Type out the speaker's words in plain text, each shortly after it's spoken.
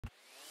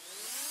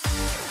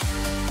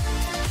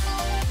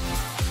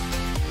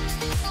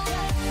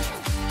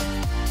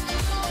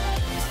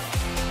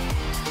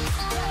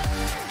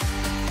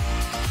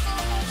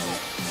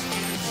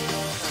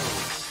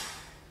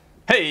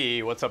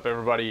Hey, what's up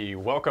everybody?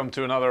 Welcome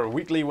to another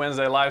weekly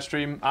Wednesday live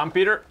stream. I'm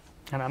Peter.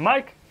 And I'm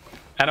Mike.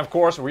 And of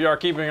course we are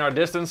keeping our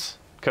distance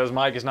because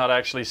Mike is not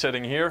actually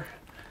sitting here.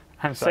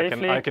 I'm So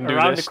safely I can do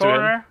around this the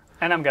corner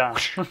and I'm gone.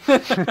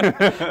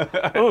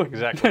 Ooh,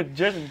 Exactly.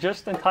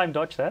 just in time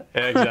dodge that.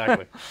 Yeah,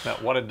 exactly. Now,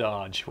 what a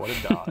dodge, what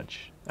a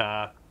dodge.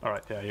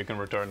 Alright, yeah, you can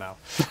return now.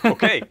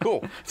 Okay,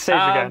 cool. Safe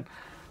again.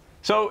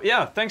 So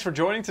yeah, thanks for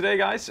joining today,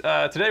 guys.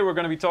 Today we're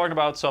going to be talking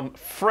about some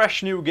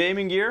fresh new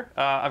gaming gear.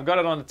 I've got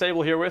it on the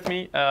table here with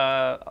me.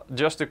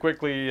 Just to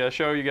quickly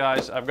show you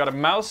guys, I've got a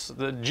mouse,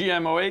 the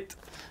GM08.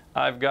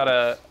 I've got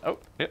a, oh,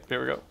 yep, here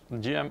we go,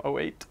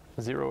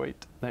 GM08,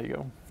 08, there you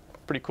go.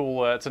 Pretty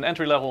cool, it's an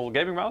entry-level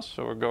gaming mouse,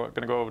 so we're going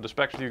to go over the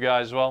specs with you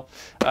guys as well.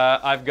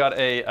 I've got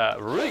a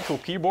really cool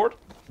keyboard,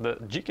 the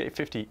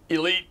GK50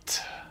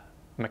 Elite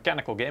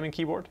mechanical gaming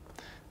keyboard.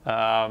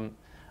 I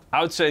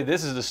would say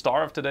this is the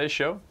star of today's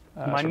show.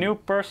 My new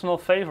personal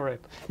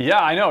favorite. Yeah,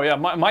 I know. Yeah,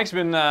 Mike's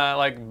been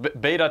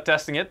beta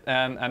testing it,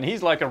 and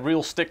he's like a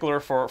real stickler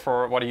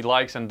for what he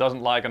likes and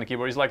doesn't like on the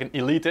keyboard. He's like an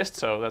elitist,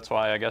 so that's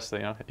why I guess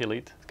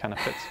elite kind of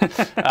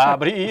fits.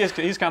 But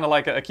he's kind of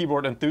like a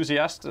keyboard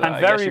enthusiast.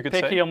 I'm very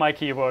picky on my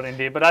keyboard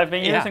indeed, but I've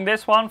been using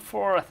this one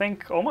for I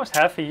think almost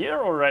half a year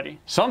already.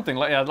 Something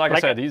like I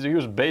said, he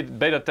was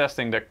beta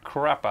testing the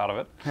crap out of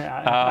it.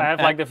 Yeah, I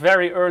have like the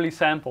very early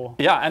sample.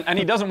 Yeah, and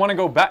he doesn't want to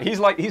go back.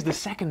 He's the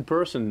second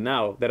person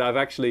now that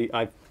I've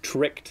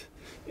tricked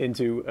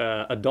into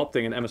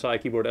adopting an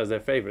MSI keyboard as their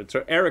favorite.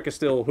 So Eric is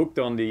still hooked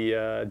on the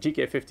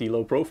GK50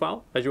 low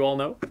profile, as you all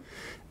know,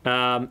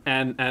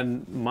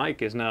 and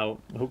Mike is now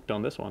hooked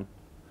on this one.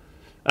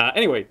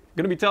 Anyway,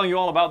 going to be telling you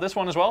all about this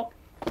one as well,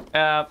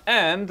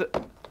 and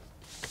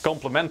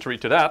complementary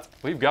to that,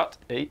 we've got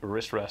a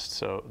wrist rest,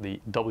 so the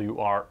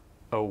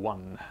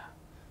WR01.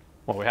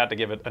 Well, we had to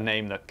give it a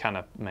name that kind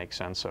of makes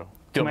sense, so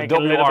to make it a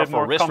little bit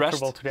more wrist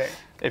comfortable rest.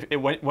 today.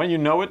 When you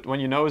know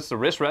it's the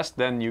wrist rest,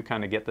 then you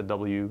kind of get the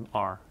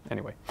WR.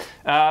 Anyway,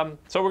 so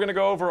we're going to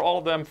go over all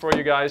of them for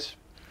you guys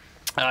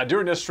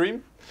during this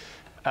stream.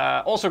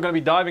 Also going to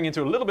be diving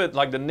into a little bit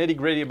like the nitty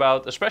gritty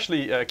about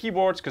especially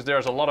keyboards, because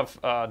there's a lot of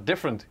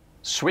different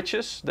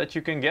switches that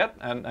you can get,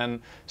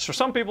 and for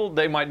some people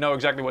they might know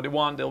exactly what they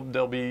want.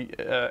 They'll be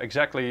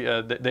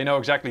they know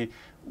exactly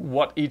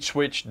what each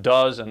switch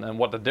does and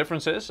what the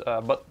difference is.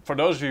 But for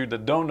those of you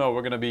that don't know,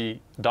 we're going to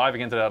be diving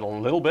into that a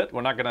little bit.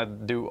 We're not going to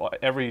do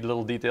every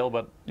little detail,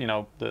 but you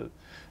know,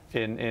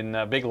 in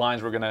big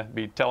lines, we're going to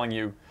be telling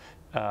you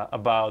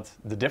about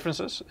the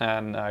differences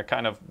and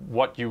kind of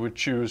what you would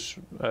choose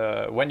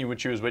when you would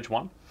choose which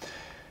one.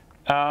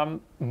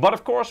 But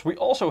of course, we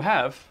also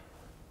have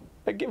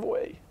a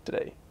giveaway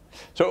today.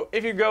 So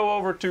if you go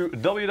over to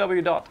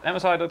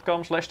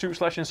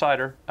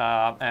www.msi.com/2/insider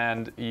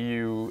and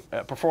you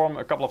perform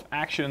a couple of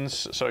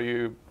actions, so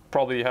you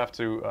probably have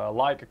to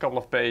like a couple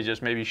of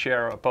pages, maybe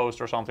share a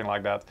post or something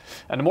like that.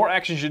 And the more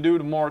actions you do,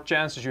 the more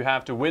chances you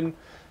have to win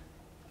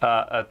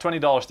a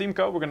 $20 Steam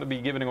code. We're going to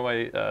be giving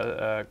away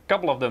a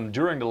couple of them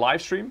during the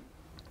live stream.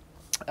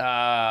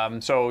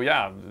 So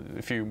yeah,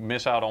 if you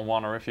miss out on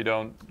one or if you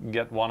don't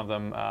get one of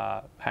them,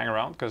 hang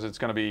around, because it's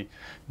going to be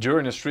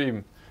during the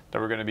stream that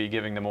we're going to be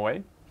giving them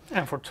away.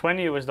 And for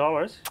 $20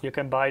 US, you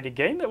can buy the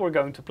game that we're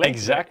going to play.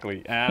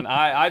 Exactly. And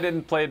I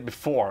didn't play it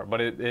before,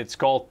 but it's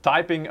called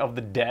Typing of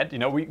the Dead. You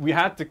know, we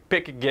had to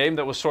pick a game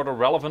that was sort of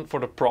relevant for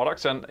the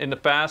products. And in the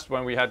past,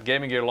 when we had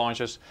gaming gear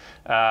launches,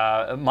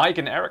 Mike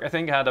and Eric, I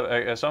think,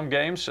 had some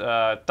games.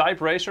 Type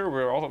Racer,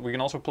 we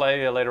can also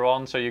play later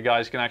on, so you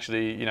guys can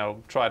actually, you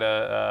know, try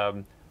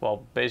to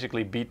well,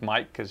 basically beat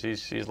Mike, because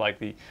he's like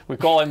we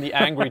call him the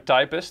angry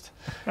typist,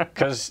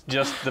 because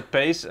just the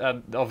pace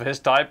of his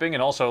typing,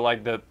 and also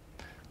like the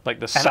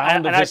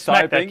sound of his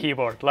typing, that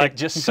keyboard, like it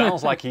just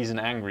sounds like he's an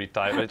angry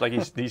typist. Like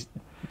he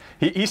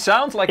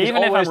sounds like even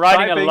he's always if I'm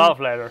writing typing a love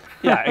letter.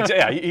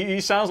 Yeah,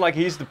 he sounds like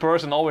he's the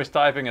person always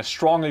typing a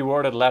strongly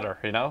worded letter,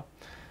 you know,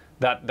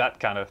 that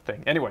kind of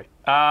thing. Anyway,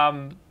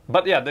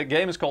 but yeah, the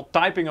game is called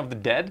Typing of the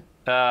Dead,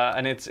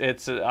 and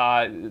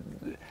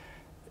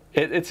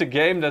it's a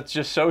game that's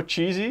just so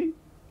cheesy.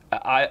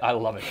 I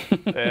love it.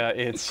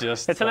 It's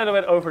just... It's a little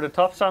bit over the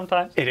top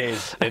sometimes. It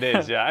is,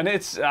 yeah. And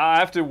I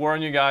have to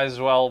warn you guys as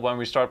well, when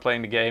we start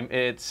playing the game,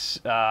 it's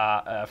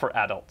for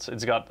adults.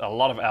 It's got a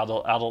lot of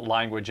adult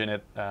language in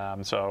it,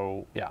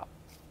 so yeah,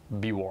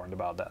 be warned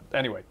about that.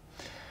 Anyway.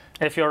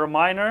 If you're a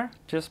minor,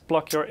 just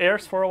block your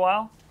ears for a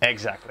while.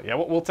 Exactly, yeah,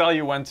 we'll tell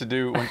you when to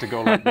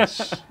go like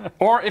this.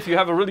 Or if you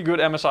have a really good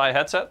MSI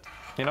headset,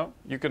 you know,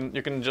 you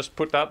can just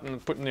put that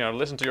and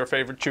listen to your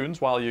favorite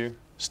tunes while you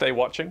stay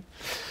watching.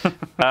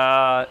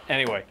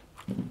 Anyway,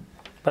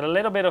 but a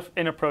little bit of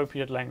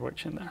inappropriate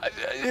language in there.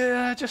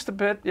 Yeah, just a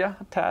bit. Yeah,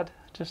 a tad.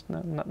 Just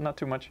not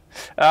too much.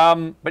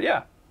 But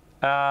yeah,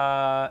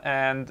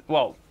 and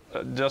well,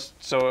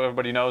 just so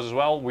everybody knows as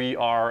well, we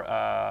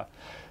are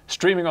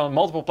streaming on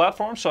multiple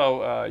platforms. So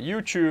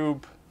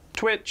YouTube,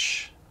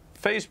 Twitch,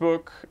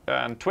 Facebook,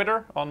 and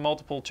Twitter on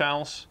multiple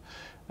channels.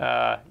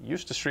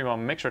 Used to stream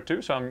on Mixer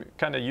too, so I'm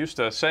kind of used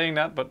to saying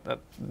that, but that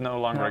no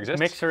longer exists.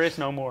 Mixer is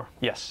no more.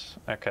 Yes.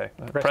 Okay.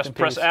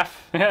 Press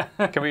F.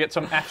 Can we get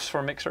some Fs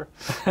for Mixer?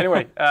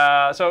 Anyway,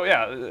 so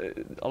yeah,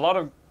 a lot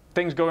of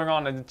things going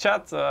on in the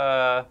chat.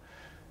 I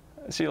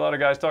see a lot of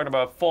guys talking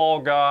about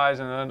Fall Guys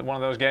and one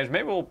of those games.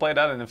 Maybe we'll play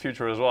that in the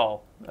future as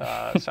well.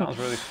 Sounds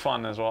really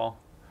fun as well.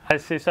 I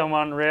see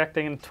someone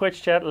reacting in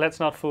Twitch chat. Let's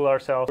not fool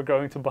ourselves. We're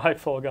going to buy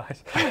Fall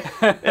Guys.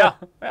 Yeah,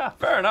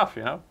 fair enough.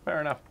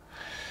 Fair enough.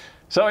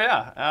 So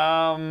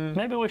yeah,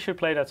 maybe we should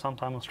play that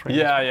sometime on stream.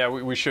 Yeah,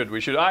 we should.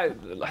 I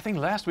think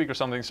last week or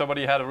something,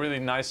 somebody had a really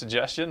nice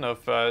suggestion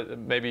of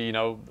maybe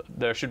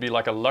there should be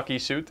like a lucky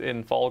suit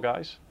in Fall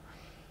Guys.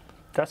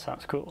 That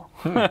sounds cool.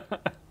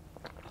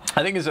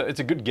 I think it's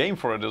a good game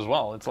for it as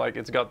well. It's like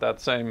it's got that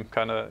same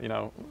kind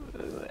of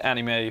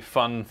anime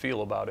fun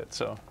feel about it.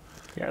 So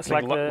yeah, it's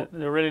like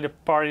really the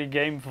party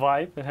game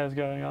vibe it has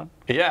going on.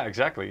 Yeah,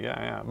 exactly.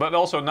 Yeah, but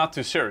also not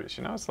too serious.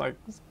 It's like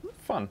it's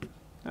fun.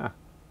 Yeah.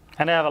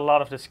 And they have a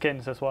lot of the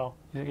skins as well.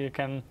 You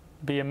can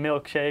be a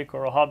milkshake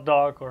or a hot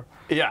dog or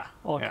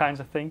all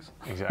kinds of things.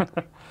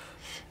 Exactly.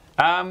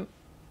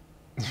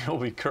 You'll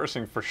be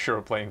cursing for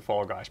sure playing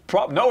Fall Guys.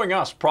 Knowing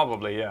us,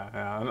 probably,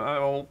 yeah. And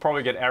we'll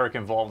probably get Eric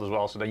involved as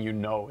well, so then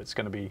it's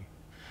going to be...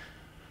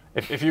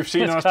 If you've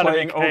seen us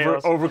playing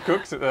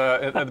Overcooked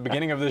at the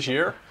beginning of this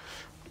year,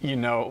 you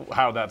know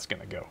how that's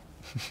going to go.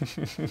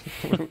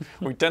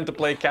 We tend to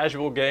play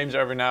casual games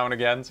every now and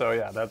again, so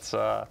yeah,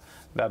 that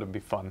would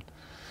be fun.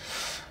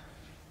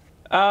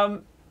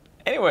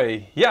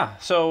 Anyway, yeah.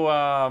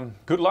 So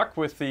good luck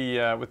with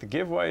the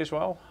giveaway as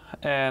well,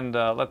 and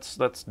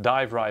let's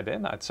dive right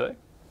in. I'd say.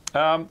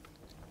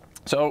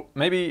 So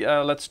maybe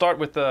let's start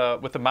with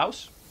the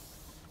mouse.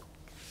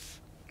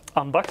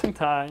 Unboxing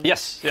time.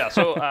 Yes. Yeah.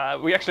 So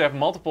we actually have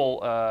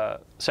multiple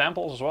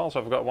samples as well.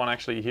 So I've got one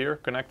actually here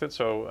connected.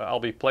 So I'll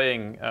be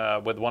playing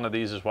with one of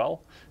these as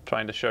well,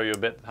 trying to show you a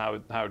bit how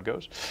it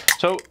goes.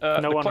 So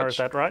no one heard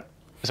that, right?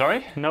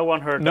 Sorry? No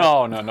one heard that.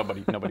 No,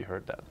 nobody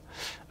heard that.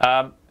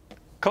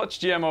 Clutch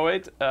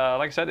GM08,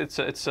 like I said,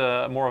 it's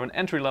more of an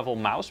entry-level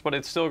mouse, but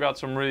it's still got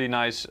some really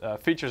nice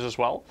features as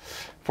well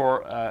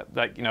for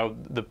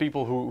the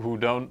people who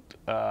don't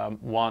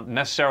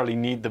necessarily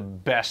need the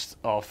best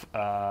of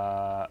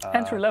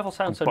entry-level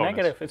sounds so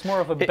negative. It's more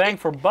of a bang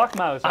for buck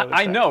mouse.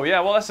 I know, yeah.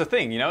 Well, that's the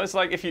thing. It's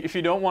like if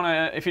you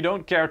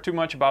don't care too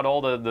much about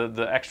all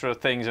the extra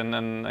things,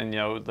 and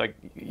like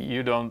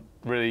you don't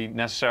really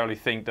necessarily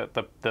think that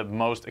the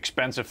most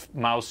expensive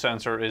mouse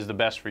sensor is the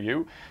best for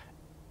you,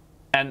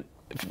 and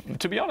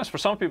to be honest, for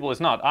some people it's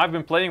not. I've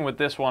been playing with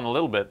this one a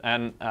little bit,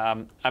 and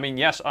I mean,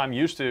 yes, I'm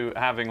used to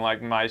having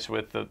like mice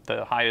with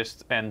the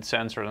highest end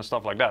sensor and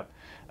stuff like that,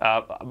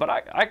 but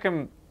I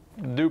can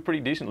do pretty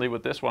decently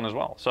with this one as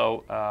well.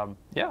 So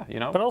yeah,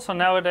 But also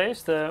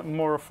nowadays, the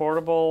more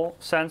affordable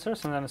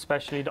sensors, and then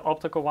especially the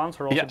optical ones,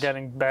 are also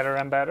getting better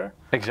and better.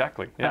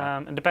 Exactly. Yeah.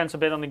 It depends a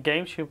bit on the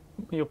games you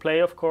play,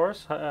 of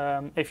course.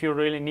 If you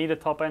really need a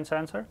top-end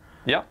sensor.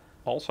 Yeah.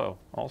 Also.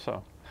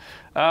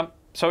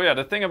 So yeah,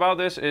 the thing about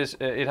this is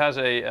it has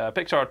a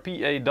Pixart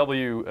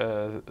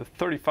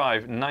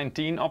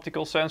PAW3519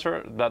 optical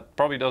sensor. That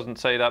probably doesn't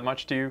say that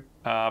much to you,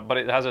 but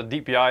it has a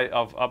DPI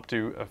of up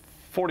to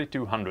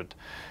 4200,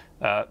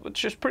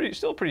 which is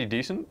still pretty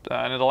decent,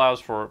 and it allows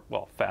for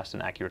fast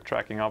and accurate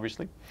tracking,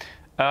 obviously.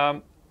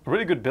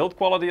 Really good build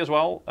quality as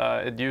well.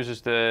 It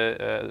uses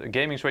the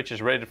gaming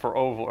switches rated for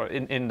over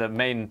in the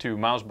main two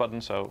mouse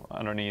buttons, so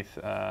underneath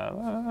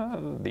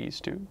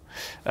these two,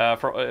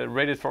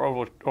 rated for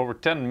over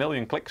 10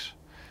 million clicks.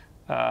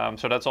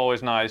 So that's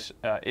always nice.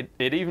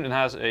 It even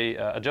has a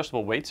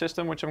adjustable weight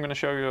system, which I'm going to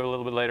show you a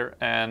little bit later,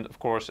 and of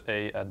course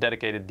a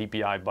dedicated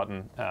DPI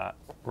button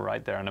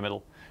right there in the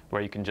middle,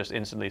 where you can just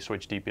instantly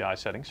switch DPI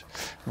settings.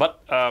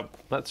 But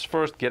let's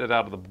first get it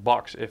out of the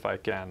box if I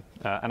can.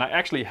 And I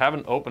actually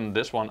haven't opened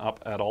this one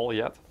up at all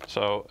yet.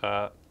 So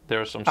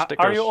there's some stickers.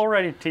 Are you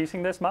already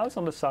teasing this mouse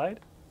on the side?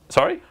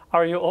 Sorry?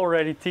 Are you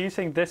already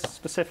teasing this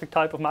specific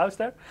type of mouse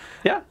there?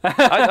 Yeah,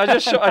 I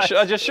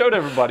just showed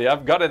everybody.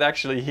 I've got it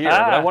actually here,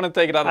 but I want to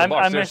take it out of the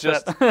box.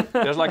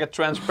 There's like a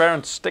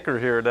transparent sticker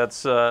here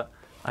that's...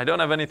 I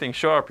don't have anything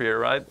sharp here,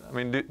 right? I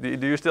mean,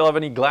 do you still have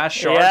any glass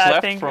shards left? Yeah,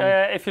 I think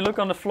if you look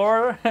on the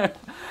floor, it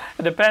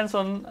depends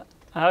on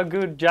how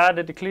good Ja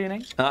did the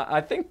cleaning. I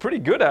think pretty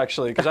good,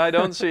 actually, because I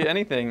don't see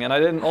anything, and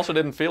I also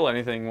didn't feel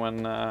anything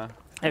when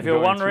if you're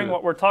wondering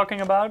what we're talking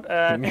about,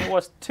 I think it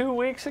was 2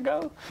 weeks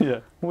ago.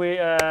 Yeah. We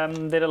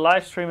did a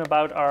live stream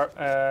about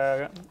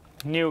our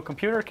new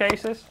computer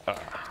cases,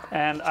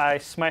 and I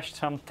smashed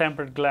some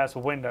tempered glass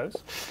windows.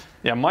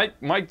 Yeah,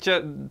 Mike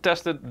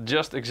tested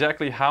just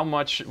exactly how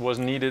much was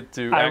needed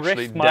to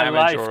actually damage. I risked my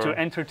life to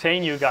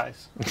entertain you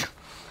guys.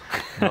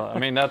 Well, I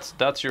mean,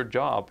 that's your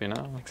job,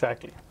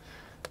 Exactly.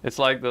 It's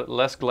like the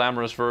less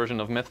glamorous version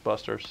of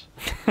Mythbusters.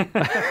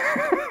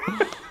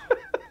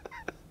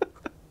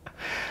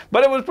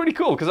 But it was pretty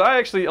cool, because I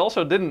actually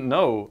also didn't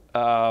know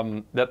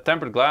that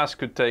tempered glass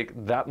could take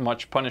that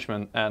much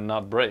punishment and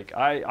not break.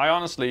 I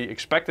honestly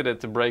expected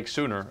it to break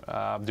sooner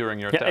during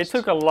your test. It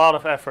took a lot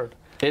of effort.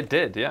 It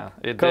did, yeah,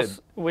 it did.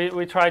 Because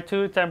we tried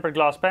 2 tempered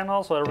glass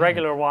panels, a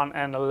regular one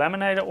and a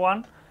laminated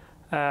one,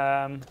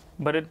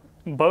 but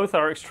both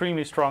are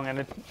extremely strong,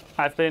 and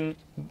I've been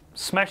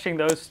smashing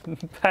those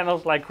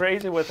panels like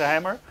crazy with a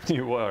hammer.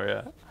 You were,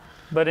 yeah.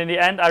 But in the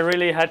end, I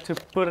really had to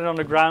put it on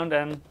the ground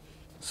and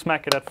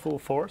smack it at full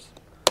force.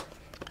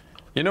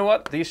 You know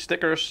what? These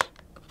stickers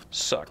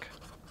suck.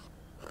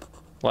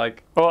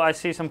 Like. Oh, I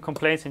see some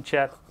complaints in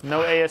chat.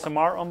 No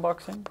ASMR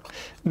unboxing?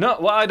 No,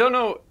 well, I don't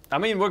know. I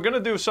mean, we're gonna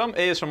do some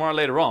ASMR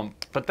later on,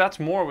 but that's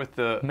more with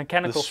the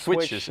mechanical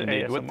switches, switch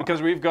indeed,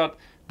 because we've got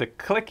the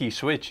clicky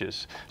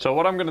switches. So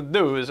what I'm gonna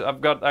do is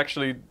I've got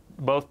actually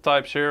both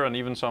types here, and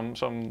even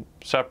some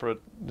separate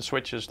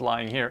switches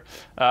lying here,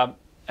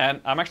 and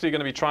I'm actually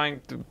gonna be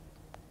trying to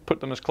put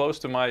them as close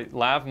to my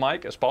lav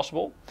mic as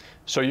possible,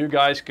 so you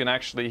guys can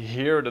actually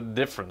hear the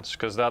difference,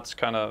 because that's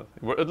kind of,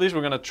 at least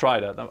we're gonna try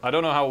that. I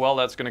don't know how well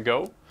that's gonna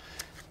go.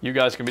 You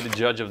guys can be the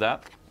judge of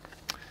that.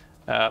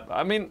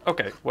 I mean,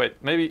 okay, wait,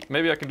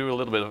 maybe I can do a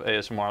little bit of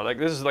ASMR. Like,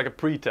 this is like a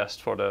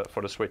pre-test for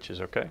the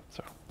switches, okay?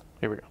 So,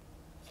 here we go.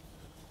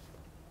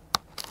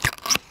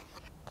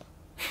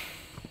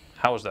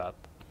 How was that?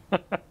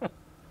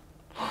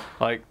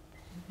 Like,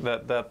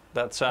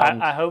 that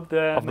sound. I hope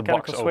the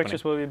mechanical box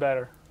switches will be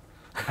better.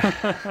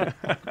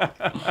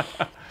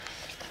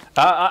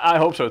 I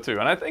hope so too,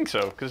 and I think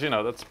so, because you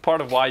know that's part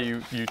of why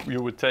you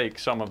would take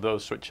some of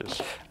those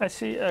switches. I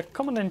see a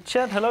comment in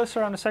chat. Hello,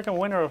 sir. I'm the second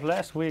winner of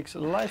last week's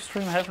live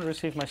stream. I haven't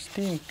received my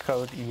Steam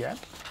code yet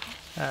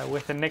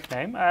with the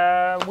nickname.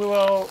 We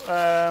will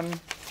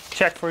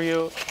check for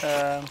you.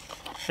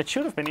 It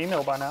should have been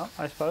emailed by now,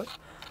 I suppose.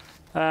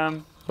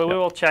 But we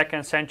will check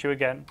and send you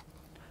again.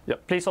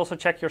 Yep. Please also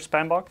check your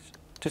spam box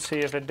to see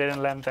if it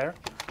didn't land there.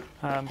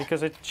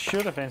 Because it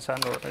should have been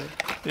sent already.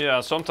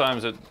 Yeah,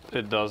 sometimes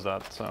it does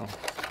that. So,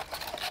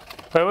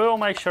 but we will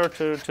make sure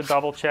to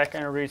double check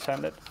and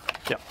resend it.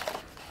 Yeah.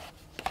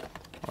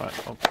 All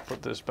right, I'll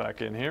put this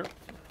back in here.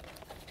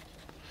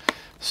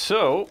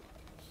 So,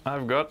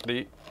 I've got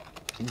the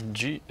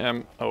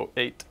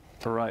GM08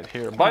 right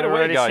here. By the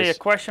way, guys, I see a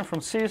question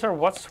from Caesar.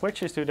 What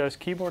switches do those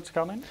keyboards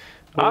come in?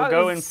 We'll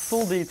go in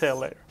full detail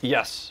later.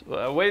 Yes.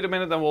 Wait a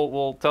minute, then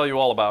we'll tell you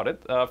all about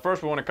it.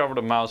 First, we want to cover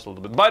the mouse a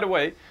little bit. By the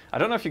way, I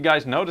don't know if you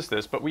guys noticed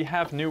this, but we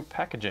have new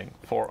packaging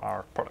for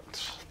our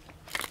products.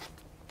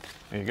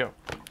 There you go.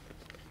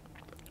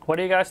 What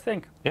do you guys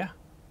think? Yeah.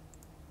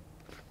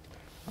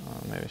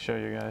 Maybe show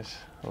you guys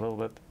a little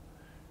bit.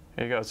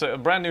 Here you go. It's a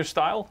brand new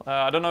style.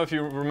 I don't know if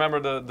you remember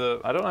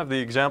I don't have the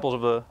examples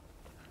of the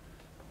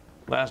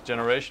last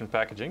generation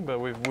packaging, but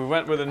we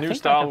went with a new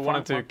style. We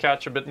wanted to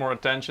catch a bit more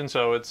attention,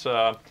 so it's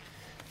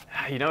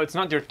you know, it's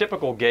not your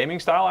typical gaming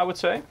style, I would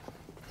say.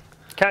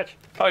 Catch.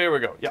 Oh, here we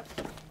go. Yeah.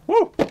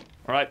 Woo. All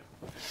right.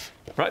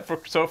 Right.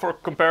 So for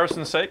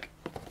comparison's sake,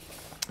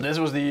 this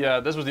was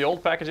the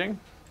old packaging,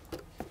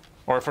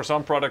 or for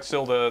some products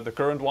still the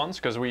current ones,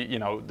 because you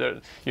know,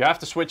 you have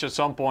to switch at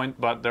some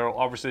point, but there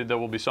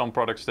will be some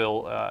products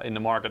still in the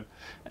market,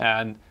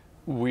 and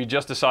we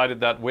just decided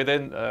that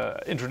within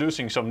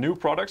introducing some new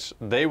products,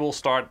 they will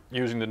start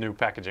using the new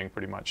packaging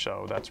pretty much.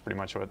 So that's pretty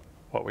much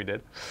what we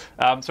did.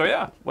 So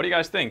yeah, what do you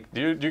guys think?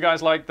 Do you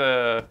guys like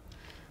the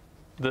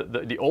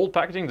old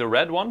packaging, the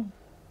red one?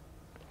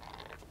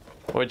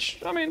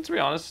 Which, I mean, to be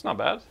honest, it's not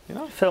bad, you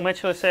know. Phil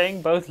Mitchell is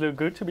saying both look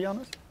good, to be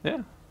honest.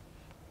 Yeah.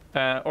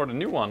 Or the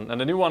new one,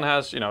 and the new one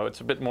has, you know, it's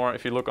a bit more.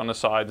 If you look on the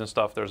sides and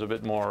stuff, there's a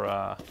bit more.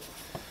 I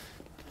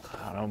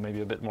don't know,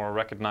 maybe a bit more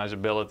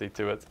recognizability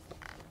to it.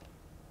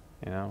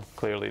 You know,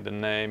 clearly the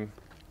name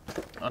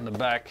on the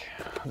back,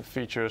 the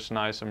features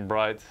nice and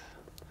bright.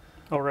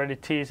 Already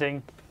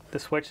teasing the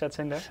switch that's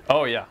in there.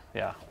 Oh yeah,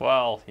 yeah.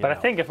 Well, but I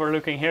think if we're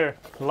looking here,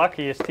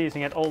 Lucky is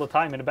teasing it all the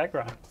time in the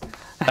background.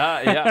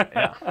 Yeah,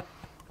 yeah,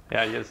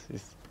 yeah. He is.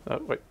 He's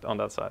wait, on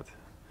that side.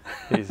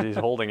 He's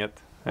holding it.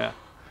 Yeah.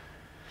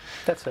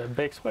 That's a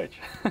big switch.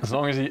 as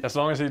long as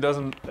he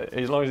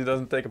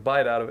doesn't take a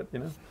bite out of it, you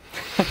know.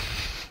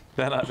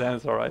 then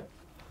it's all right.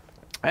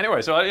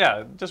 Anyway, so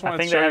yeah, just wanted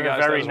to show you guys. I think they have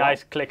a very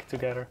nice click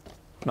together.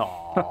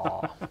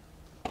 No,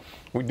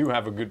 we do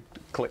have a good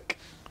click.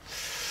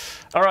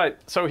 All right,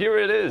 so here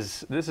it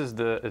is. This is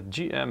the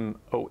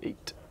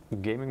GM08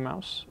 gaming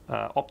mouse,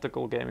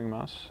 optical gaming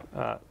mouse.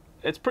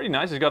 It's pretty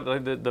nice. It's got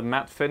the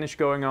matte finish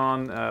going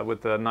on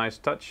with a nice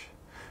touch.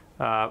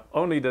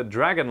 Only the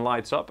dragon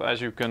lights up, as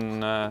you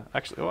can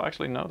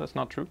actually no, that's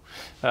not true.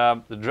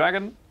 The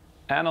dragon,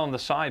 and on the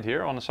side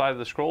here, on the side of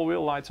the scroll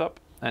wheel, lights up,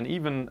 and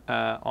even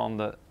on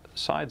the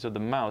sides of the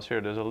mouse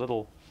here, there's a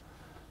little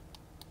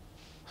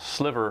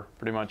sliver,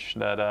 pretty much,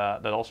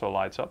 that also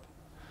lights up.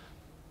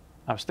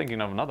 I was thinking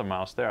of another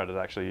mouse there that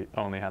actually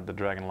only had the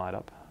dragon light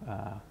up.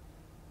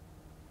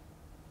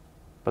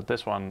 But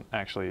this one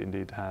actually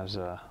indeed has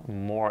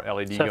more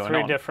LED going on. So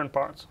 3 different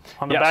parts.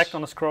 On the back,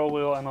 on the scroll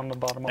wheel, and on the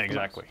bottom of the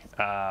mouse. Exactly.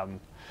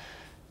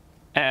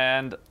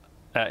 And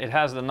it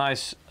has the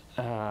nice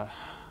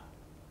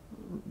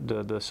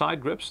the side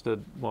grips,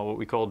 what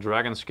we call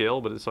dragon scale,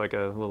 but it's like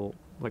a little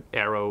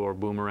arrow or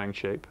boomerang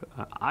shape.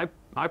 I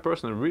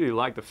personally really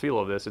like the feel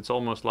of this. It's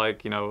almost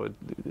like, you know,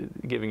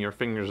 it giving your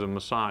fingers a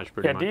massage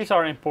pretty much. Yeah, these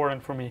are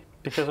important for me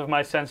because of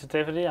my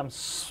sensitivity. I'm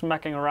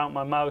smacking around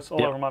my mouse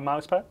all over my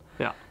mouse pad.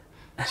 Yeah,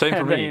 same for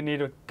and me. then you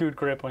need a good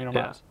grip on your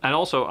mouse. And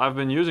also, I've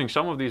been using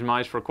some of these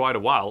mice for quite a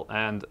while,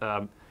 and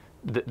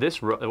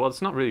well,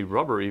 it's not really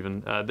rubber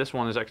even. This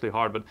one is actually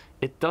hard, but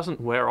it doesn't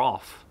wear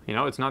off. You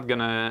know, it's not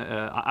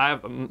gonna. I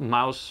have a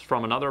mouse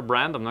from another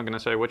brand. I'm not gonna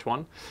say which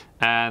one,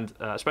 and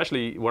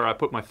especially where I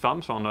put my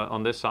thumbs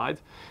on this side,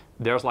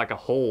 there's like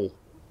a hole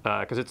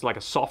because it's like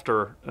a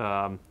softer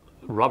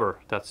rubber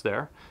that's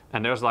there,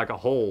 and there's like a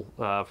hole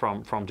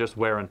from just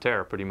wear and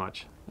tear pretty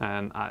much,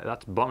 and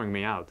that's bumming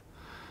me out.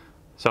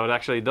 So it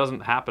actually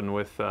doesn't happen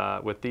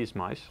with these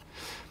mice.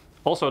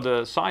 Also,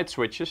 the side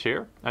switches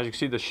here, as you can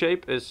see, the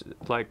shape is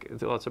like,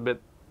 well, it's a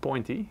bit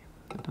pointy.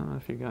 I don't know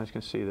if you guys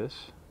can see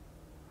this.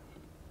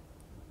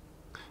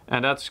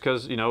 And that's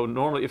because, you know,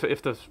 normally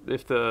if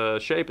the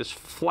shape is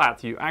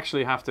flat, you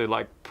actually have to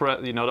like press.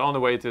 You know, the only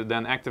way to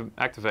then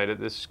activate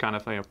it is kind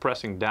of, you know,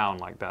 pressing down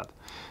like that.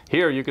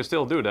 Here you can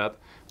still do that,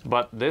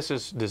 but this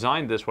is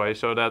designed this way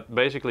so that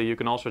basically you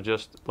can also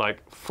just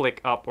like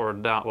flick up or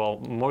down. Well,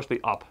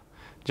 mostly up.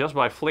 Just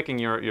by flicking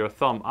your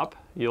thumb up,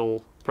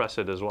 you'll press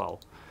it as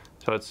well.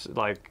 So it's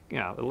like,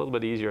 yeah, a little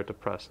bit easier to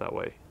press that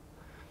way.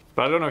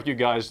 But I don't know if you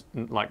guys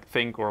like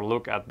think or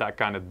look at that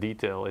kind of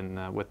detail in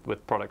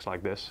with products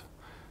like this.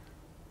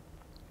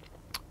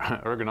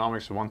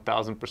 Ergonomics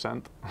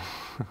 1000%.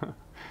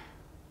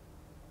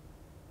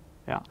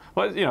 Yeah,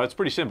 well, you know, it's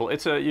pretty simple.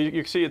 It's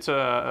you see it's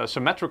a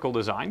symmetrical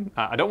design.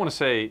 I don't want to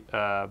say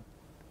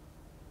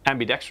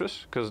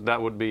ambidextrous because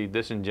that would be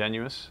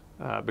disingenuous.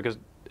 Because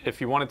if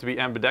you want it to be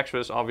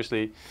ambidextrous,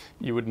 obviously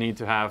you would need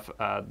to have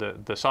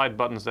the side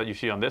buttons that you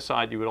see on this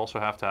side, you would also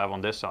have to have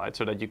on this side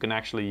so that you can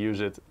actually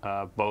use it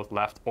both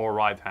left or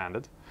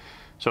right-handed.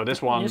 So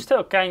this one... You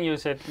still can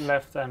use it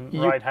left and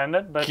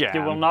right-handed, but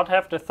you will not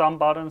have the thumb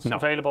buttons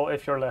available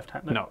if you're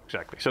left-handed. No,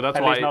 exactly. So that's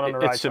why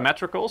it's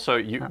symmetrical, so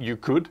you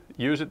could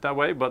use it that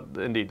way, but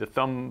indeed the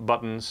thumb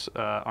buttons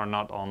are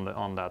not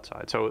on that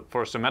side. So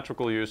for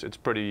symmetrical use, it's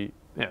pretty,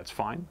 it's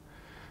fine,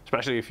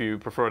 especially if you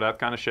prefer that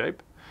kind of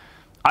shape.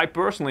 I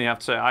personally have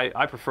to say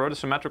I prefer the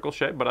symmetrical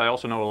shape, but I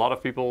also know a lot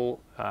of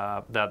people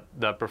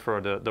that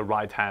prefer the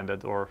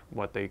right-handed or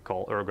what they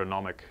call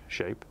ergonomic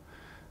shape.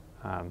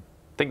 I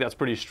think that's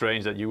pretty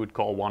strange that you would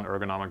call one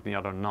ergonomic and the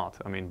other not.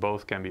 I mean,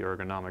 both can be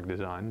ergonomic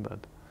design, but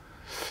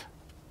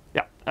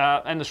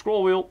yeah. And the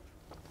scroll wheel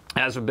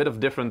has a bit of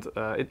different.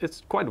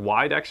 It's quite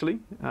wide actually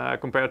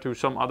compared to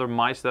some other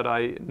mice that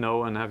I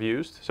know and have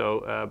used.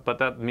 So, but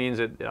that means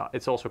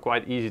it's also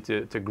quite easy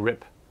to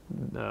grip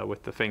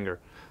with the finger.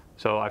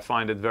 So I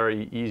find it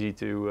very easy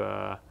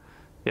to,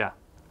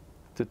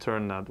 to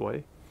turn that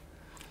way.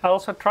 I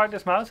also tried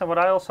this mouse, and what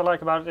I also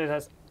like about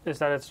it is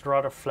that it's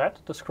rather flat,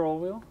 the scroll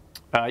wheel.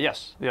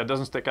 Yes, yeah, it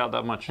doesn't stick out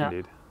that much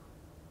indeed.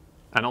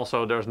 And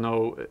also there's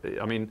no,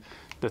 I mean,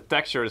 the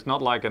texture is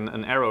not like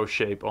an arrow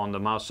shape on the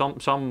mouse.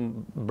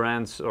 Some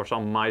brands or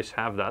some mice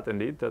have that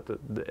indeed, that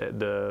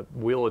the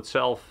wheel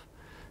itself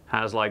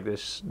has like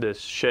this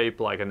shape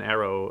like an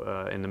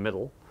arrow in the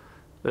middle.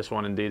 This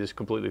one indeed is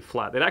completely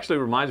flat. It actually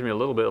reminds me a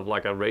little bit of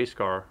like a race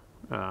car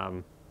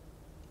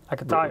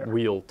like a tire.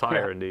 Wheel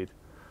tire indeed.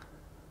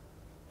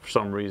 For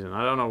some reason,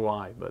 I don't know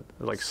why, but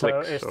like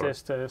slicks. So is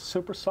this the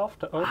super soft,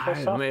 the ultra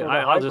soft? I mean,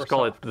 I'll just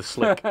call it the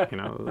slick. You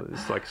know,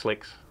 it's like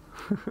slicks.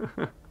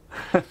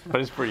 But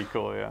it's pretty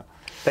cool, yeah.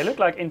 They look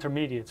like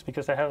intermediates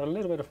because they have a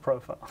little bit of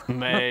profile.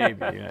 maybe,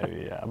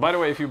 yeah. By the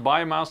way, if you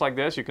buy a mouse like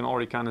this, you can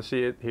already kind of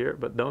see it here,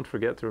 but don't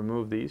forget to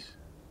remove these.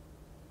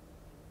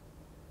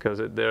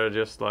 Because they're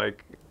just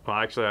like, well,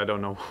 actually I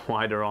don't know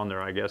why they're on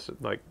there. I guess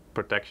like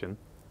protection.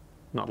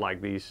 Not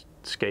like these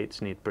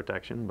skates need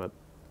protection, but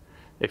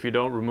if you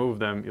don't remove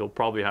them, you'll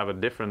probably have a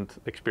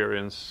different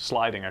experience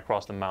sliding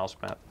across the mouse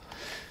pad.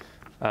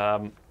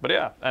 But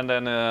yeah, and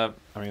then I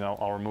mean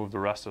I'll remove the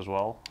rest as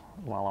well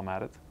while I'm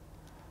at it.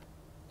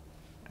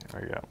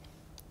 There we go.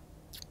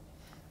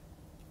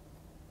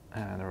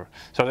 And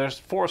so there's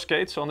 4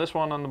 skates on this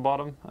one on the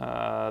bottom.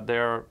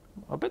 They're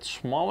a bit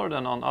smaller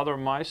than on other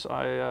mice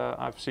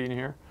I've seen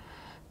here,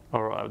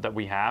 or that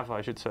we have,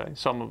 I should say.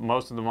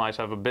 Most of the mice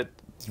have a bit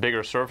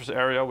bigger surface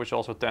area, which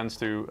also tends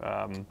to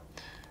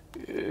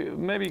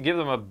maybe give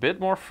them a bit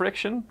more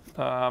friction,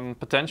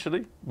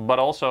 potentially. But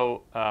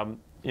also,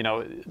 you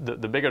know,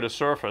 the bigger the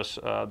surface,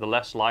 the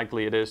less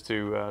likely it is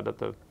to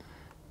that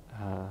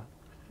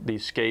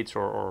these skates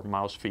or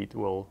mouse feet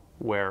will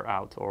wear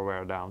out or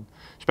wear down.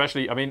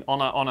 Especially, I mean,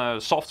 on a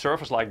soft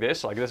surface like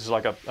this is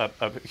like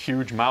a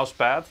huge mouse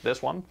pad,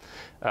 this one.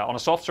 On a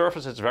soft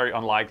surface, it's very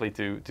unlikely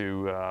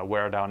to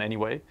wear down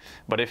anyway.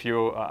 But if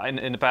you,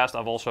 in the past,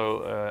 I've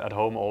also at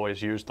home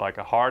always used like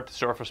a hard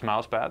surface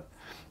mouse pad,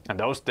 and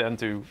those tend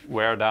to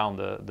wear down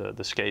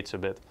the skates a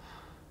bit.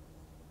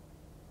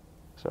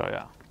 So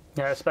yeah.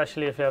 Yeah,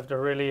 especially if you have the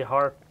really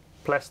hard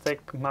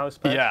plastic mouse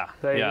pad.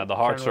 Yeah, the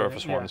hard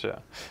surface ones. Yeah.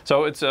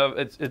 So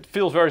it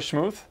feels very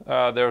smooth.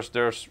 There's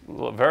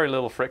very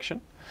little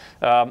friction.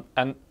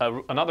 And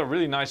another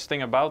really nice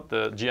thing about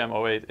the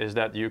GM08 is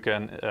that you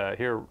can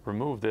here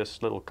remove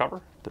this little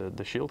cover,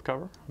 the shield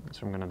cover.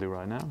 That's what I'm going to do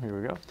right now. Here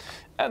we go.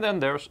 And then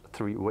there's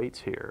 3 weights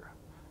here.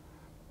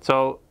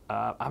 So,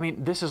 I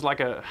mean, this is like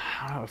a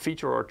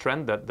feature or a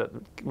trend that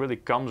really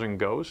comes and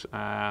goes.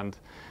 And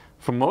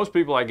for most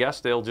people, I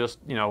guess they'll just,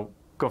 you know,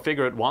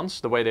 configure it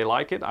once the way they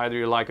like it. Either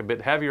you like a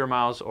bit heavier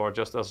mouse or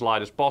just as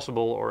light as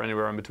possible or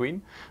anywhere in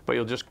between. But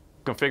you'll just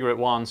configure it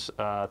once,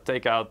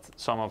 take out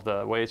some of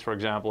the weights, for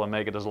example, and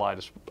make it as light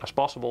as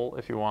possible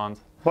if you want.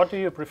 What do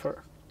you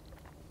prefer?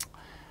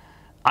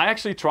 I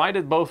actually tried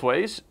it both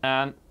ways,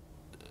 and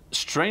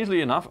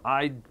strangely enough,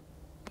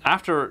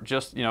 after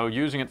just, you know,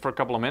 using it for a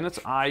couple of minutes,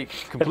 I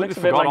completely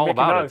forgot all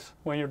about it.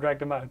 When you drag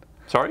them out.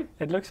 Sorry?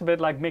 It looks a bit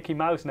like Mickey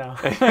Mouse now.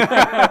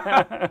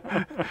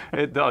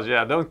 It does,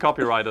 yeah. Don't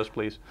copyright us,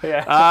 please.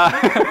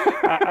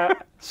 Yeah.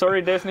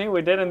 Sorry, Disney,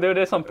 we didn't do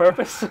this on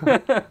purpose.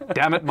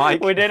 Damn it,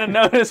 Mike. We didn't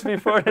know this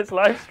before this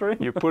live stream.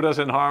 You put us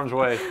in harm's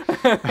way.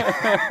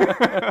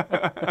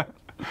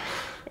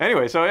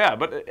 Anyway, so yeah,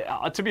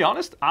 but to be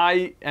honest,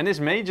 and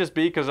this may just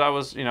be because I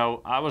was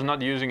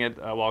not using it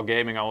while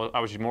gaming. I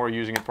was more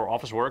using it for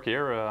office work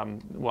here,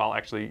 while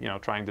actually, you know,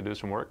 trying to do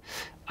some work.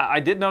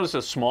 I did notice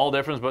a small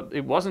difference, but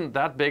it wasn't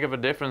that big of a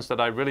difference that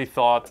I really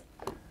thought,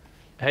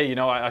 hey, you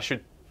know, I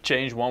should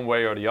change one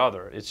way or the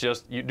other. It's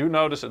just, you do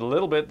notice a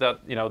little bit that,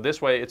 you know,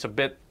 this way it's a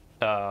bit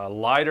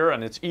lighter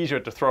and it's easier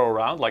to throw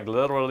around, like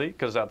literally,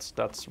 because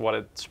that's what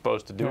it's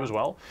supposed to do as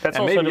well. That's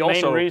and also the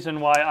main reason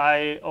why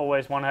I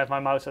always want to have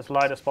my mouse as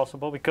light as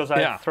possible, because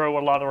I throw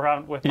a lot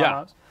around with my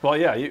mouse. Well,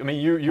 yeah, I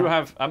mean, you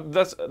have,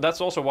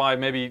 that's also why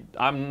maybe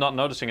I'm not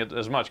noticing it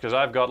as much, because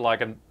I've got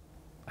like an,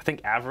 I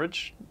think,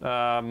 average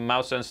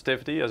mouse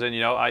sensitivity, as in,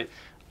 you know,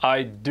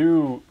 I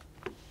do.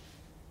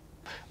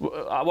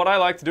 What I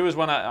like to do is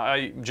when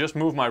I just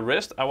move my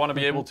wrist, I want to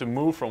be able to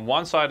move from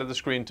one side of the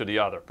screen to the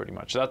other, pretty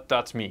much.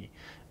 That's me.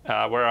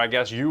 Where I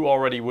guess you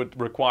already would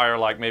require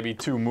like maybe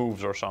 2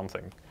 moves or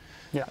something.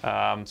 Yeah.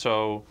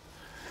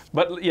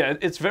 But yeah,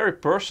 it's very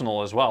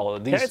personal as well.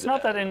 Yeah, it's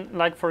not that in,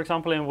 like, for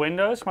example, in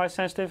Windows, my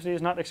sensitivity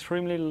is not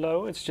extremely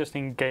low. It's just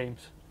in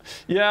games.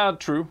 Yeah,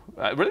 true.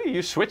 Really,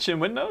 you switch in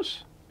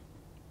Windows?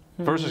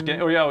 Versus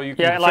game? Oh yeah, well, you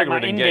can like configure my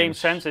it in in-game games.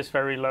 sense is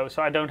very low,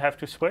 so I don't have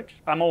to switch.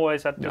 I'm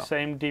always at the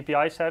same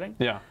DPI setting.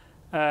 Yeah.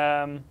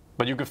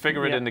 But you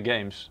configure it in the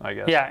games, I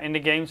guess. Yeah, in the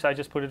games I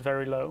just put it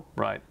very low.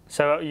 Right.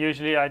 So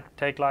usually I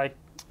take like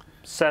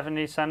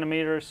 70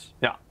 centimeters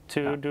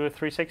to do a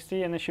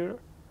 360 in the shooter.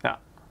 Yeah.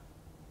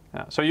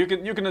 Yeah. So you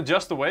can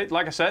adjust the weight.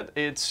 Like I said,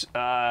 it's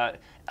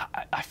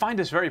I find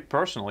this very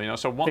personal. You know,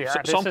 so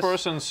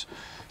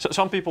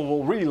some people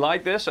will really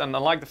like this and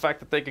like the fact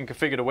that they can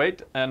configure the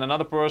weight, and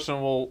another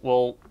person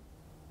will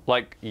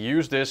like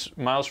use this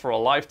mouse for a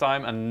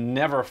lifetime and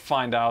never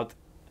find out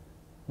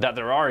that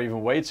there are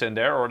even weights in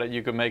there, or that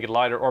you can make it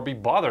lighter, or be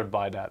bothered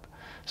by that.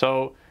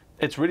 So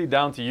it's really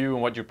down to you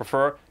and what you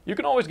prefer. You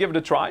can always give it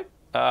a try.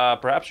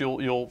 Perhaps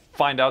you'll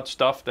find out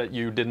stuff that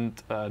you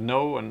didn't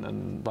know,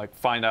 and like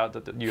find out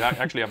that you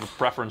actually have a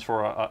preference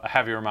for a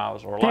heavier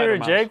mouse or a lighter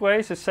mouse. Peter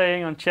Jakeways is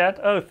saying on chat,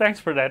 oh, thanks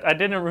for that. I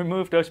didn't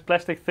remove those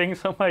plastic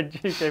things on my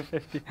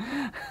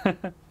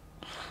GK50.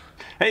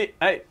 Hey,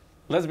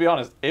 let's be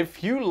honest.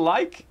 If you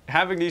like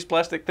having these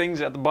plastic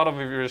things at the bottom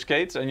of your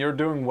skates and you're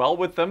doing well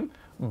with them,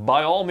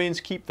 by all means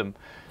keep them.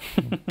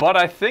 But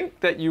I think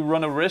that you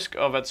run a risk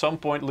of at some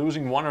point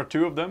losing 1 or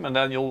 2 of them, and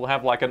then you'll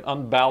have like an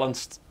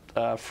unbalanced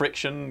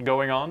friction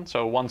going on.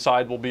 So one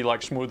side will be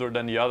like smoother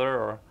than the other,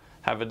 or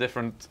have a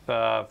different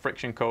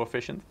friction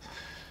coefficient.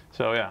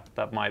 So yeah,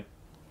 that might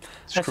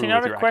screw with your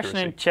accuracy. Another question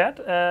in chat.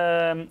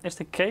 Is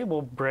the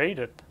cable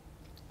braided?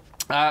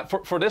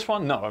 For this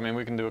one, no. I mean,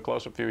 we can do a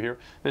close-up view here.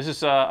 This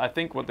is, I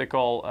think, what they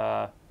call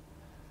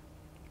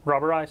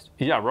rubberized.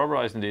 Yeah,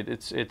 rubberized indeed.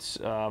 It's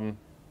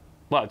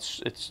well,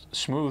 it's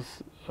smooth,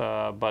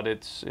 but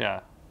it's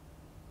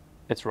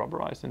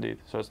rubberized indeed.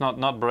 So it's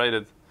not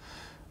braided.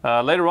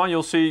 Later on,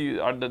 you'll see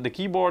the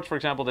keyboards, for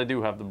example, they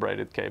do have the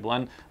braided cable,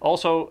 and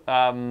also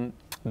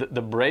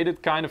the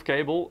braided kind of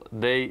cable.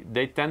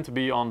 They tend to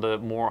be on the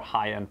more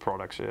high-end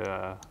products.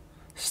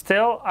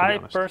 Still, I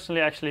personally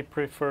actually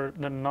prefer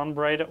the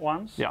non-braided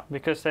ones. Yeah.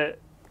 Because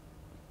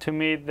to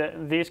me,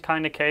 these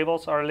kind of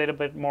cables are a little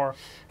bit more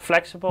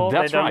flexible.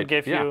 That's they don't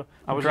give you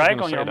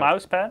drag on your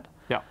mouse pad.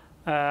 Yeah.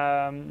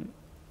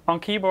 On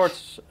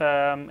keyboards,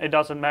 it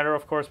doesn't matter,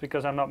 of course,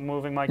 because I'm not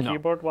moving my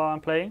keyboard while I'm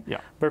playing.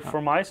 Yeah. But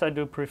for mice, I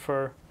do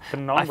prefer the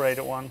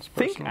non-braided ones. I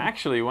think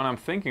actually, when I'm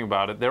thinking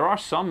about it, there are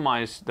some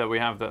mice that we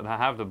have that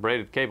have the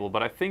braided cable,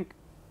 but I think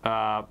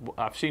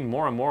I've seen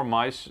more and more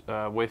mice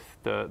with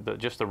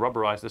just the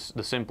rubberized,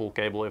 the simple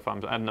cable,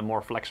 and the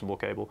more flexible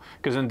cable.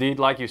 Because indeed,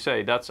 like you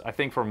say, that's, I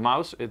think for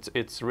mouse,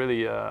 it's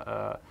really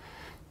a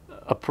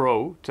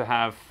pro to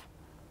have.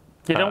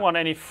 You don't want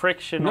any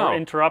friction or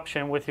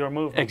interruption with your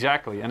movement.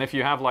 Exactly, and if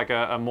you have like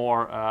a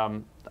more, I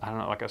don't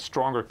know, like a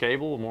stronger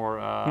cable,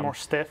 more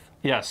stiff.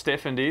 Yeah,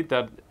 stiff indeed.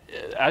 That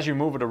as you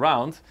move it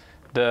around,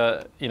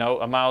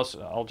 a mouse,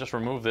 I'll just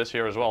remove this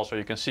here as well so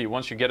you can see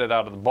once you get it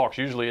out of the box,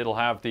 usually it'll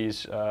have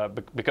these,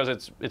 because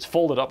it's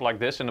folded up like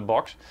this in the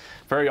box.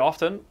 Very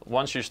often,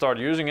 once you start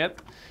using it,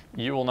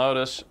 you will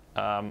notice,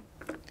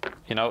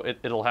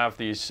 it'll have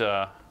these,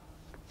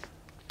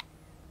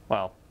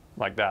 well,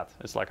 like that.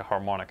 It's like a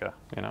harmonica,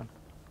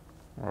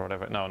 or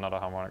whatever. No, not a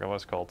harmonica.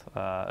 What's it called?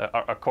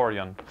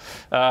 Accordion.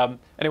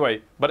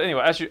 Anyway,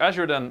 as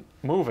you're then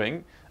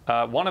moving,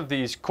 one of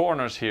these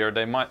corners here,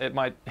 it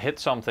might hit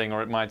something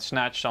or it might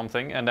snatch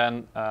something, and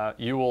then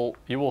you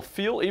will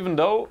feel, even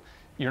though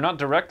you're not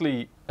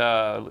directly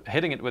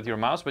hitting it with your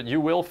mouse, but you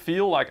will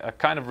feel like a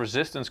kind of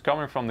resistance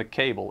coming from the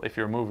cable if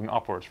you're moving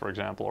upwards, for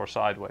example, or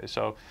sideways.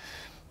 So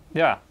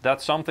yeah,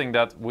 that's something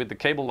that with the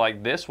cable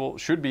like this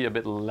should be a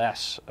bit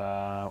less.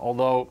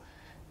 Although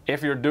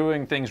if you're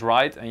doing things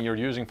right and you're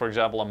using, for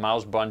example, a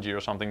mouse bungee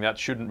or something, that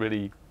shouldn't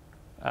really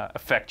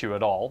affect you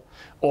at all.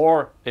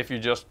 Or if you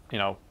just,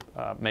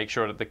 make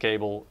sure that the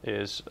cable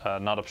is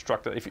not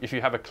obstructed. If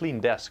you have a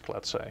clean desk,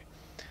 let's say.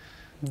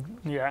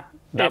 Yeah,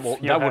 that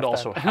would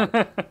also help.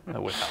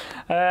 That would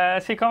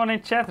help. See, comment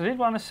in chat,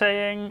 Ridwan is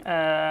saying,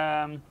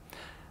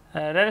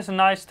 that is a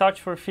nice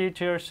touch for a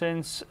feature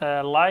since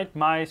light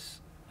mice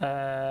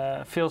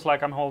feels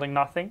like I'm holding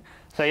nothing.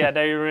 So yeah,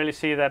 there you really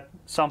see that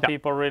some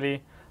people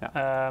really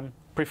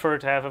prefer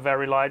to have a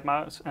very light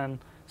mouse, and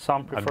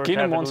some prefer to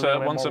have wants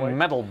a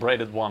metal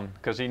braided one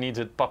because he needs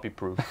it puppy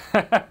proof.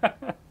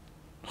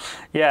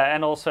 Yeah,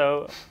 and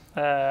also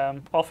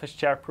office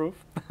chair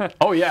proof.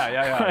 Oh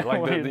yeah,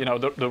 like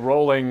the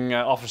rolling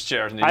office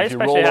chairs. I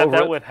especially have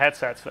that with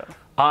headsets though.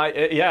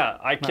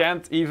 I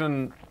can't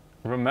even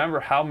remember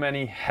how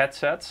many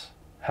headsets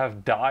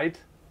have died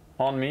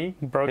on me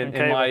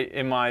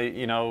in my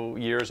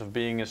years of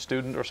being a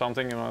student or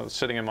something.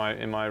 Sitting in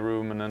my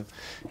room and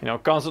then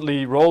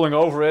constantly rolling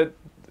over it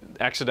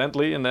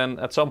accidentally, and then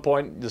at some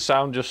point the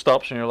sound just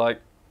stops and you're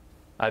like,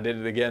 I did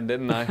it again,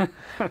 didn't I?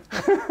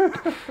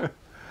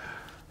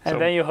 And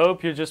then you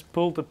hope you just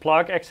pulled the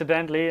plug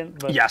accidentally.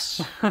 But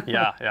yes,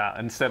 yeah.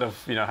 Instead of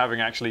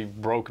having actually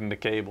broken the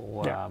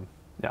cable.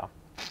 Yeah.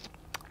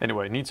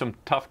 Anyway, need some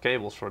tough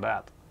cables for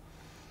that.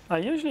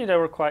 Usually they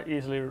were quite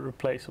easily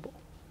replaceable.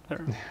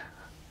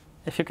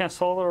 If you can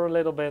solder a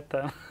little bit.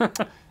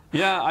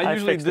 Yeah, I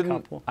usually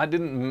didn't. I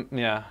didn't.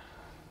 Yeah,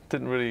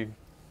 didn't really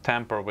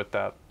tamper with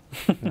that.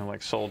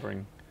 Like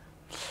soldering,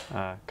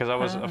 because I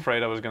was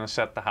afraid I was going to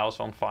set the house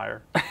on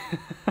fire.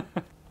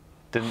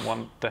 Didn't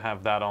want to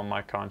have that on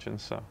my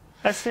conscience. So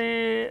I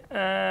see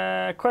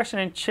a question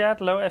in chat.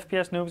 Low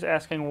FPS noobs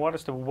asking, what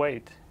is the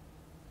weight?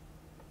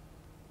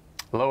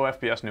 Low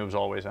FPS noobs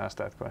always ask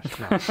that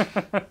question.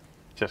 No.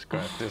 Just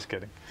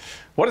kidding.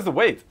 What is the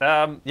weight?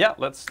 Yeah,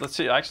 let's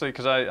see. Actually,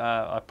 because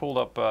I pulled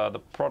up the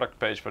product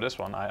page for this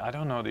one. I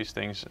don't know these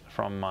things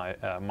from my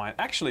mind.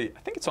 Actually, I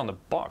think it's on the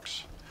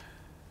box.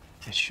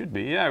 It should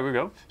be. Yeah, here we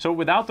go. So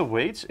without the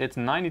weights, it's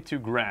 92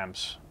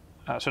 grams.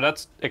 So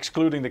that's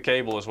excluding the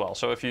cable as well.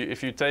 So if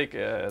you take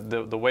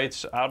the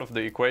weights out of the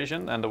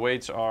equation, and the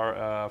weights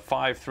are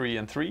 5, 3,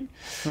 and 3,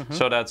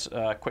 so that's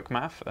quick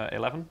math,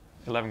 11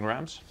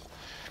 grams.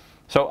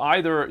 So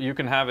either you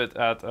can have it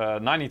at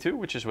 92,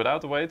 which is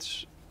without the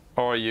weights,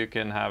 or you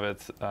can have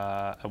it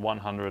at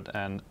 100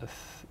 and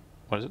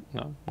what is it?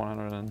 No,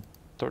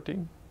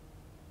 113?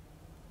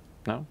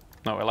 No,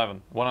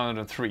 11.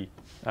 103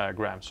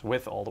 grams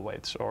with all the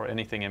weights, or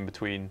anything in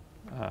between,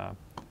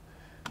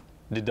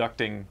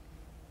 deducting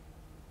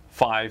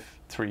 5,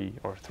 3,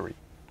 or 3.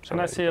 So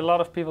and I see a lot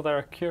of people that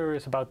are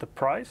curious about the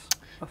price.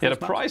 Yeah, the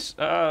price,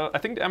 I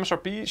think the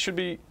MSRP should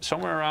be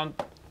somewhere around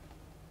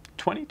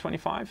 20,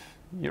 25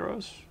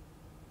 euros.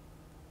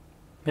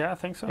 Yeah, I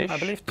think so. I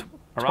believe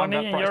around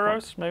 20 in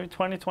euros, maybe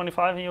 20,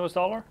 25 in US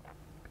dollar,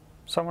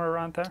 somewhere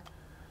around there.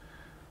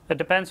 It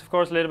depends, of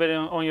course, a little bit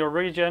on your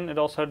region. It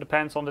also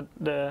depends on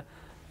the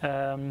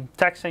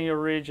tax in your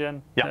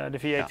region, the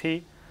VAT. Yeah.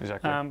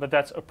 Exactly. But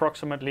that's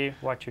approximately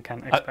what you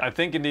can expect. I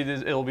think indeed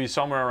it'll be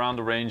somewhere around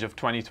the range of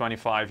 20,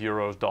 25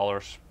 euros,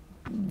 dollars,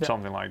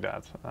 something like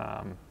that,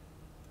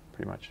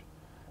 pretty much.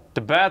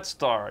 The Bad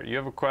Star, you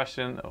have a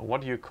question. What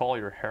do you call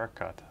your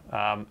haircut?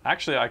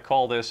 Actually, I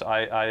call this,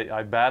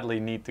 I badly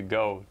need to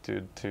go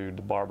to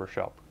the barber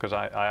shop, because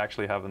I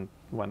actually haven't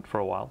went for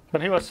a while.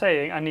 But he was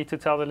saying, I need to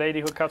tell the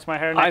lady who cuts my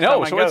hair next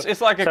time I go. So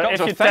it's like a so if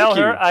you tell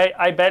her,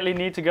 I badly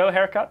need to go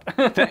haircut.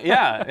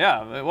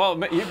 Yeah. Well,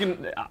 you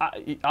can.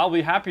 I'll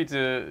be happy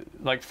to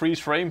like freeze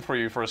frame for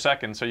you for a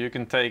second, so you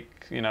can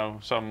take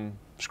some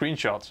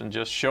screenshots and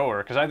just show her.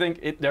 Because I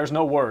think there's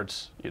no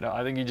words.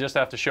 I think you just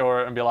have to show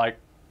her and be like,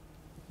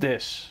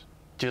 just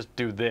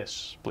do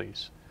this,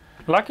 please.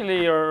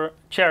 Luckily, your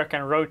chair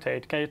can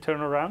rotate. Can you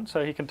turn around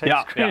so he can take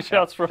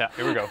screenshots from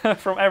here we go.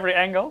 from every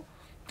angle?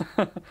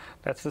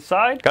 That's the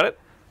side. Got it?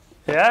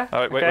 Yeah.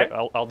 All right, wait.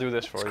 I'll do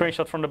this for you.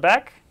 Screenshot from the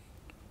back.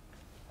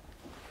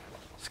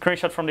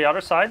 Screenshot from the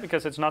other side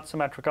because it's not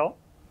symmetrical.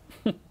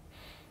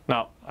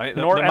 No,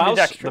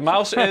 the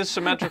mouse is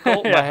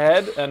symmetrical. My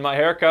head and my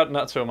haircut,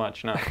 not so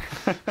much. No.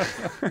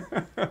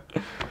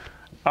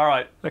 All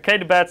right. Okay,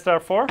 the Bad Star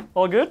 4.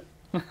 All good?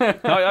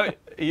 No,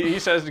 he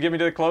says, give me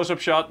the close-up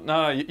shot.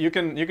 No, you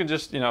can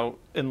just, you know,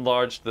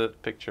 enlarge the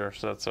picture,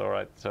 so that's all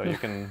right. So you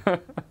can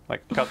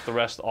like cut the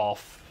rest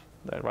off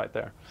there, right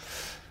there.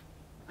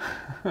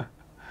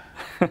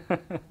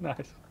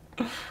 Nice.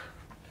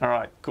 All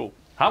right, cool.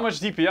 How much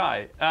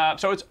DPI?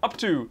 So it's up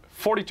to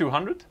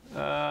 4200,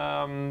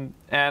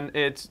 and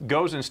it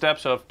goes in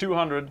steps of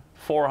 200,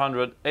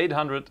 400,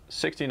 800,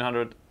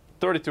 1600,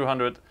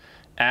 3200,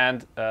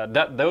 and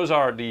those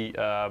are the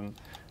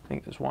I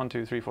think there's 1,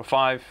 2, 3, 4,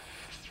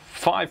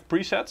 5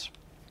 presets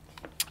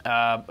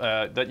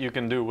that you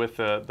can do with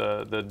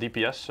the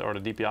DPS or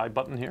the DPI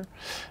button here,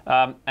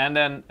 and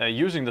then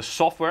using the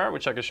software,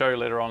 which I can show you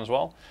later on as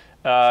well,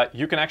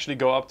 you can actually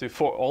go up to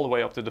all the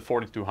way up to the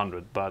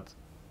 4200, but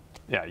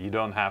yeah, you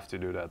don't have to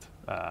do that.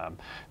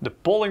 The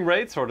polling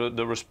rate, or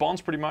the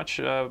response pretty much,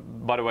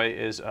 by the way,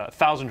 is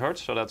 1000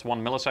 Hertz, so that's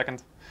 1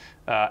 millisecond.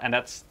 And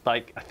that's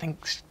like, I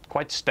think,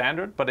 quite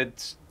standard, but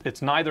it's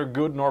neither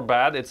good nor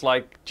bad. It's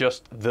like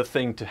just the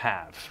thing to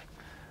have.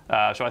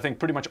 So I think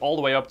pretty much all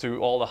the way up to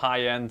all the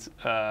high-end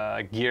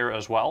gear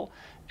as well,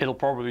 it'll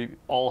probably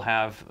all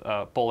have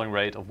a polling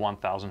rate of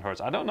 1000 Hertz.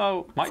 I don't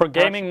know. For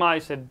gaming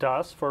mice it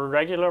does. For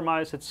regular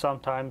mice it's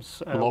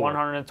sometimes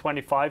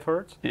 125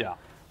 Hertz. Yeah.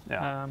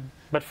 Yeah.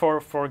 But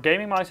for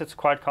gaming mice, it's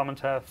quite common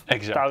to have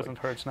 1000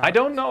 Hertz now. I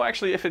don't know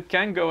actually if it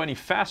can go any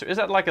faster. Is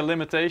that like a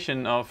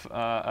limitation of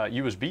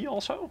USB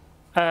also?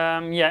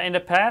 Yeah, in the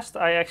past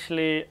I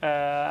actually,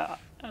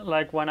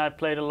 like when I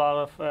played a lot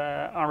of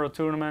Unreal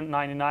Tournament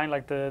 99,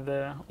 like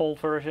the old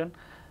version,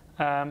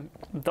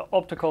 the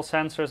optical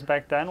sensors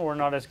back then were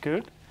not as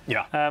good.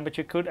 Yeah. But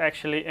you could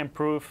actually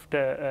improve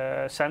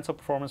the sensor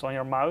performance on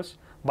your mouse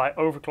by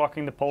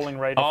overclocking the polling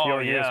rate of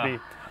your USB.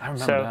 I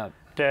remember that.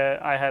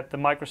 I had the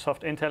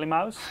Microsoft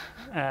IntelliMouse,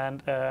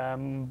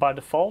 and by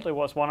default it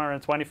was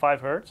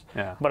 125 Hertz,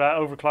 but I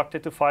overclocked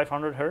it to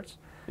 500 Hertz.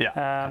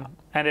 Yeah.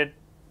 And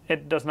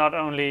it does not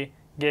only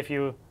give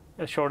you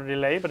a shorter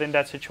delay, but in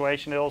that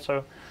situation it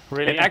also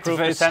really improves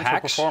the sensor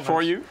performance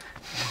for you.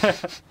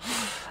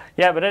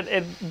 Yeah, but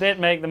it did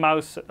make the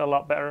mouse a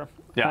lot better.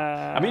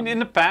 Yeah, I mean, in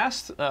the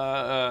past,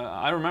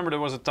 I remember there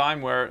was a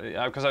time where,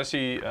 because I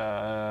see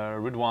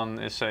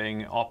Ridwan is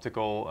saying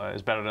optical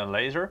is better than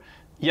laser.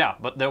 Yeah,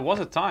 but there was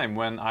a time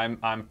when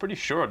I'm pretty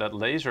sure that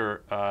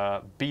laser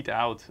beat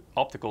out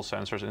optical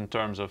sensors in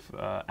terms of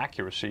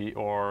accuracy,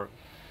 or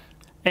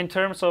in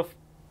terms of.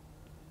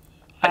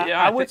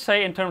 I would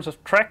say in terms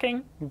of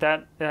tracking,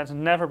 that has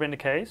never been the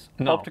case.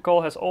 No.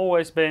 Optical has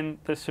always been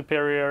the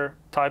superior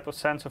type of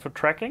sensor for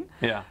tracking.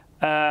 Yeah.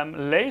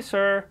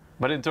 Laser.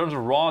 But in terms of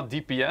raw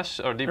DPS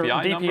or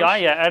DPI numbers,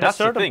 yeah, at a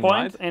certain thing,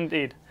 point, right?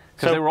 indeed.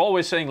 Because they were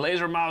always saying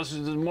laser mouse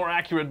is more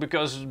accurate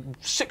because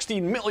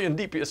 16 million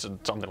DPS or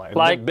something like that.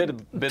 Like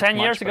bit 10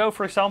 years ago,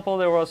 for example,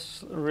 there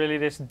was really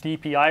this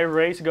DPI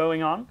race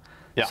going on.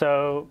 Yeah.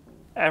 So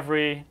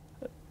every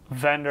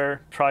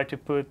vendor tried to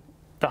put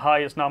the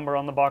highest number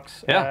on the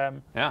box. Yeah,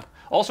 yeah.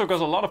 Also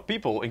because a lot of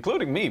people,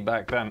 including me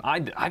back then, I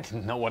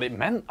didn't know what it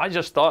meant. I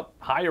just thought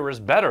higher is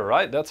better,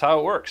 right? That's how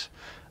it works.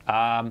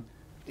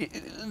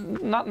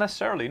 Not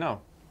necessarily,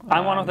 no.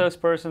 I'm one of those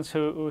persons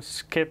who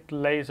skipped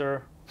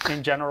laser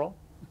in general.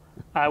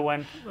 I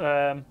went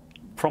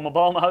from a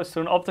ball mouse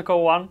to an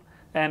optical one,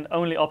 and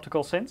only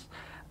optical since.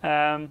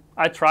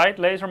 I tried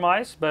laser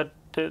mice, but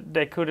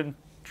they couldn't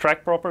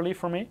track properly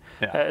for me.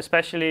 Yeah.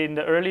 Especially in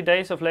the early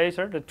days of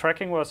laser, the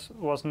tracking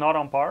was not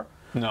on par.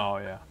 No,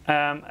 yeah.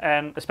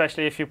 And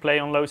especially if you play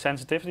on low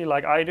sensitivity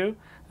like I do,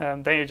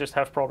 then you just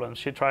have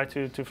problems. You try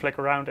to flick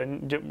around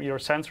and your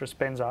sensor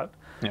spins out.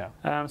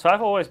 Yeah. So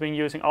I've always been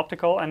using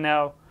optical, and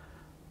now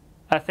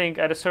I think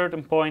at a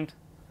certain point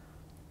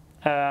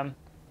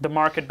the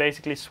market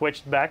basically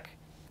switched back.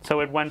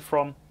 So it went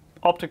from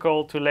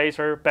optical to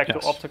laser back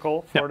to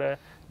optical for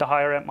the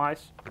higher end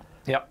mice.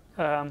 Yeah.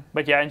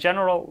 But yeah, in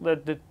general,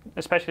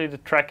 especially the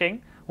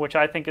tracking, which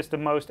I think is the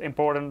most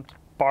important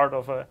part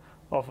of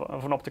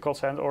an optical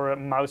sensor or a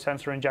mouse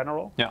sensor in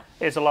general,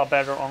 is a lot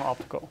better on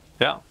optical.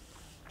 Yeah.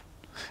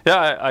 Yeah,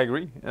 I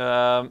agree.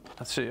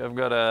 Let's see, I've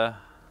got a,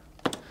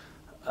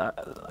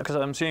 because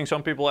I'm seeing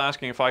some people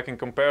asking if I can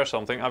compare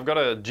something. I've got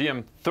a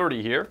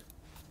GM30 here.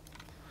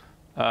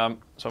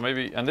 So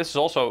maybe, and this is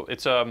also,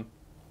 it's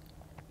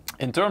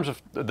in terms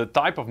of the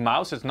type of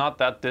mouse, it's not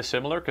that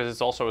dissimilar because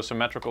it's also a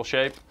symmetrical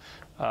shape.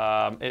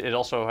 It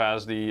also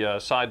has the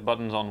side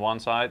buttons on one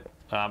side,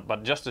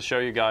 but just to show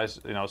you guys,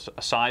 you know,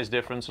 a size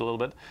difference a little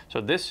bit. So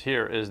this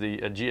here is the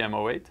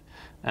GM08,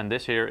 and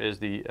this here is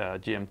the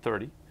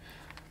GM30.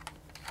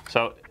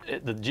 So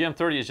the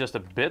GM30 is just a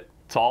bit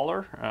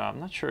taller. I'm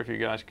not sure if you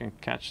guys can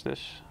catch this,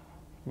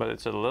 but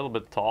it's a little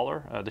bit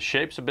taller. The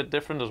shape's a bit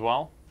different as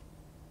well.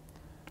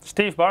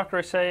 Steve Barker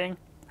is saying,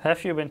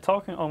 have you been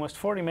talking almost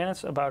 40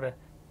 minutes about a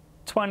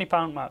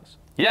 20-pound mouse?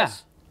 Yeah,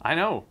 yes. I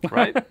know,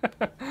 right?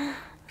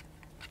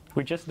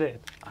 We just did.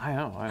 I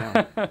know, I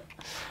know.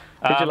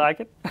 Did you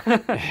like it?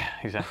 Yeah,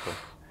 exactly.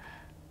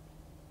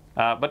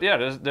 But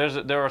yeah,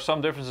 there are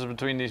some differences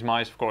between these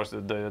mice. Of course,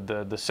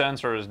 the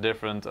sensor is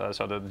different.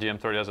 So the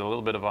GM30 has a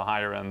little bit of a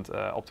higher end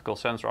optical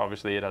sensor.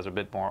 Obviously, it has a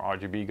bit more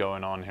RGB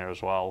going on here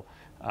as well.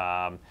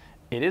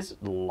 It is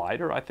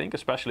lighter, I think,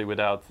 especially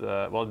without.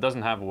 Well, it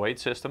doesn't have a weight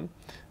system,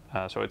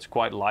 so it's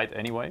quite light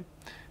anyway.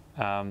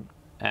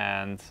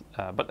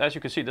 But as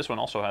you can see, this one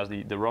also has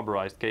the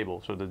rubberized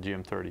cable, so the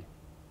GM30.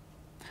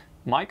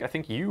 Mike, I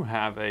think you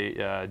have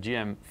a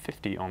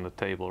GM50 on the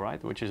table,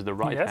 right? Which is the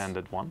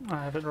right-handed one.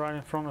 I have it right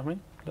in front of me.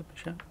 Let me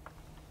show.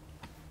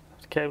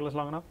 The cable is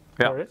long enough.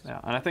 Yeah, there it is.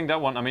 yeah. And I think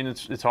that one, I mean,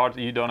 it's hard,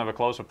 you don't have a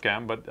close-up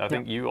cam, but I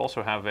think you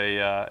also have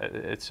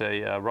it's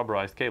a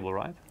rubberized cable,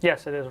 right?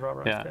 Yes, it is a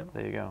rubberized cable.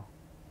 There you go.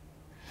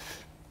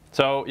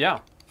 So, yeah.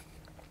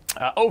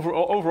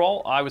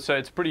 Overall, I would say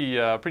it's pretty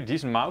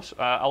decent mouse.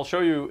 I'll show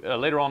you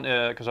later on,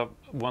 because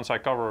once I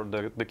cover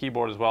the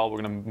keyboard as well,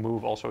 we're going to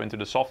move also into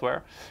the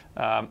software.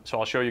 So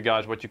I'll show you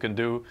guys what you can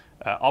do.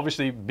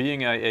 Obviously,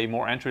 being a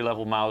more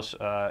entry-level mouse,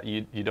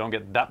 you don't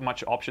get that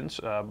much options,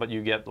 but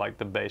you get like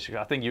the basic.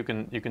 I think you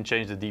can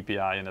change the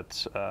DPI,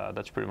 and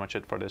that's pretty much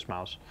it for this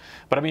mouse.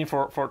 But I mean,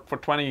 for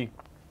 $20,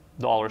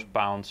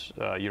 pounds,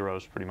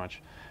 euros, pretty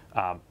much,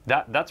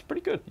 that's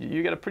pretty good.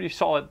 You get a pretty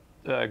solid.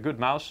 Good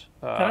mouse.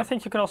 And I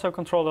think you can also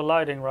control the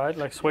lighting, right?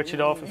 Like switch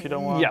it off if you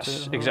don't want to.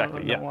 Yes,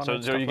 exactly. Yeah.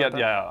 So you get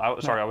I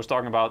was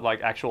talking about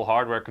like actual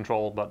hardware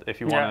control, but if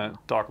you want to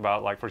talk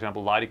about like for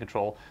example lighting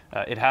control,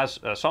 it has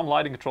some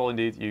lighting control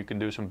indeed. You can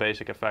do some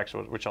basic effects,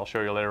 which I'll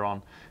show you later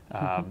on.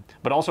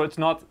 But also it's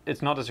not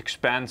as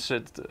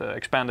expanded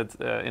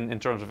in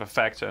terms of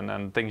effects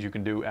and things you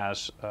can do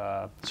as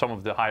some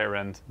of the higher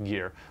end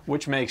gear,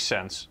 which makes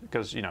sense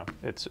because you know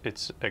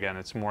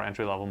it's more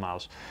entry level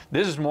mouse.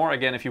 This is more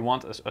again if you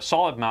want a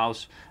solid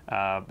mouse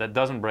that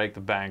doesn't break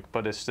the bank,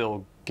 but it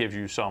still gives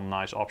you some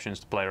nice options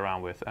to play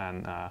around with,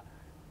 and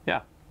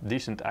yeah,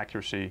 decent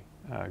accuracy,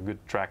 good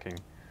tracking.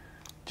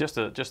 Just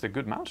a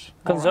good mouse.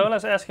 Consola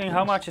is asking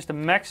how much is the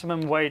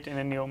maximum weight in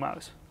a new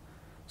mouse.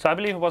 So I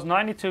believe it was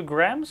 92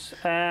 grams,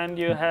 and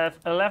you have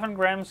 11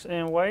 grams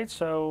in weight,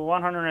 so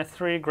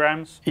 103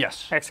 grams.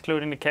 Yes.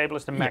 Excluding the cable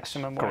is the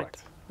maximum weight.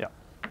 Correct. Yeah.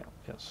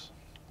 Yes,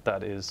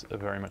 that is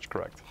very much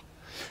correct.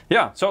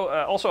 Yeah, so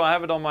also I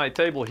have it on my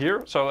table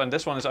here. So, and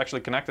this one is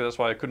actually connected, that's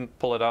why I couldn't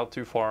pull it out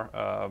too far.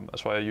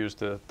 That's why I used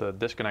the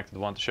disconnected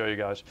one to show you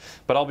guys.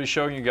 But I'll be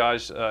showing you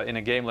guys in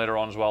a game later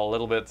on as well, a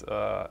little bit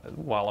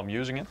while I'm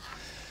using it.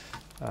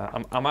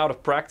 I'm out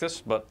of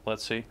practice, but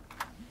let's see.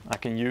 I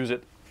can use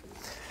it.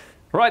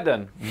 Right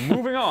then,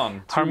 moving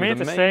on to Harmeet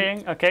the is main...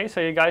 saying, okay, so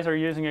you guys are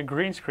using a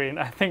green screen.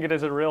 I think it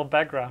is a real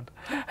background.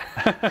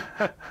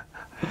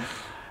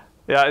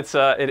 Yeah,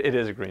 it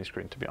is a green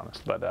screen, to be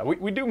honest, but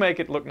we do make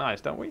it look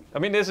nice, don't we? I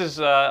mean, this is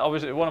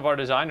obviously one of our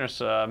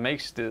designers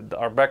makes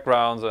our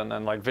backgrounds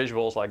and like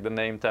visuals, like the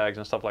name tags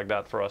and stuff like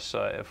that for us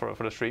for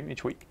the stream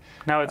each week.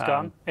 Now it's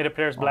gone. It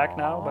appears black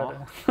now,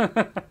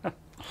 but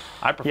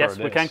I prefer yes,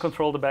 this. we can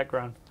control the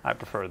background. I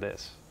prefer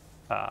this.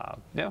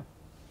 Yeah,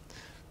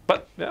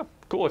 but yeah,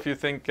 cool. If you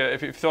think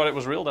if you thought it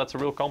was real, that's a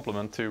real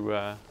compliment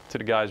to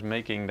the guys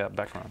making that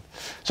background.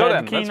 So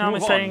then, let's move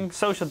is on. saying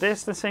social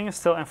distancing is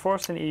still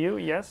enforced in the EU.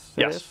 Yes,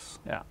 it is.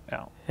 Yeah.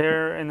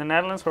 Here in the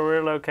Netherlands, where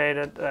we're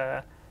located,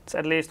 it's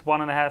at least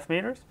 1.5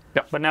 meters.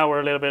 Yeah. But now we're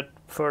a little bit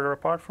further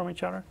apart from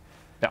each other.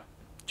 Yeah.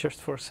 Just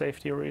for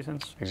safety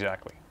reasons.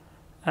 Exactly.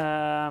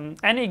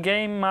 Any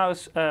game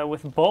mouse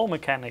with ball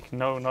mechanic?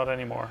 No, not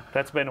anymore.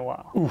 That's been a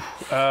while.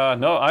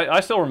 No,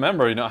 I still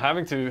remember, you know,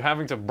 having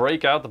to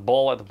break out the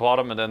ball at the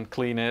bottom and then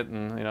clean it,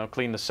 and you know,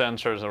 clean the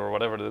sensors or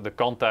whatever, the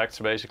contacts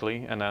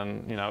basically, and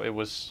then you know, it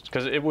was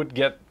because it would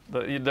get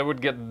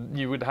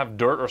you would have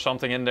dirt or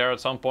something in there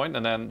at some point,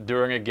 and then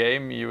during a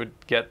game you would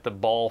get the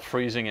ball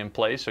freezing in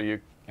place, so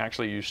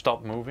you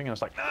stop moving, and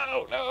it's like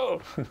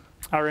no.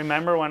 I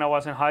remember when I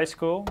was in high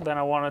school, then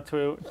I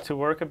wanted to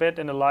work a bit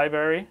in the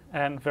library,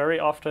 and very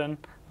often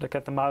look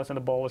at the mouse and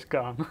the ball is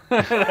gone.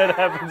 That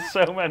happened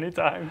so many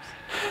times.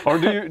 Or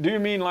do you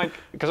mean like,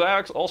 because I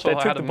also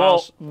had a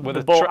mouse with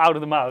the ball out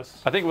of the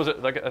mouse. I think was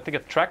it like a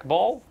track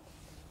ball.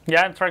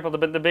 Yeah, trackball,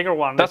 the bigger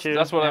one. That's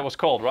what it was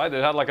called, right?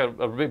 It had like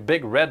a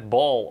big red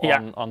ball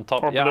on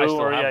top. Or yeah, blue, I still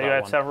or have you that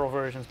had one. several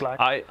versions black.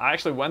 I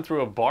actually went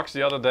through a box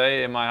the other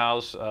day in my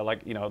house,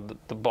 like you know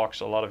the box.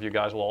 A lot of you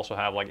guys will also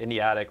have like in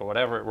the attic or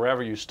whatever,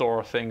 wherever you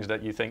store things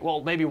that you think,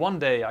 well, maybe one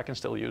day I can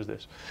still use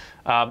this.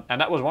 And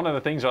that was one of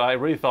the things that I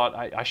really thought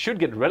I should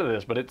get rid of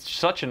this, but it's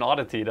such an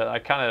oddity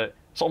that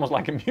it's almost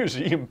like a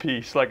museum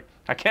piece. Like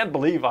I can't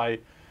believe I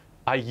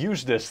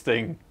used this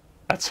thing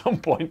at some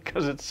point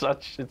because it's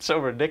so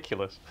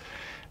ridiculous.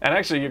 And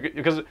actually,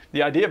 because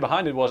the idea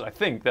behind it was, I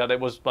think, that it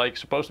was like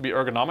supposed to be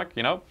ergonomic,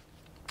 you know?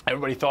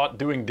 Everybody thought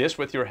doing this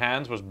with your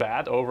hands was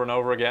bad over and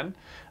over again.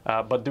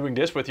 But doing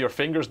this with your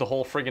fingers the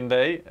whole friggin'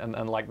 day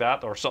and like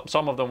that, or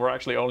some of them were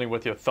actually only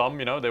with your thumb,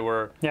 you know? They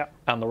were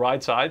on the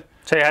right side.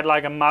 So you had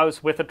like a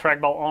mouse with a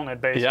trackball on it,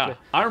 basically. Yeah,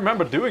 I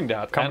remember doing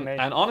that.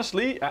 And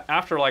honestly,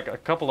 after like a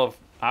couple of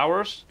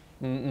hours,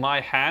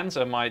 my hands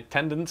and my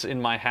tendons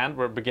in my hand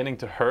were beginning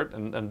to hurt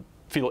and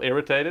feel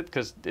irritated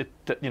because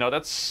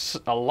that's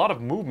a lot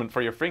of movement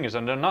for your fingers,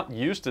 and they're not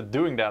used to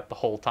doing that the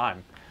whole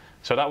time.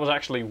 So that was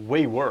actually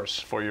way worse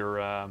for your.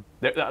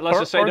 Let's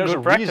just say there's a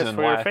reason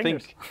why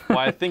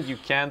I think you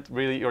can't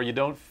really, or you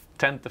don't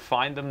tend to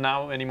find them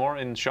now anymore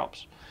in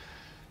shops.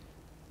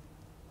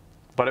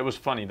 But it was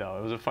funny though.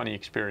 It was a funny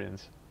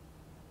experience.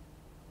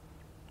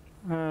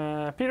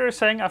 Peter is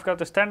saying, I've got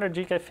the standard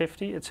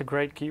GK50. It's a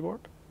great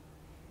keyboard.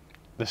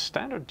 The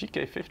standard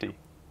GK50?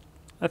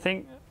 I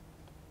think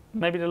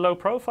maybe the low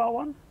profile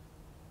one?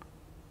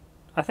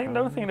 I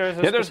don't think there's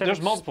a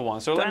there's multiple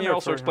ones. So let me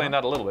also explain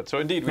that a little bit. So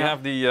indeed, we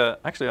have the,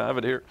 actually I have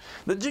it here,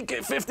 the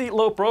GK50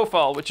 low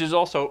profile, which is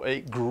also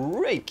a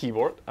great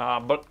keyboard.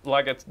 But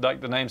like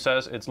the name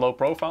says, it's low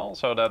profile.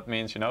 So that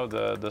means,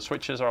 the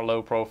switches are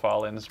low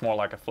profile and it's more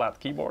like a flat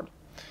keyboard.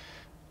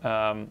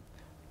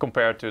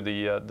 Compared to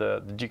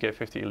the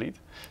GK50 Elite.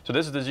 So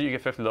this is the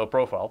GK50 low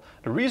profile.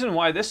 The reason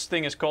why this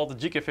thing is called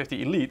the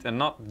GK50 Elite and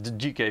not the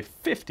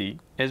GK50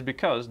 is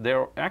because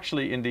there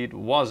actually indeed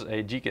was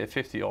a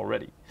GK50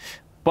 already.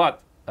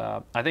 But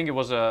I think it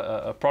was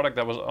a product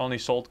that was only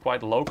sold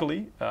quite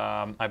locally,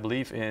 I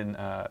believe in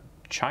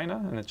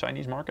China, in the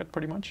Chinese market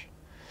pretty much.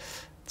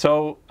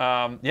 So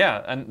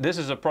yeah, and this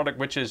is a product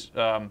which is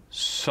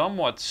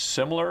somewhat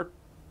similar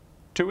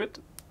to it,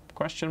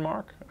 question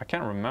mark, I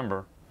can't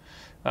remember.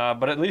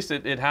 But at least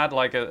it had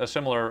like a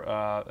similar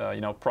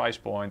price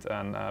point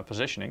and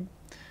positioning,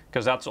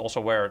 because that's also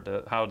where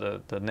how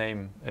the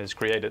name is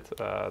created.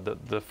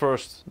 The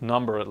first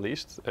number, at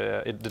least,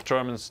 it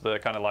determines the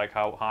kind of like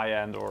how high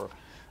end or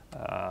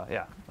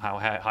how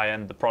high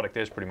end the product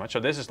is pretty much.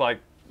 So this is like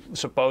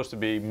supposed to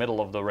be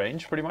middle of the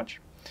range pretty much,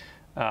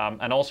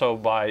 and also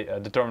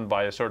determined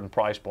by a certain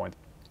price point.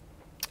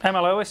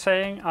 MLO is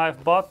saying,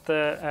 I've bought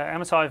the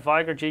MSI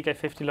Vigor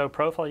GK50 low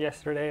profile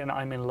yesterday and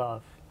I'm in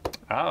love.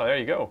 Oh, there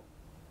you go.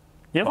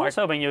 You've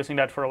also been using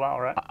that for a while,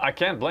 right? I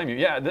can't blame you.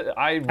 Yeah,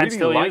 I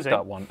really like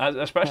that one.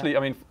 Especially, I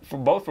mean,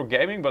 both for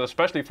gaming, but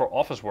especially for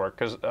office work,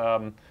 because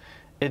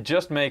it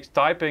just makes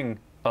typing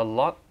a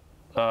lot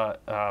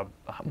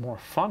more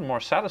fun, more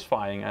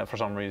satisfying for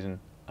some reason.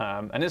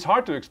 And it's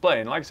hard to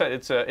explain. Like I said,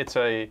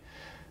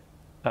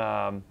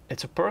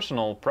 it's a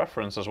personal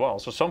preference as well.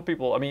 So some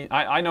people, I mean,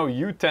 I know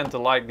you tend to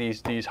like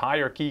these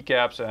higher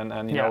keycaps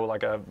and you know,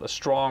 like a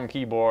strong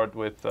keyboard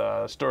with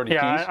sturdy keys.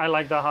 Yeah, I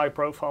like the high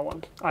profile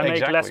one. I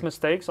make less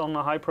mistakes on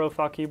a high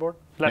profile keyboard,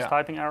 less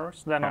typing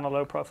errors than on a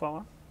low profile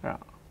one. Yeah.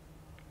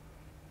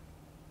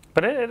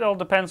 But it all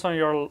depends on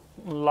your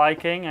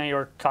liking and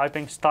your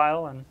typing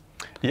style, and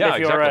if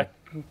you're a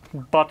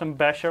button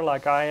basher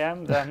like I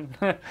am, then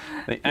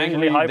the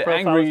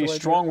angry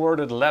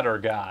strong-worded letter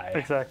guy.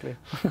 Exactly.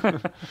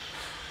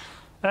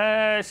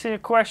 I see a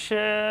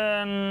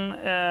question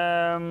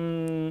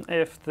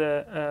if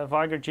the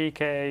Vigor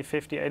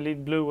GK50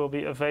 Elite Blue will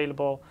be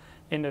available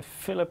in the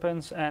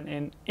Philippines and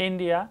in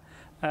India.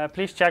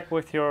 Please check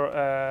with your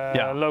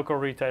local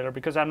retailer,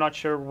 because I'm not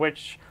sure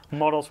which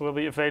models will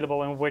be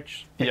available in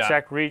which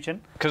exact region.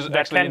 Because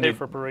that can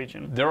differ per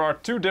region. There are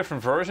two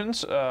different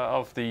versions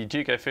of the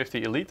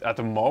GK50 Elite at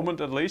the moment,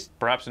 at least.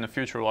 Perhaps in the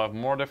future we'll have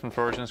more different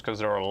versions because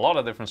there are a lot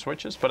of different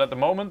switches. But at the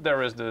moment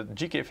there is the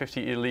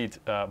GK50 Elite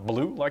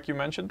Blue, like you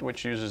mentioned,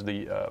 which uses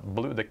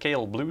the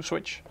Kale Blue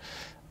switch,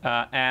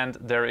 and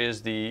there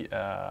is the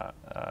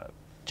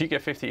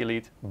GK50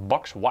 Elite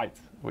Box White,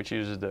 which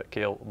uses the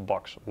Kale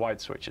Box White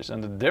switches.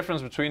 And the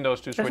difference between those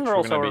two switches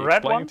we're going to be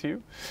explaining to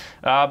you.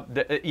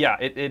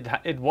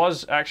 It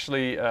was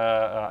actually,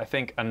 I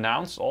think,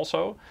 announced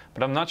also,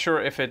 but I'm not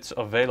sure if it's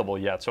available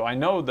yet. So I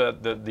know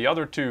that the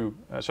other two,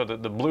 so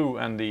the blue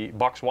and the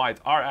Box White,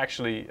 are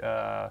actually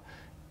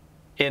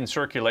in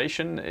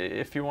circulation,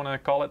 if you want to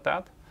call it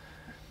that.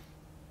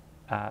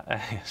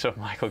 So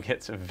Michael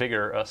gets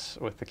Vigor us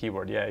with the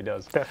keyboard. Yeah, he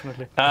does.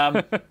 Definitely.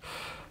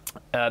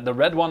 The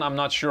red one, I'm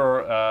not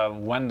sure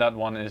when that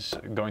one is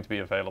going to be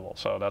available,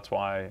 so that's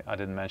why I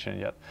didn't mention it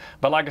yet.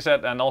 But like I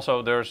said, and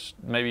also there's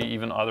maybe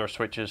even other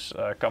switches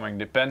coming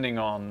depending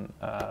on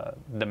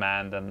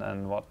demand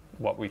and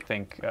what we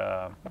think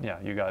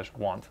you guys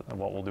want and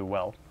what will do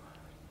well.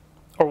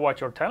 Or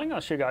what you're telling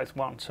us you guys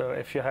want, so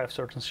if you have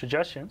certain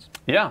suggestions.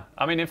 Yeah,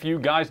 I mean, if you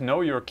guys know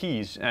your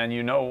keys and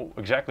you know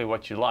exactly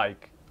what you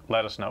like,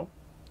 let us know.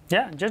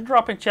 Yeah, just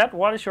drop in chat,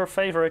 what is your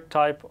favorite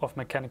type of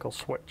mechanical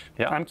switch?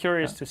 Yeah. I'm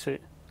curious to see.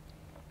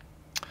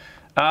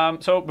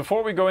 So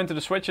before we go into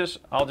the switches,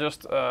 I'll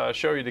just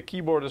show you the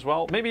keyboard as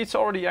well. Maybe it's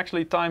already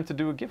actually time to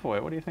do a giveaway.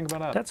 What do you think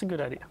about that? That's a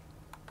good idea.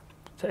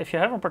 So if you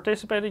haven't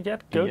participated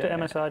yet, go to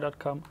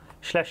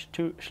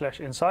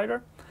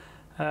msi.com/2/insider.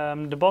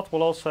 The bot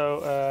will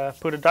also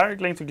put a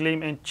direct link to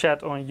Gleam in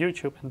chat on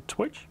YouTube and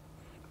Twitch.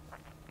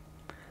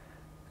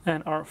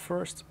 And our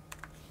first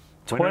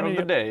winner of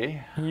the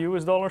day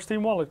 $,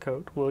 Steam wallet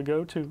code will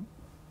go to...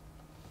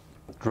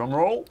 Drum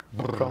roll.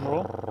 Drum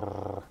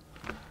roll.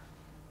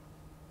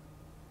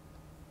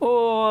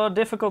 Oh,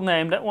 difficult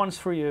name. That one's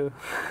for you.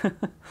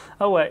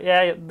 Oh wait,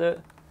 yeah,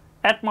 the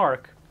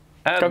Mark.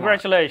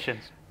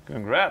 Congratulations.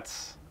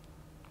 Congrats.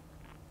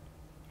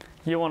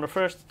 You won the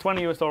first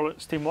 $20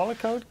 Steam wallet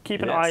code.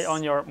 Keep an eye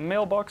on your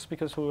mailbox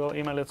because we will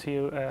email it to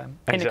you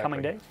in the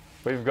coming days.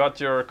 We've got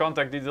your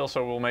contact details,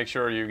 so we'll make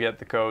sure you get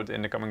the code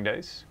in the coming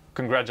days.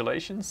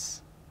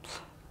 Congratulations.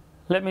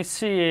 Let me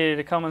see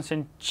the comments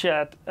in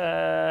chat.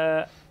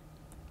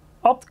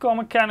 Optical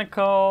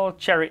Mechanical,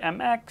 Cherry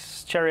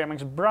MX, Cherry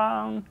MX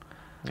Brown.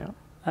 Yeah.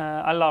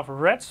 I love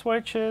red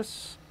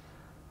switches.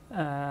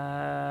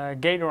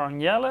 Gator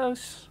on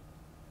yellows.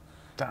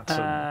 That's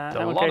a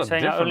lot of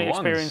saying different I only ones.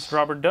 experienced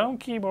rubber dome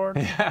keyboard.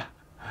 Yeah.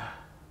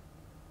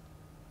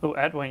 Oh,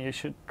 Edwin, you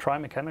should try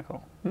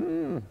mechanical.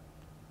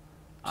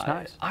 It's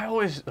nice. I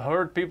always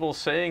heard people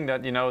saying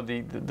that, you know,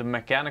 the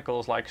mechanical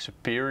is like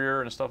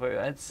superior and stuff like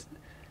that. It's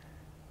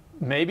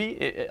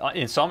maybe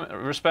in some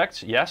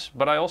respects, yes,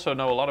 but I also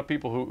know a lot of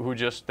people who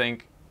just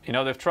think, you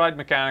know, they've tried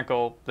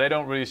mechanical, they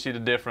don't really see the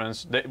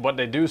difference. What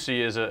they do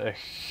see is a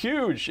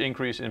huge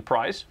increase in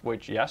price,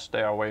 which, yes,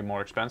 they are way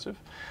more expensive.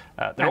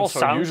 They're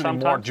also usually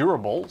more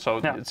durable, so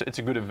it's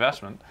a good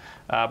investment.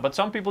 But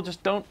some people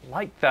just don't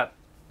like that,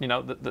 you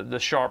know, the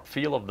sharp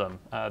feel of them.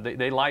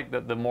 They like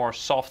the more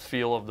soft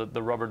feel of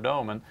the rubber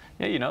dome, and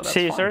yeah, you know, that's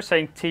Caesar fine.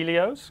 saying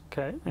Telios.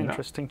 Okay,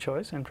 interesting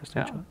choice.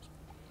 Interesting choice.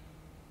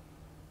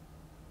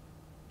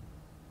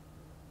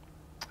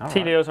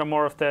 Telios are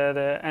more of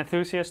the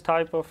enthusiast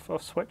type of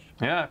switch.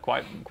 Yeah,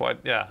 quite.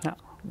 Yeah.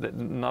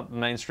 Not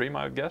mainstream,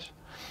 I would guess.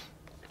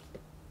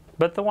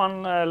 But the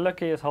one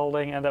Lucky is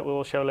holding, and that we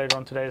will show later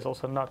on today, is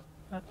also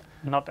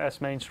not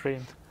as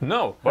mainstream.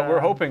 No, but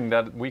we're hoping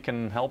that we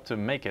can help to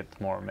make it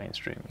more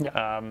mainstream.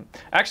 Yeah.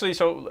 Actually,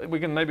 so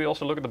we can maybe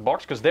also look at the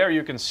box, because there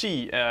you can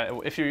see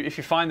if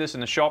you find this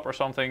in a shop or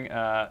something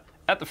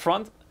at the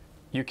front.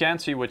 You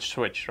can't see which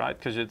switch, right?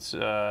 Because it's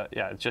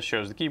it just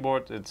shows the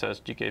keyboard. It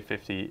says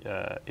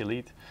GK50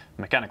 Elite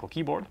mechanical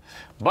keyboard.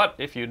 But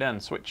if you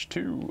then switch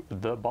to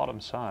the bottom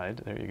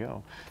side, there you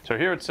go. So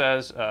here it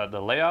says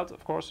the layout.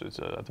 Of course, it's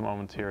at the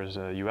moment here is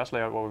a US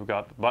layout what we've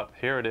got. But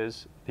here it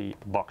is, the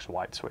box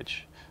white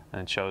switch,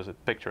 and it shows a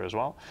picture as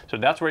well. So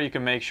that's where you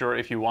can make sure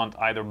if you want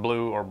either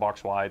blue or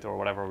box white or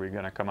whatever we're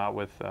going to come out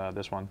with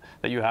this one,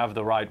 that you have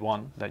the right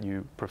one that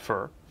you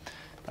prefer.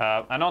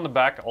 And on the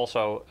back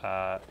also.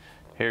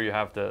 Here you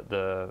have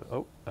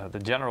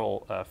the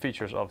general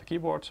features of the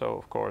keyboard. So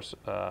of course,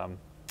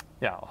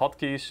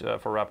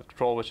 hotkeys for rapid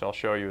control, which I'll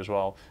show you as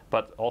well.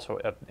 But also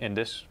in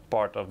this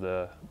part of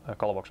the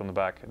color box on the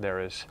back,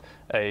 there is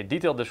a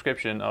detailed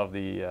description of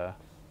the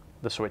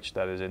switch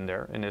that is in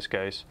there. In this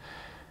case,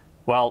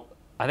 well,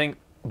 I think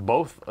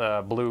both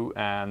blue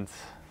and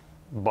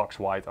box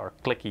white are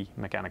clicky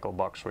mechanical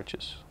box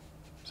switches,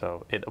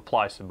 so it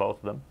applies to both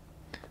of them.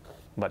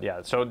 But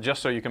yeah, so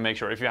just so you can make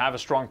sure, if you have a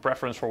strong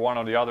preference for one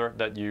or the other,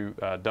 that you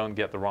don't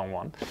get the wrong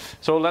one.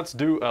 So let's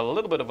do a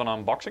little bit of an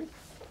unboxing.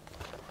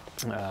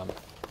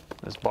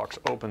 This box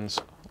opens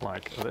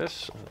like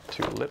this,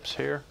 two lips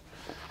here,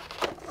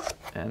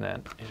 and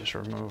then you just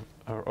remove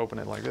or open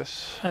it like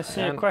this. I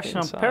see a question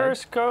on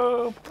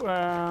Periscope.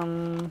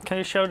 Can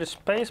you show the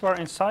spacebar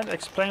inside?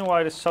 Explain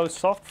why it is so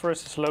soft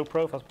versus low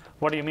profile.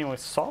 What do you mean with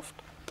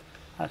soft?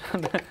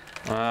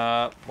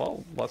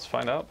 Well, let's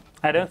find out.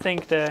 I don't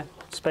think the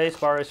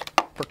spacebar is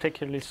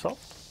particularly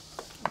soft.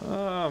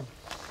 Well,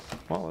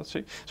 let's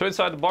see. So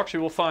inside the box you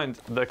will find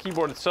the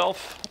keyboard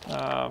itself,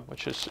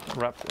 which is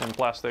wrapped in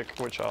plastic,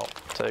 which I'll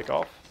take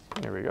off.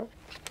 Here we go.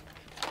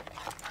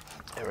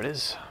 There it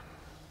is.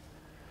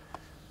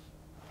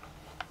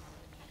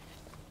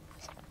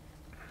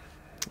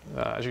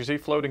 As you can see,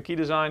 floating key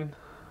design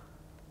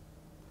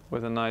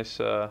with a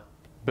nice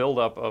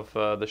build-up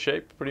of the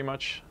shape, pretty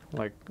much,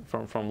 like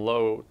from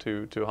low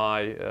to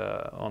high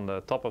on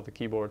the top of the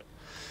keyboard.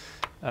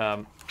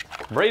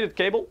 Braided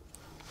cable,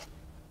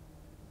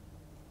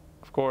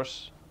 of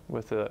course,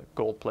 with a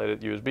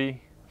gold-plated USB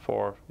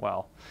for,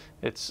 well,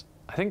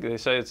 I think they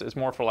say it's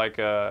more for like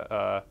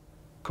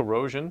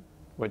corrosion,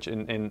 which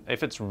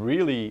if it's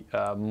really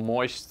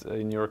moist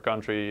in your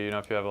country, you know,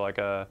 if you have like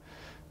a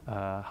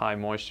high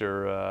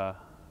moisture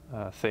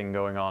thing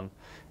going on,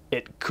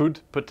 it could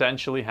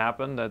potentially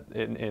happen that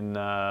in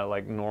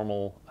like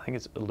normal, I think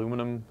it's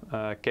aluminum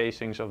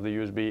casings of the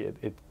USB,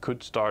 it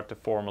could start to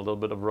form a little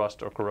bit of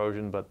rust or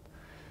corrosion, but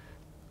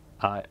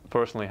I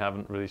personally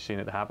haven't really seen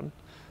it happen.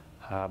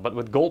 But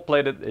with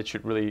gold-plated, it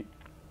should really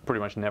pretty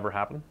much never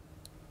happen.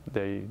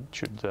 They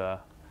should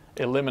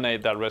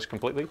eliminate that risk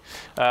completely.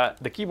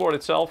 The keyboard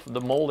itself,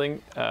 the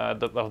molding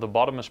of the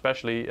bottom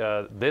especially,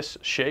 this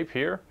shape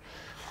here,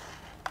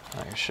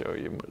 I can show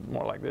you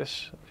more like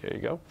this. There you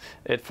go.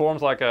 It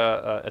forms like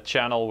a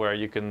channel where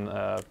you can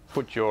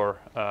put your,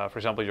 for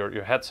example,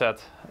 your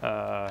headset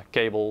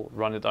cable,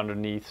 run it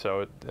underneath,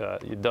 so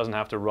it doesn't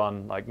have to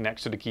run like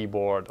next to the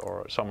keyboard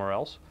or somewhere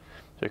else.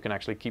 So you can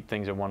actually keep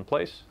things in one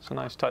place. It's a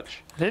nice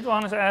touch.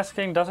 One is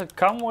asking, does it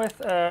come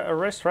with a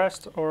wrist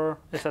rest, or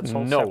is that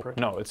sold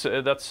separately?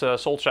 No, that's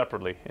sold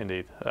separately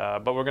indeed.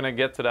 But we're going to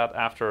get to that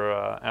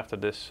after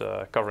this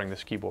covering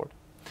this keyboard.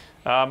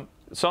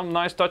 some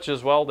nice touches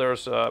as well.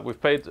 There's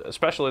we've paid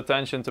special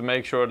attention to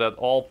make sure that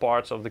all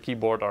parts of the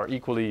keyboard are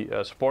equally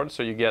supported,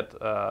 so you get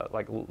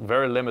like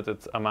very limited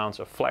amounts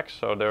of flex.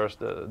 So there's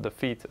the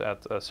feet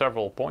at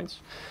several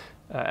points,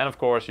 and of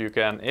course you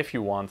can, if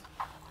you want,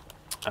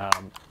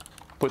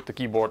 put the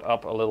keyboard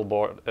up a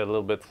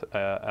little bit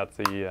at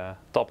the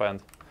top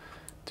end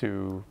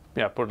to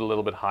put it a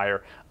little bit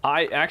higher.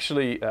 I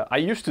actually I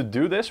used to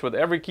do this with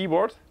every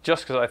keyboard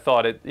just because I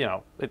thought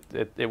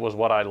it was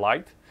what I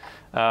liked.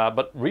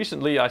 But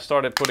recently I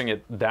started putting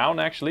it down,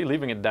 actually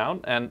leaving it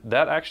down, and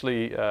that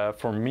actually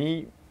for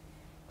me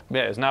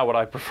is now what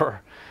I prefer.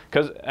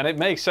 And it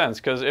makes sense,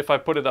 because if I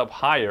put it up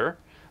higher,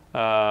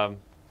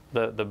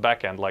 the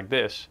back end like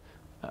this,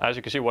 as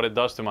you can see, what it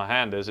does to my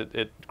hand is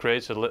it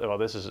creates a little, well,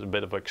 this is a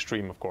bit of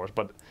extreme of course,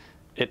 but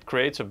it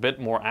creates a bit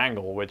more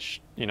angle,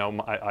 which, you know,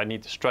 I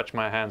need to stretch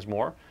my hands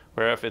more.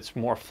 Where if it's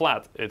more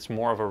flat, it's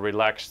more of a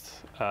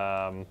relaxed,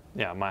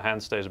 my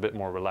hand stays a bit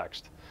more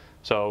relaxed.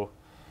 So,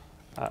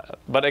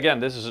 but again,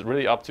 this is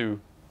really up to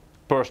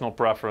personal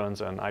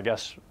preference, and I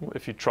guess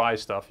if you try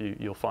stuff,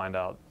 you'll find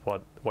out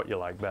what you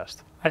like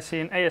best. I see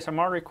an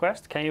ASMR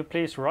request. Can you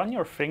please run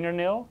your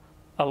fingernail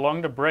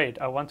along the braid?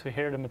 I want to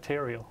hear the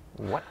material.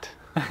 What?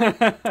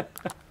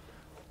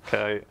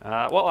 Okay,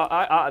 well,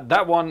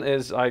 that one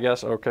is, I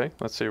guess, okay.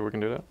 Let's see if we can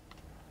do that.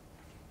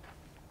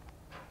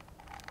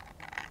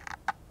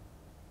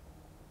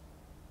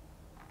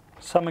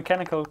 Some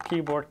mechanical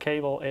keyboard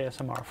cable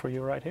ASMR for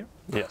you right here.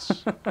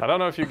 Yes. I don't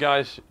know if you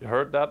guys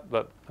heard that,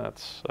 but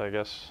that's, I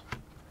guess.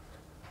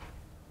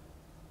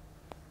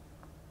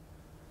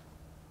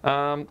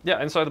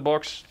 Yeah, inside the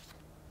box,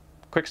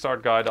 quick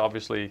start guide,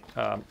 obviously.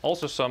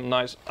 Also some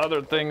nice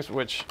other things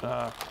which,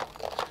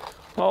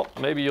 well,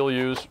 maybe you'll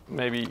use,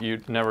 maybe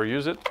you never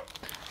use it.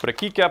 But a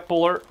keycap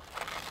puller,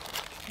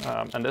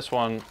 and this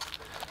one,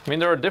 I mean,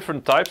 there are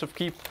different types of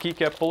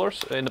keycap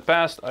pullers. In the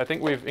past, I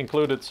think we've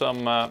included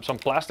some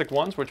plastic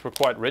ones, which were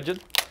quite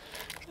rigid.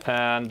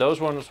 And those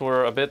ones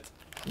were a bit,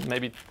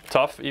 maybe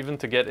tough even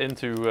to get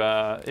into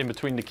in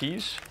between the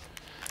keys.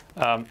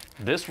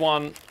 This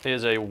one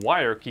is a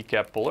wire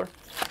keycap puller.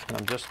 And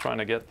I'm just trying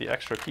to get the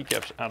extra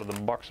keycaps out of the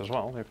box as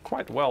well. They're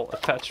quite well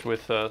attached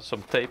with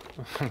some tape,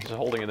 just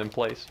holding it in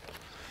place.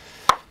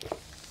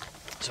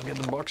 So get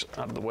the box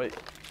out of the way.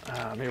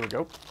 Here we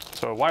go.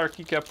 So a wire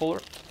keycap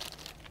puller.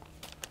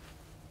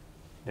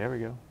 There we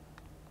go.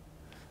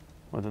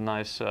 With a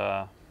nice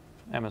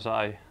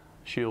MSI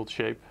shield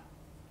shape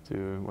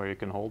to where you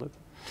can hold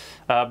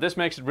it. This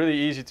makes it really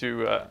easy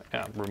to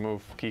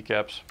remove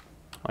keycaps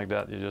like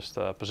that. You just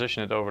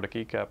position it over the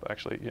keycap.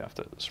 Actually, you have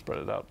to spread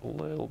it out a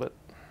little bit.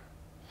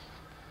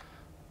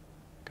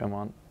 Come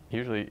on.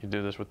 Usually you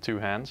do this with two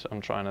hands.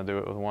 I'm trying to do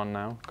it with one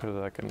now because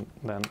I can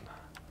then.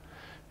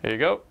 Here you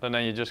go. And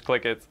then you just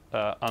click it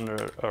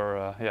under,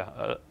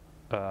 or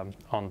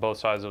on both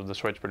sides of the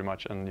switch pretty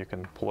much, and you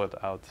can pull it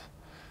out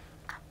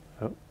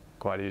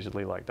quite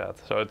easily like that.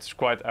 So it's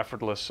quite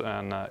effortless,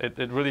 and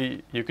it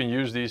really, you can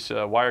use these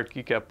wired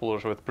keycap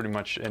pullers with pretty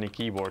much any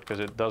keyboard, because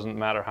it doesn't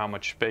matter how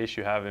much space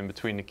you have in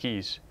between the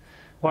keys.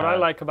 What I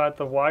like about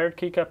the wired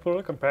keycap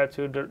puller compared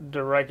to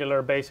the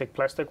regular basic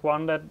plastic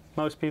one that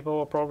most people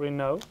will probably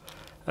know,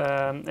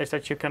 is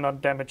that you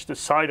cannot damage the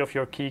side of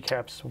your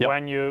keycaps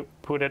when you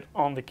put it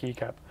on the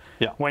keycap.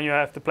 Yeah. When you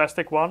have the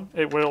plastic one,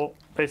 it will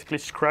basically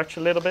scratch a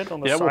little bit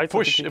on the sides of the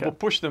keycap. It will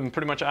push them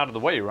pretty much out of the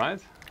way,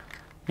 right?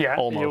 Yeah,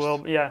 almost. You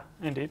will. Yeah,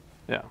 indeed.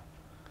 Yeah.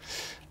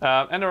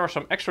 And there are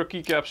some extra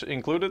keycaps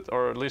included,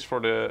 or at least for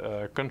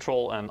the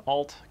Control and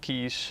Alt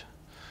keys,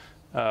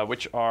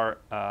 which are,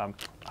 I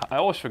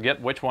always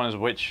forget which one is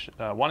which.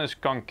 One is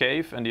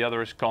concave and the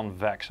other is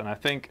convex, and I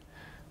think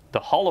the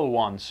hollow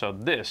one, so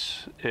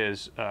this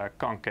is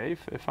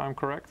concave, if I'm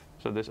correct.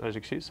 So this, as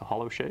you can see, it's a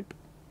hollow shape.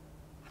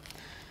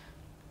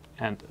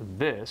 And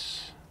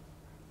this,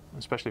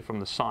 especially from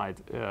the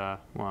side,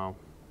 well,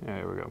 yeah,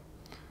 here we go.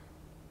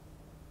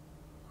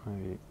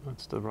 Maybe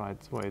that's the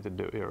right way to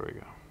do it. Here we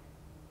go.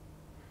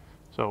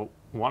 So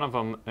one of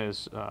them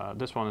is,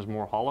 this one is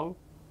more hollow,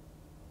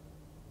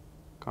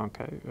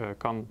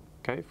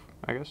 concave,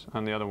 I guess,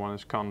 and the other one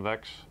is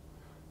convex.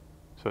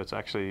 So it's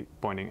actually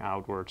pointing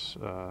outwards.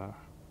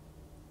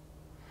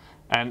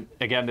 And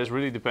again, this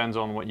really depends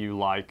on what you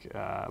like.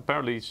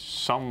 Apparently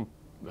some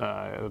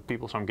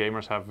people, some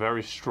gamers have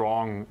very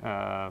strong,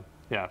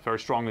 very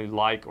strongly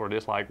like or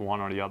dislike one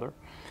or the other.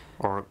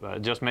 Or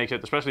it just makes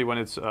it, especially when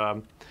it's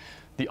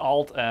the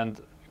Alt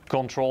and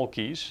Control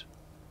keys,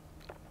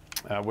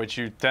 which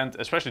you tend,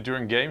 especially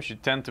during games, you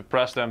tend to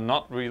press them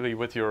not really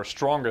with your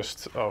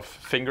strongest of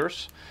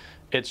fingers.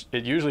 It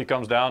usually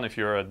comes down if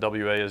you're a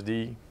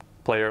WASD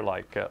player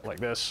like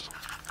this.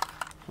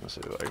 Let's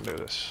see if I can do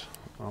this.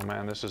 Oh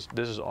man, this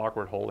is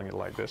awkward holding it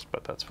like this,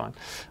 but that's fine.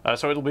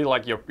 So it'll be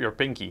like your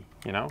pinky,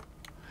 you know.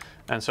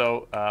 And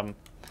so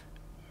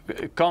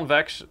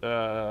convex,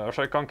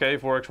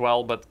 concave works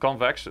well, but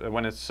convex,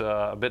 when it's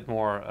a bit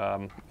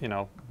more, you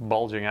know,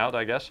 bulging out,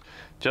 I guess,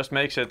 just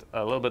makes it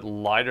a little bit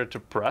lighter to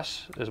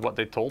press, is what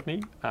they told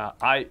me.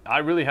 I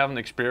really haven't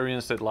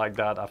experienced it like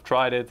that. I've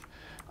tried it.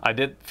 I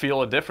did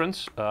feel a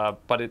difference,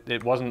 but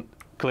it wasn't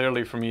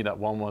clearly for me that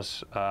one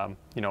was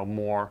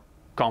more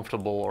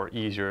comfortable or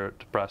easier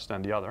to press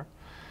than the other.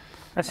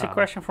 I see a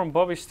question from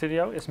Bobby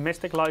Studio. Is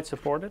Mystic Light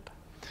supported?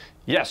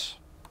 Yes,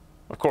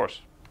 of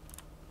course.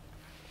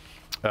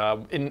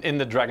 In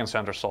the Dragon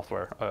Center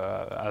software,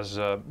 as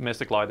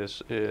Mystic Light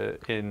is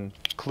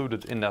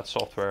included in that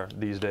software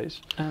these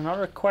days.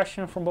 Another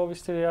question from Bobby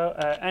Studio.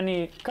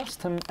 Any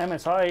custom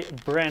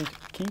MSI brand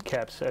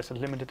keycaps as a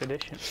limited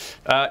edition?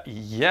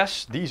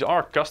 Yes, these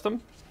are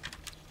custom.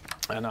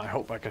 And I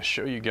hope I can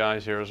show you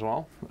guys here as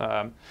well.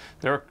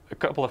 There are a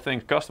couple of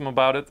things custom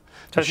about it.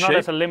 So it's not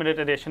as a limited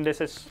edition,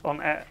 this is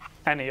on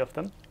any of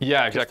them?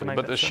 Yeah, exactly.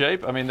 But the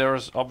shape, I mean,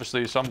 there's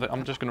obviously something.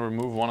 I'm just going to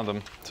remove one of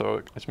them,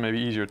 so it's maybe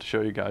easier to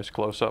show you guys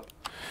close up.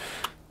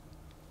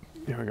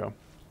 Here we go.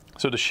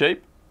 So the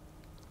shape,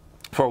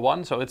 for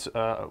one, so it's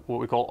what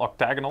we call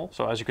octagonal.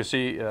 So as you can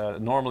see,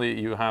 normally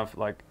you have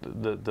like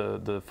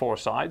the four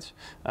sides,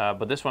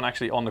 but this one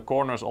actually on the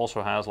corners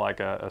also has like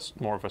a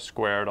more of a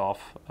squared off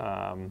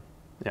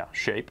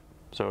shape.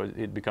 So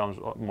it becomes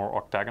more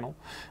octagonal.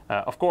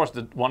 Of course,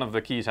 one of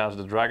the keys has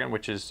the dragon,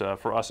 which is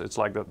for us, it's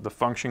like the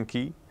function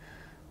key,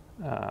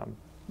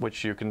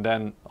 which you can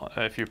then,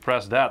 if you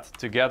press that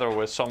together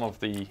with some of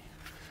the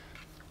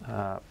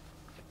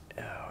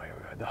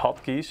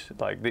hotkeys,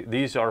 like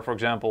these are, for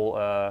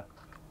example,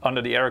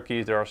 under the arrow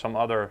keys, there are some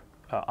other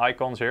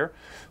icons here,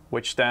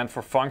 which stand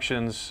for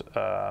functions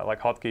like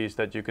hotkeys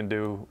that you can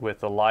do with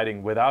the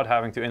lighting without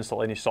having to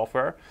install any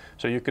software.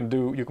 So you can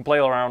play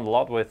around a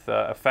lot with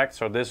effects.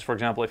 So this, for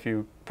example, if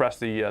you press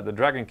the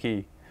dragon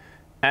key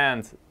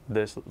and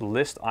this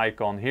list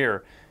icon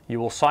here, you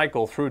will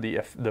cycle through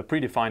the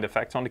predefined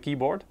effects on the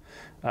keyboard.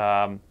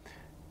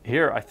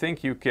 Here, I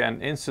think you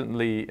can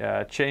instantly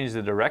change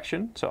the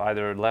direction, so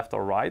either left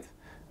or right.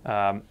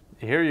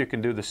 Here you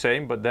can do the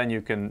same, but then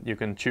you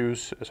can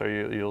choose. So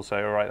you'll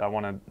say, all right, I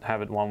want to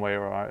have it one way,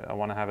 or I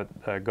want to have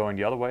it going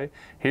the other way.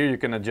 Here you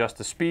can adjust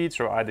the speed,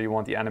 so either you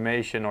want the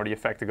animation or the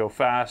effect to go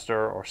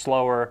faster or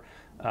slower.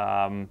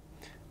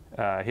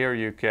 Here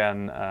you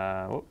can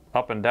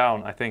up and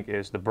down, I think,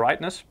 is the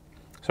brightness.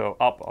 So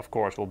up, of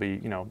course, will be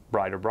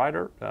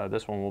brighter.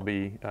 This one will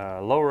be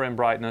lower in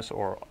brightness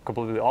or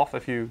completely off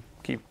if you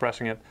keep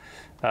pressing it.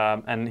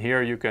 And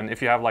here you can,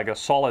 if you have like a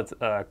solid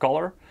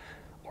color,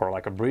 or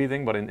like a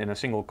breathing, but in a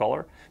single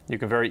color, you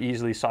can very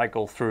easily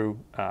cycle through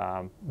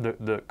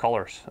the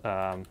colors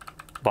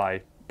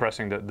by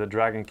pressing the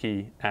dragon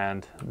key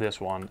and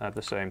this one at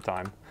the same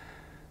time.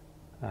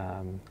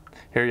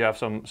 Here you have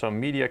some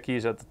media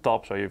keys at the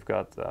top, so you've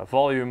got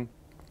volume,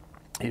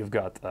 you've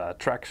got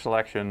track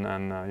selection,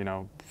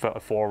 and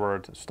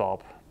forward,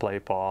 stop, play,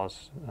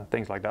 pause,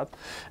 things like that.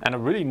 And a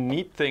really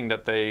neat thing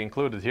that they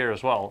included here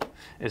as well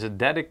is a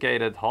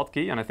dedicated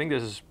hotkey, and I think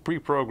this is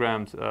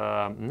pre-programmed.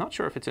 I'm not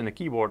sure if it's in the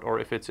keyboard or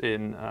if it's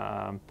in,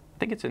 I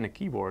think it's in the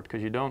keyboard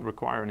because you don't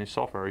require any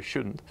software, you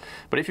shouldn't.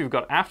 But if you've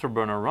got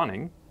Afterburner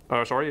running,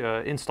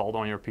 installed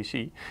on your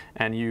PC,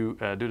 and you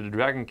do the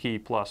dragon key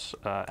plus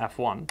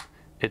F1,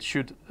 it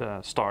should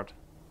start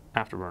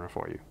Afterburner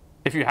for you.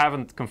 If you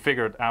haven't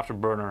configured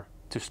Afterburner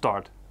to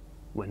start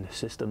when the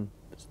system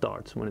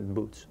starts, when it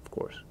boots, of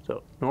course.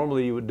 So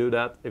normally you would do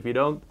that. If you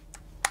don't,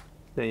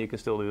 then you can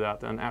still do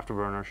that, and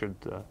Afterburner should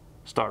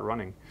start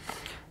running.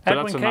 So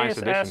Edwin that's a K nice is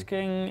addition.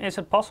 asking, is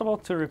it possible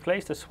to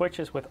replace the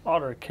switches with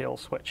other kill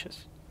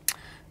switches?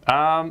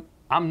 I'm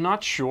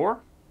not sure,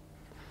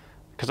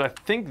 because I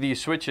think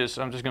these switches,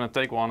 I'm just going to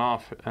take one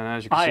off, and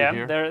as you can see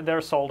here,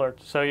 they're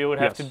soldered, so you would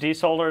have to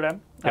desolder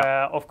them.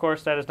 Yeah. Of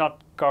course, that is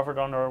not covered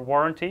under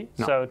warranty,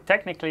 so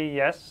technically,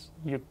 yes,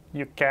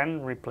 you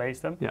can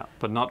replace them. Yeah,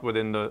 but not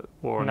within the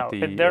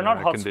warranty. No, they're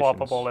not hot conditions.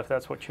 swappable, if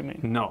that's what you mean.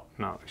 No,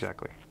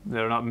 exactly.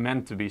 They're not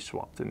meant to be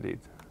swapped, indeed.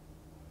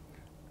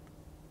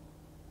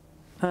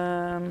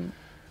 As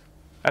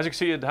you can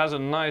see, it has a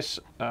nice,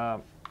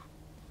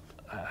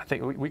 I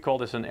think we call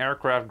this an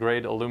aircraft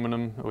grade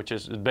aluminum, which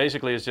is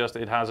basically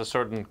it has a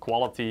certain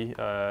quality,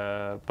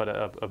 but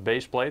a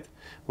base plate,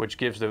 which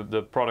gives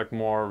the product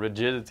more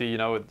rigidity.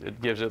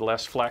 It gives it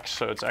less flex,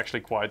 so it's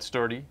actually quite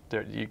sturdy.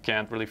 You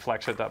can't really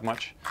flex it that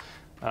much,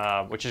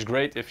 which is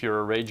great if you're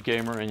a rage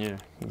gamer and you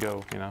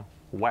go,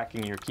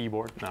 whacking your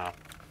keyboard. No,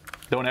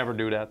 don't ever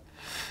do that.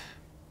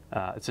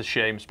 It's a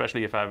shame,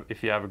 especially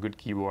if you have a good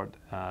keyboard.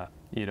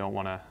 You don't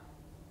want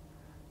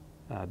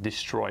to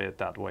destroy it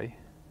that way.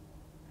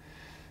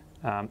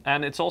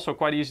 And it's also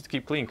quite easy to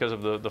keep clean because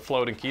of the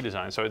floating key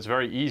design. So it's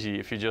very easy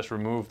if you just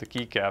remove the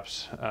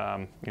keycaps.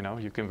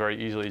 You can very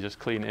easily just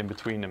clean in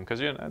between them,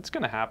 because it's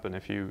going to happen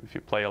if you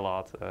play a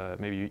lot.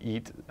 Maybe you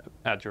eat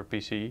at your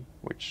PC,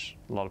 which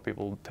a lot of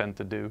people tend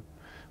to do,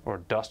 or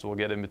dust will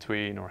get in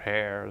between, or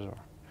hairs. So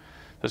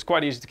it's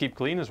quite easy to keep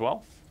clean as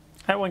well.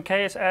 Edwin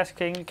K is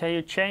asking, can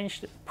you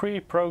change the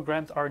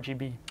pre-programmed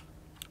RGB?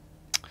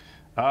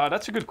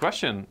 That's a good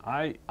question.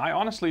 I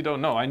honestly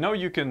don't know. I know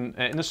you can,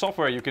 in the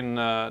software you can,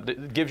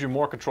 it gives you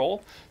more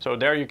control. So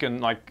there you can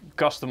like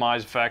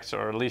customize effects,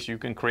 or at least you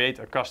can create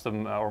a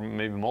custom or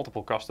maybe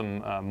multiple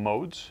custom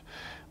modes.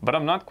 But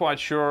I'm not quite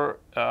sure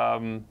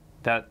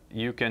that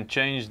you can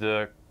change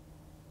the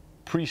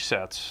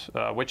presets,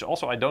 which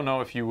also I don't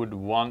know if you would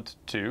want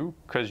to,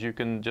 because you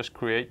can just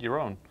create your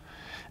own.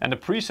 And the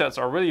presets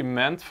are really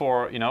meant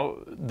for, you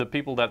know, the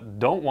people that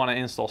don't want to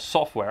install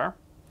software,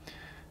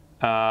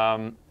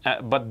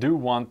 but do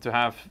want to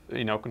have,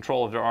 you know,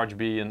 control of their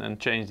RGB and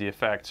change the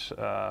effects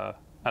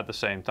at the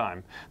same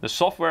time. The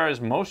software is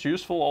most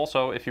useful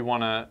also if you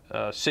want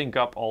to sync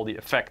up all the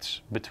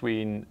effects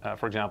between,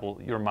 for example,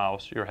 your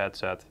mouse, your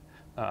headset,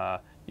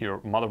 your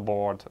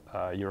motherboard,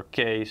 your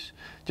case,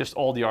 just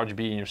all the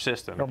RGB in your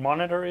system. Your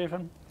monitor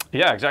even?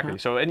 Yeah, exactly.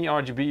 So any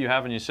RGB you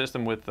have in your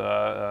system with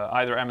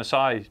either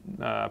MSI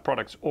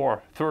products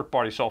or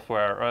third-party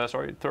software,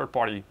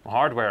 third-party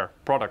hardware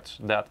products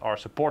that are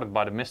supported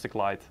by the Mystic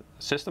Light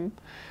system,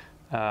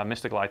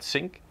 Mystic Light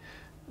Sync,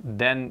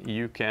 then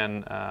you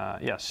can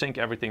sync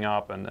everything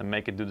up and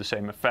make it do the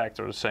same effect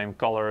or the same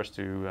colors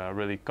to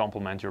really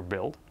complement your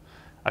build.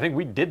 I think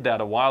we did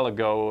that a while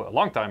ago, a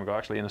long time ago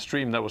actually, in a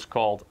stream that was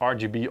called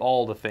RGB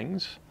All the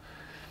Things.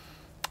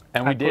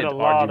 And we did a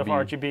lot of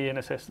RGB in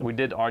a system. We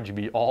did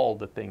RGB all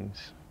the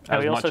things.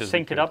 And we also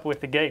synced it up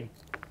with the game.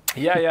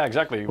 Yeah,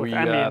 exactly.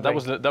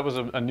 That was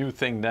a new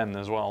thing then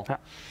as well.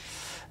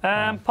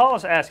 Paul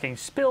is asking,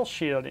 spill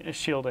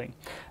shielding.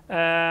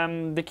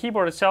 The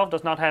keyboard itself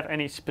does not have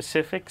any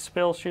specific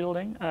spill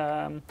shielding,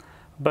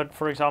 but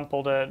for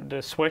example,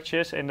 the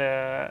switches in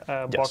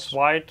the box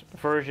white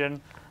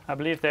version, I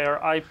believe they are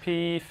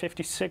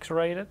IP56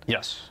 rated.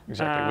 Yes,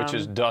 exactly, which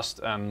is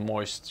dust and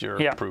moisture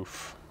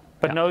proof.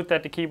 But note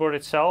that the keyboard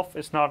itself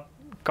is not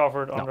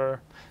covered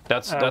under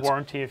that's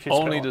warranty if you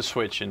only the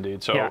switch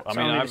indeed. So yeah, I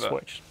mean,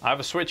 I have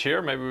a switch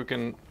here. Maybe we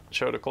can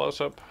show the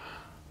close-up.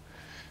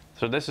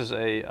 So this is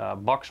a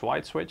box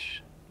white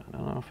switch. I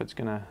don't know if it's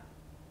gonna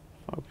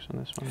focus on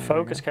this one.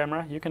 Focus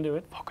camera, you can do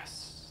it.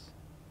 Focus.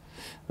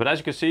 But as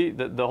you can see,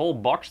 the whole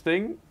box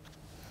thing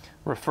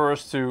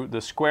refers to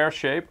the square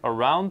shape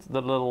around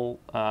the little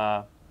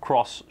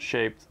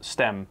cross-shaped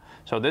stem.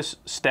 So this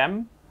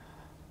stem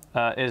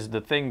is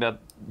the thing that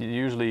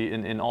usually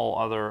in all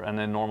other and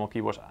in normal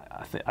keyboards,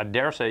 I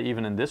dare say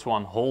even in this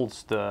one,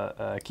 holds the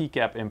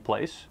keycap in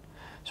place.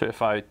 So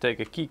if I take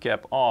a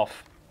keycap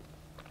off,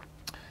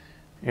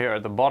 here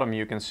at the bottom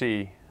you can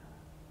see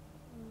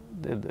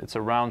it's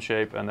a round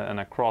shape and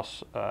a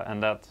cross,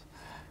 and that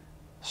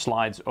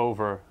slides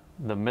over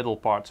the middle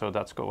part, so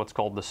that's what's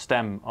called the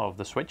stem of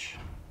the switch.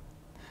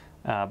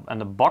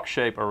 And the box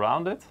shape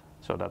around it,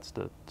 so that's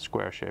the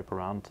square shape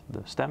around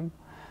the stem,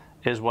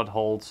 is what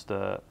holds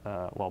the,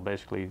 well,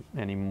 basically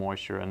any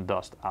moisture and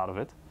dust out of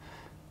it.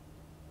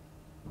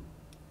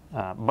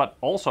 But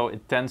also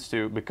it tends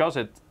to, because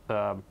it,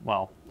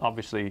 well,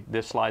 obviously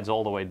this slides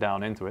all the way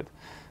down into it,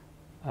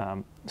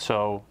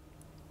 so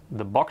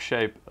the box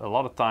shape a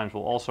lot of times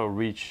will also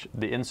reach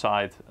the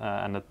inside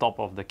and the top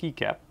of the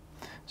keycap.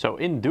 So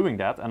in doing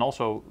that, and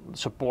also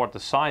support the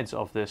sides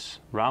of this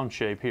round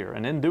shape here,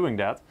 and in doing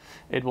that,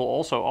 it will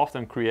also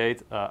often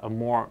create a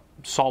more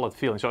solid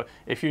feeling. So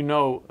if you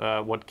know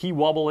what key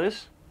wobble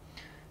is,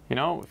 you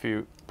know, if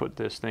you put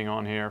this thing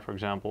on here, for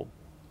example,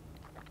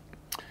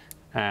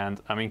 and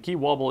I mean, key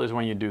wobble is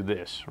when you do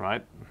this,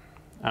 right?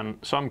 And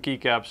some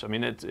keycaps, I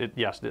mean,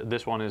 yes,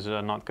 this one is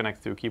not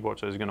connected to a keyboard,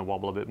 so it's going to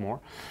wobble a bit more.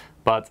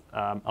 But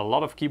a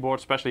lot of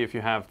keyboards, especially if you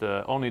have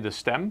only the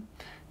stem,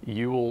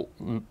 you will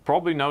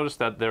probably notice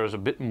that there is a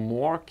bit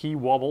more key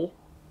wobble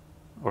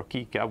or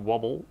keycap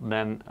wobble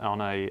than on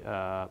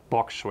a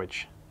box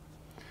switch.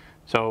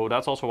 So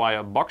that's also why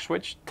a box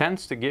switch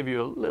tends to give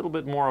you a little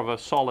bit more of a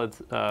solid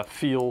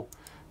feel,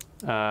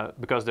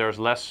 because there's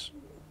less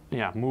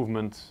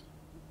movement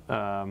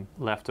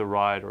left to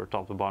right or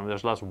top to bottom.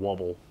 There's less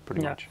wobble,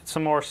 pretty much. It's a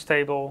more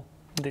stable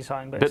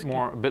design, basically.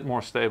 A bit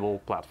more stable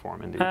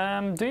platform, indeed.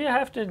 Do you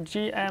have the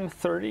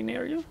GM30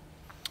 near you?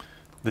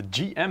 The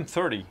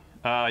GM30?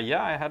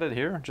 Yeah, I had it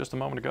here just a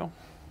moment ago.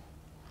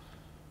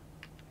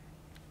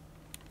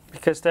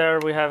 Because there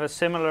we have a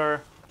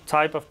similar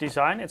type of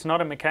design. It's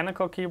not a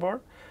mechanical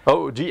keyboard.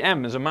 Oh,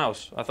 GM is a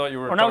mouse. I thought you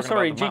were talking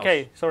about the mouse.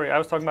 GK. Sorry, I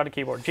was talking about the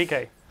keyboard.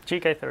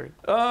 GK30.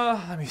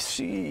 Let me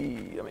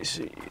see.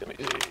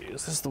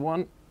 Is this the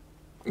one?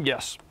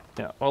 Yes.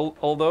 Yeah.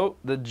 Although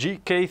the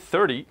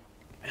GK30,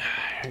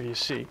 here you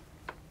see,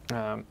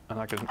 and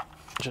I can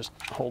just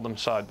hold them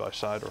side by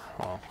side or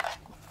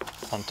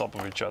on top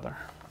of each other.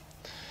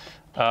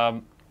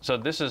 So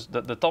this is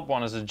the top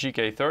one is the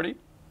GK30,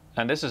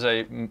 and this is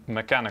a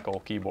mechanical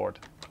keyboard,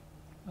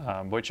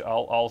 which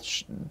I'll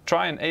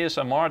try and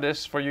ASMR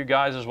this for you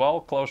guys as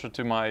well, closer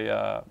to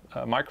my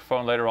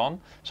microphone later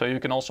on, so you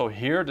can also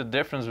hear the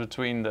difference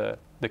between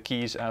the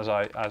keys as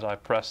I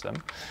press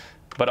them.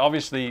 But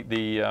obviously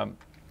the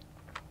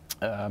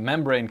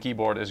membrane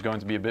keyboard is going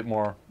to be a bit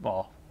more,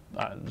 well,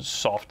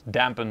 soft,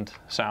 dampened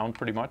sound,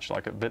 pretty much,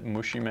 like a bit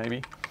mushy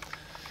maybe.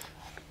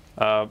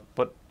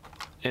 But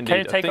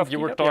indeed, I think you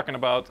were talking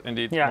about one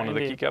of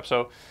the keycaps.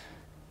 So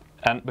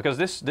And because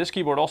this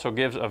keyboard also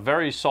gives a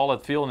very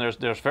solid feel, and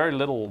there's very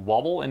little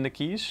wobble in the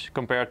keys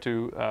compared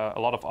to a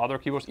lot of other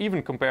keyboards,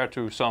 even compared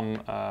to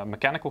some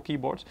mechanical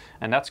keyboards,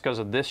 and that's because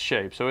of this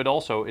shape. So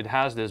it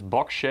has this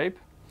box shape,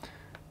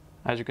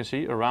 as you can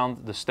see,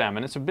 around the stem,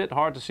 and it's a bit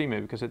hard to see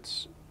maybe because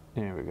it's,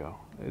 here we go,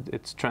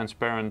 it's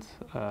transparent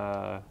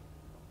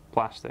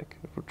plastic,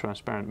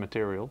 transparent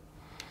material,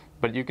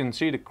 but you can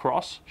see the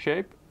cross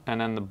shape and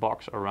then the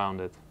box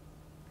around it.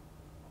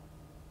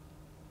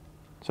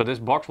 So this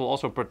box will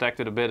also protect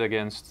it a bit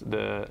against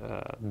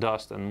the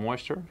dust and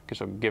moisture,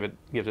 so gives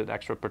it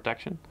extra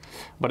protection.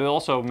 But it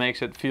also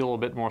makes it feel a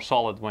bit more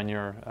solid when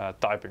you're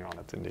typing on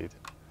it, indeed.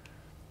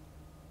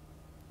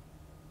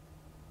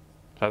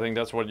 So I think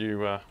that's what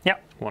you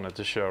wanted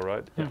to show,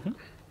 right? Mm-hmm.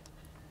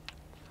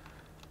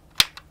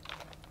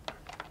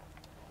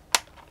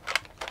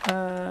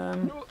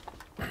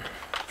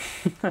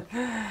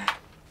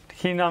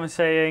 Keenam is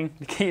saying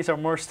the keys are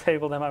more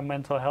stable than my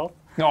mental health.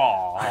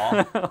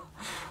 Aww.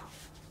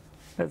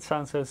 That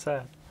sounds so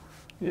sad.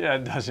 Yeah,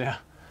 it does, yeah.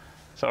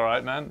 It's all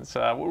right, man. It's,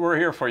 we're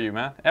here for you,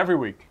 man. Every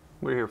week,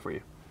 we're here for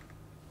you.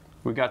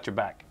 We got your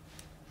back.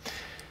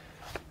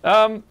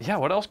 Yeah,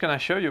 what else can I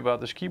show you about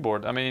this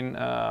keyboard? I mean,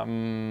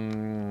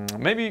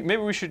 maybe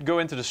we should go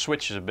into the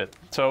switches a bit.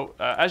 So,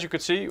 as you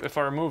could see, if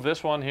I remove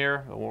this one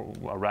here, or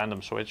a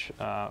random switch,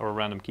 or a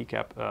random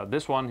keycap,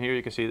 this one here,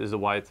 you can see is the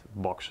white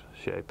box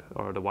shape,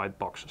 or the white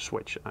box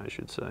switch, I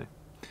should say.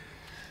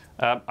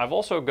 I've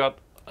also got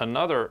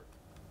another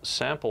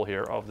sample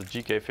here of the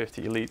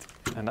GK50 Elite,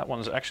 and that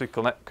one is actually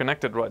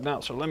connected right now.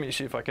 So let me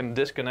see if I can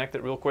disconnect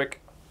it real quick.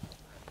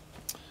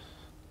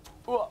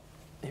 Well,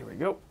 here we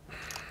go.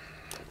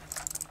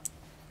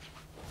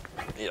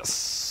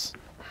 Yes.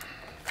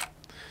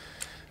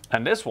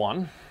 And this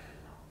one,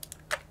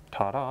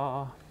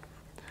 ta-da,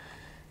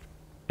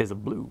 is a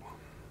blue.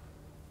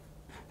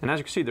 And as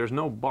you can see, there's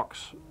no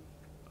box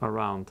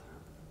around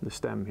the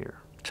stem here.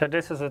 So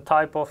this is a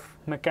type of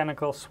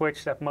mechanical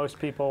switch that most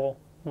people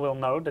will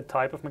know, the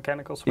type of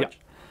mechanical switch.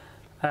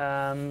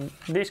 Yeah.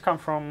 These come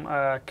from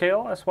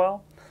Kale as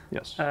well.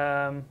 Yes.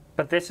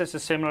 But this is a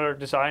similar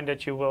design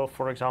that you will,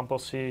 for example,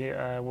 see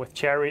with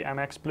Cherry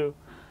MX Blue.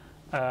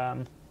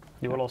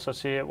 You will also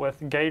see it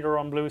with Gator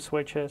Blue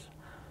switches.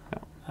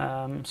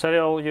 Yeah. So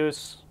they'll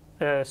use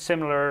a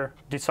similar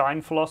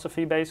design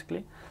philosophy,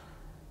 basically.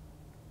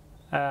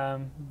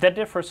 That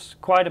differs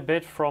quite a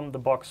bit from the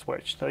box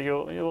switch. So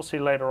you'll see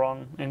later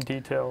on in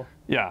detail.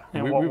 Yeah,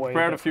 we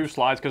prepared a few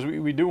slides because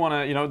we do want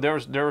to, you know,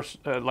 there's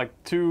like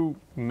two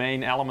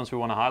main elements we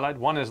want to highlight.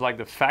 One is like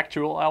the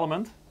factual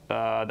element.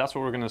 That's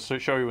what we're going to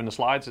show you in the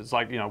slides. It's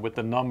like, you know, with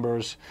the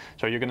numbers.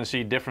 So you're going to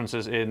see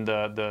differences in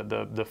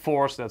the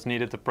force that's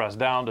needed to press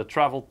down, the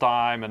travel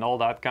time, and all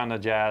that kind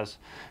of jazz.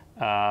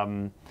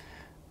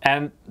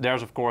 And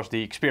there's of course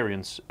the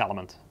experience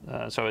element.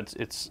 So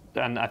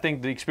and I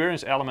think the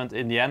experience element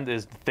in the end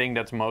is the thing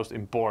that's most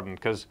important,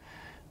 because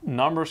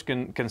numbers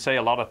can say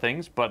a lot of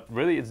things, but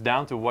really it's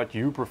down to what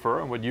you prefer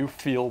and what you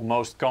feel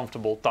most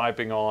comfortable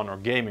typing on or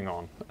gaming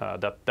on.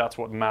 That's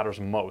what matters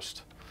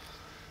most.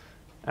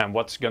 And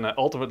what's going to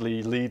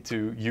ultimately lead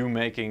to you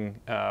making,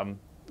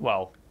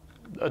 well,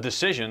 a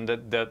decision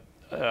that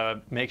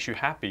makes you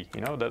happy.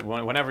 You know, that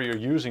whenever you're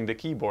using the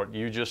keyboard,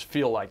 you just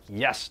feel like,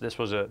 yes, this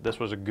was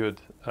a good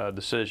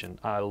decision.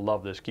 I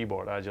love this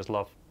keyboard. I just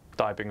love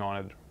typing on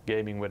it,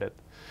 gaming with it,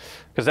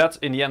 because that's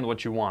in the end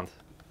what you want.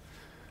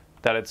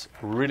 That it's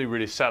really,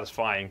 really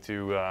satisfying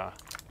to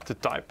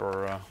type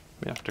or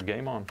to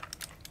game on.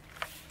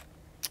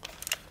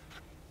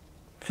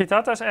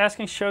 Vitata is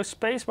asking, show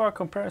spacebar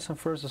comparison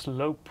versus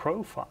low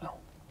profile.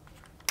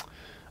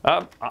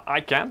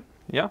 I can,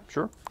 yeah,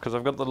 sure, because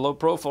I've got the low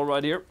profile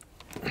right here.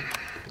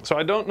 So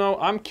I don't know.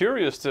 I'm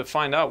curious to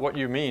find out what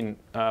you mean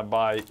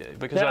by,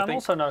 because yeah, I think I'm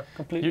also not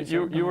completely.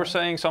 You were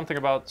saying something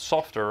about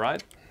softer,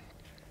 right?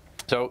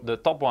 So the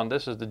top one,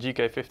 this is the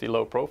GK50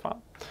 low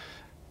profile.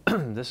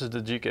 This is the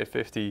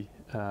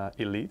GK50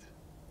 Elite,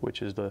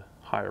 which is the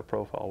higher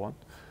profile one.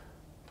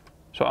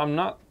 So I'm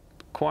not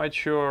quite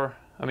sure.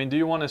 I mean, do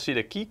you want to see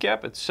the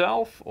keycap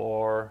itself,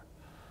 or?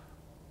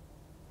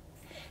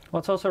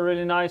 What's also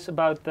really nice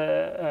about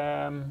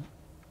the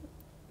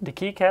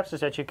keycaps is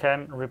that you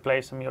can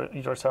replace them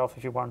yourself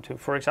if you want to.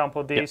 For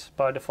example, these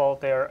by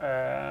default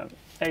they're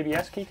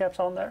ABS keycaps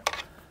on there.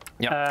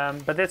 Yeah.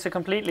 But it's a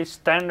completely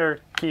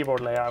standard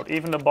keyboard layout.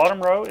 Even the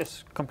bottom row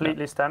is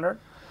completely standard.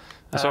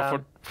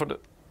 So for the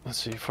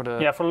for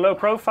the low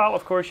profile,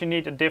 of course, you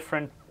need a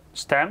different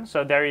stem.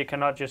 So there you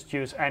cannot just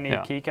use any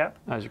keycap.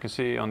 As you can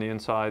see on the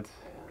inside.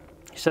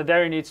 So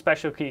there you need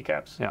special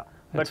keycaps. Yeah,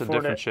 it's a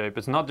different shape.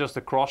 It's not just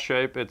a cross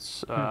shape.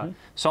 It's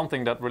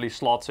something that really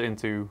slots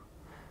into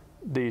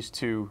these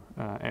two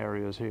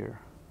areas here.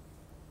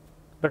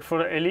 But for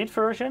the Elite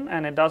version,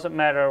 and it doesn't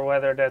matter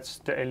whether that's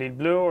the Elite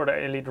Blue or the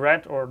Elite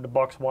Red or the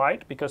box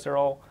white, because they're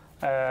all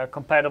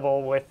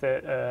compatible with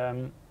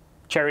the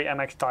Cherry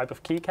MX type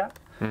of keycap.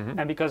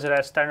 And because it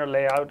has standard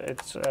layout,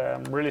 it's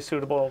really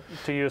suitable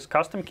to use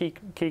custom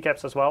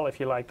keycaps as well, if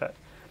you like that.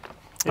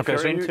 If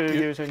you're into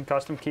using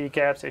custom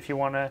keycaps, if you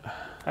want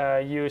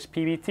to use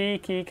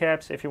PBT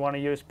keycaps, if you want to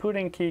use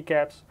pudding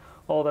keycaps,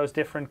 all those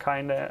different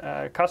kind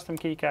of custom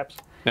keycaps,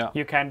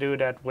 you can do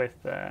that with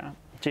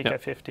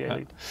GK50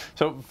 Elite.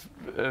 So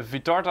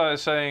Vitarta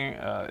is saying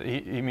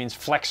he means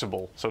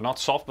flexible, so not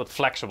soft but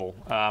flexible.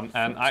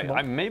 And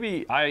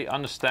I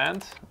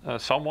understand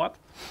somewhat,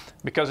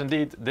 because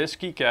indeed this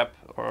keycap,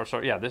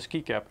 this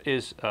keycap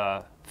is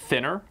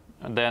thinner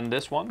than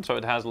this one, so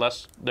it has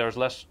less. There's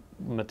less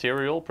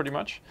material pretty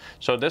much.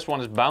 So this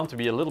one is bound to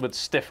be a little bit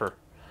stiffer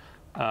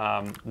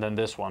than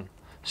this one.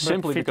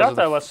 Simply because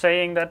Vitarta was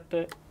saying that.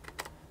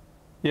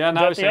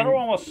 Now the other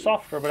one was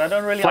softer, but I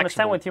don't really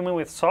understand what you mean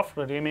with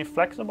softer. Do you mean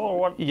flexible or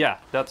what? Yeah,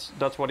 that's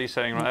what he's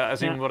saying. Right?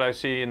 As in what I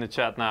see in the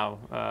chat now,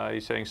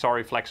 he's saying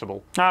sorry,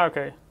 flexible. Ah,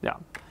 okay. Yeah,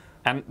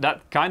 and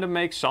that kind of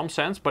makes some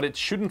sense, but it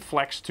shouldn't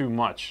flex too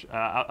much.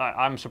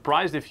 I'm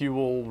surprised if you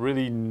will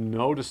really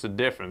notice the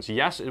difference.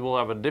 Yes, it will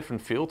have a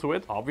different feel to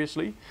it,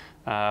 obviously,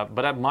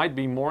 but that might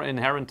be more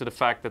inherent to the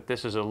fact that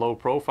this is a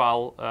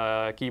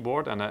low-profile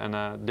keyboard and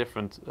a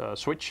different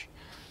switch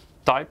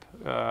type.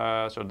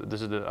 So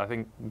this is I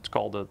think it's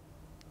called the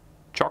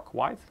chalk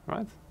white,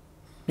 right?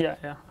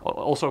 Yeah.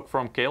 Also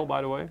from Kale,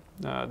 by the way,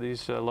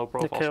 these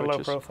low-profile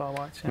switches. Low-profile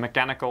whites. Yeah.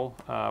 Mechanical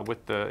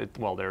with they're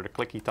the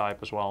clicky type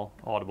as well,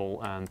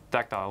 audible and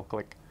tactile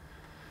click.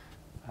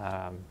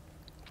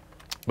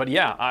 But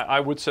yeah, I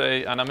would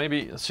say, and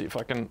let's see if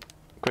I can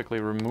quickly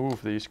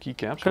remove these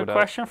keycaps. Good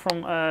question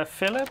from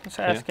Philip. He's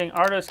asking,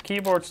 are those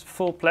keyboards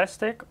full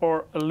plastic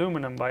or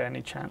aluminum by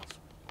any chance?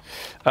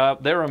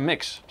 They're a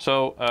mix.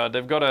 So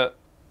they've got a.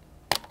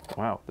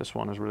 Wow, this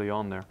one is really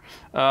on there.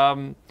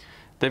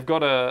 They've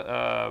got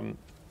a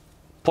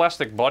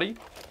plastic body,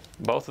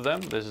 both of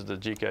them. This is the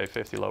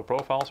GK50 low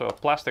profile, so a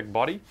plastic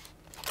body,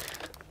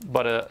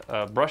 but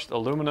a brushed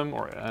aluminum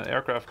or an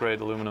aircraft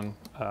grade aluminum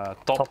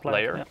top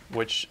layer,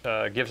 which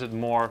gives it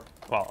more.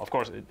 Well, of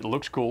course, it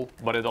looks cool,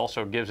 but it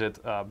also gives it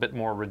a bit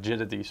more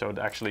rigidity, so it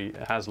actually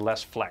has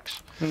less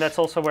flex. And that's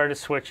also where the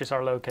switches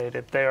are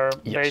located. They are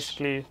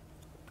basically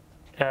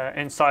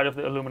inside of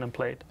the aluminum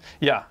plate.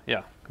 Yeah,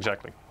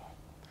 exactly.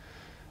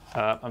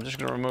 I'm just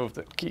going to remove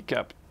the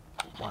keycap.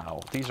 Wow,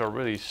 these are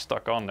really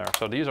stuck on there.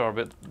 So these are a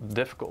bit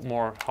difficult,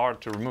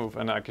 hard to remove,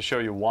 and I can show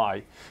you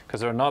why.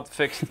 Because they're not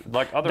fixed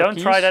like other keys. Don't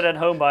try that at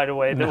home, by the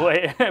way, the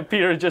way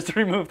Peter just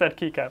removed that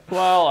keycap.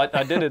 Well,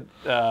 I did it,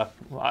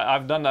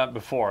 I've done that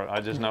before.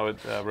 I just know it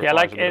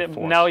requires a bit of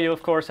force. Now you,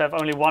 of course, have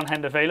only one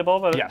hand available,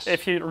 but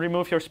if you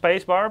remove your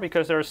space bar,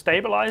 because there are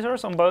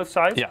stabilizers on both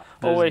sides,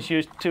 always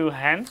use two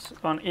hands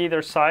on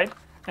either side,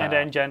 and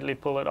then gently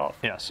pull it off.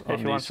 Yes,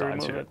 if you want to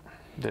remove it.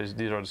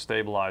 These are the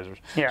stabilizers.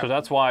 So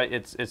that's why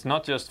it's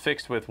not just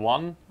fixed with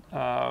one,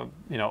 on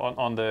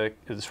the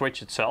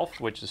switch itself,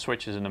 which the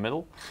switch is in the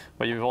middle,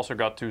 but you've also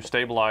got two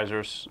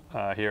stabilizers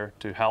here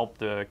to help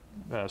the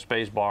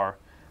space bar,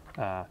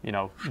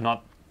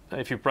 not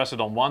if you press it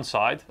on one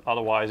side,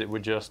 otherwise it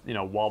would just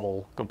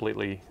wobble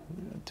completely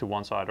to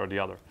one side or the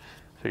other.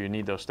 So you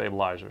need those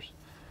stabilizers.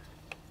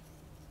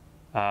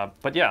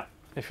 But yeah,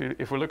 if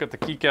we look at the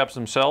keycaps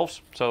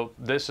themselves, so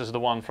this is the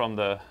one from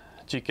the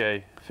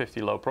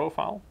GK50 low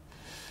profile,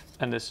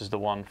 and this is the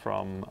one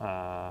from.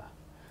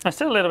 I'm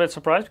still a little bit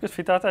surprised because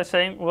Vitarta is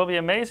saying will be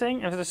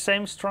amazing if it's the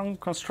same strong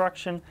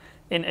construction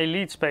in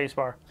Elite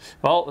spacebar.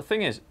 Well, the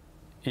thing is,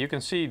 you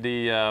can see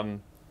the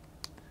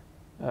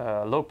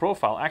low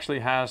profile actually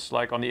has,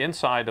 like on the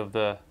inside of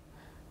the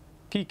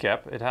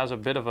keycap, it has a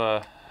bit of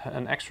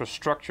an extra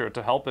structure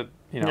to help it,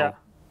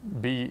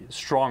 be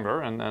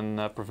stronger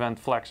and prevent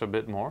flex a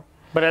bit more.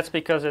 But that's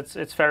because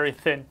it's very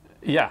thin.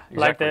 Yeah,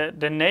 exactly. Like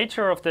the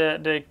nature of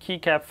the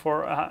keycap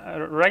for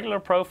a regular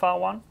profile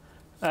one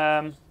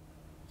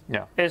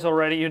is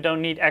already, you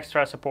don't need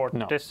extra support.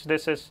 No.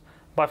 This is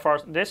by far,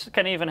 this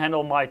can even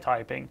handle my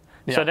typing.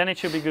 So then it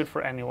should be good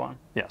for anyone.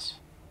 Yes.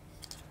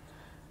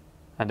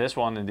 And this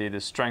one indeed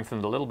is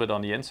strengthened a little bit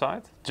on the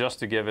inside, just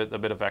to give it a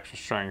bit of extra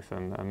strength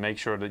and make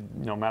sure that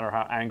no matter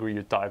how angry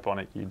you type on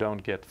it, you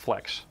don't get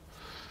flex.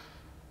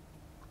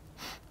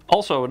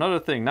 Also, another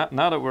thing, now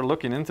that we're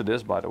looking into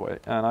this, by the way,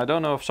 and I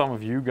don't know if some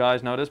of you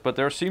guys know this, but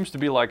there seems to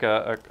be like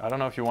I don't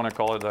know if you want to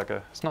call it like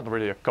it's not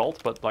really a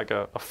cult, but like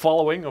a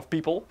following of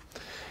people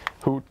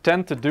who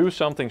tend to do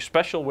something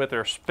special with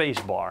their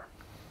space bar.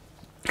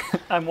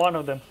 I'm one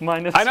of them. I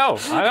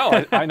noticed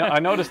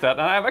that,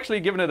 and I've actually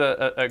given it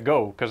a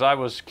go because I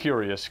was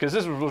curious. Because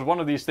this was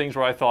one of these things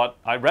where I thought,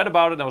 I read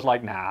about it and I was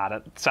like, nah,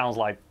 that sounds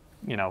like,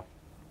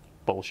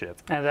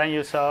 bullshit. And then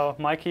you saw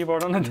my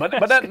keyboard on the desk.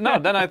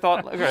 But then I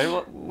thought, okay,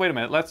 well, wait a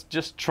minute, let's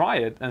just try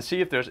it and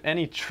see if there's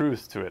any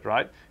truth to it,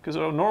 right? Because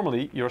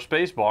normally your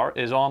space bar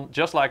is on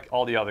just like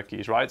all the other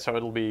keys, right? So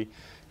it'll be,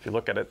 if you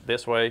look at it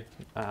this way,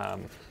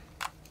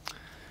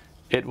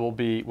 it will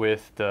be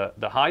with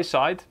the high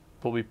side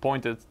will be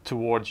pointed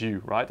towards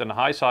you, right? And the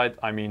high side,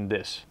 I mean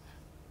this.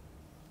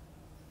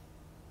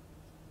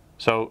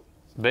 So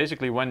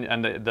basically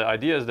the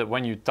idea is that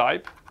when you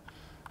type,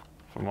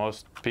 for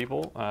most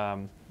people,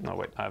 no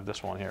wait, I have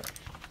this one here,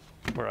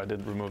 where I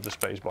did remove the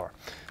space bar.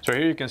 So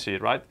here you can see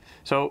it, right?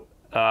 So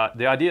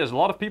the idea is a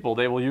lot of people,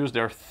 they will use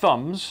their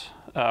thumbs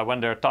when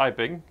they're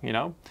typing, you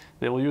know,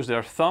 they will use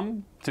their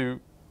thumb to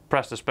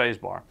press the space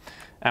bar.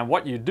 And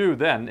what you do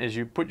then is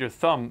you put your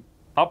thumb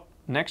up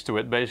next to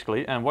it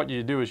basically, and what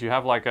you do is you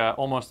have like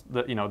almost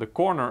the, you know, the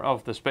corner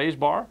of the space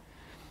bar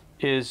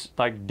is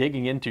like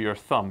digging into your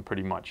thumb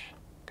pretty much,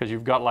 because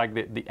you've got like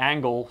the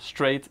angle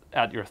straight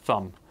at your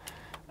thumb.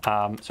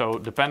 So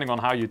depending on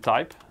how you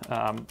type,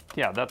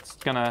 yeah, that's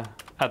gonna,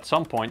 at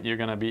some point you're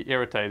gonna be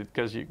irritated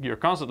because you're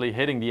constantly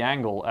hitting the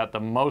angle at the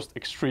most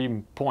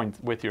extreme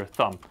point with your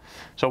thumb.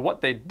 So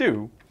what they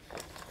do,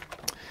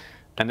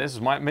 and this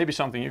is maybe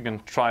something you can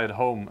try at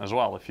home as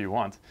well if you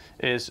want,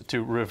 is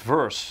to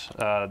reverse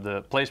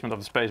the placement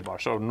of the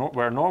spacebar. So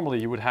where normally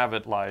you would have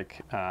it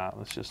like,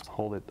 let's just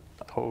hold it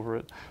over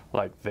it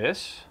like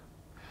this.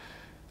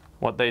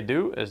 What they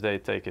do is they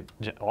take it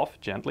off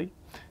gently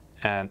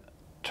and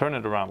turn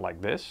it around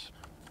like this,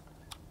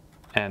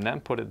 and then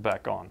put it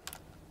back on.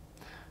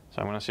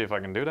 So I'm going to see if I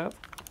can do that.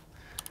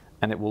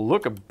 And it will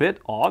look a bit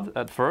odd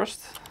at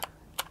first,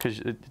 because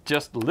it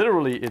just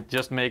literally, it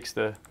just makes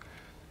the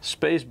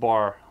space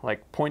bar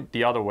like point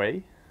the other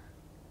way.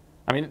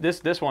 I mean,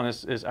 this one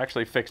is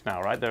actually fixed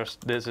now, right?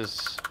 This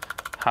is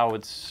how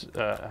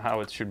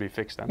it should be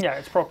fixed then. Yeah,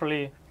 it's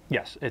properly.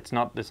 Yes, it's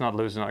not loose,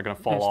 it's not going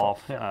to fall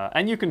off. Yeah.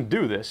 And you can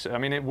do this. I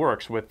mean, it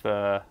works with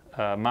the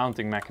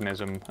mounting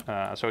mechanism,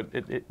 so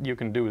you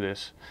can do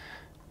this.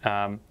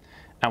 And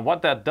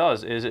what that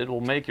does is it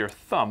will make your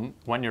thumb,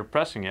 when you're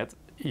pressing it,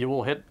 you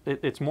will hit,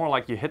 it's more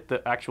like you hit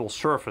the actual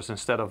surface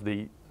instead of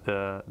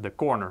the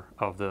corner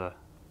of the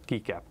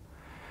keycap.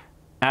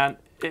 And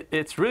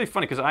it's really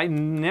funny because I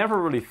never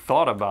really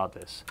thought about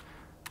this.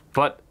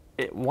 But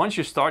once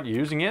you start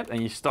using it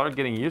and you start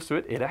getting used to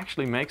it, it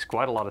actually makes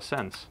quite a lot of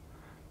sense.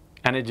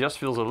 And it just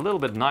feels a little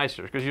bit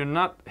nicer because you're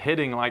not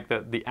hitting like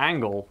the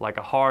angle like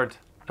a hard,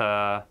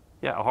 a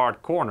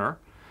hard corner,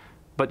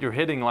 but you're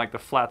hitting like the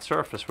flat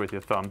surface with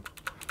your thumb.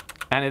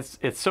 And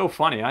it's so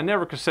funny. I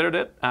never considered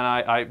it, and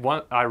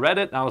I read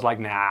it and I was like,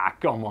 nah,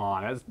 come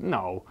on,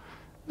 no.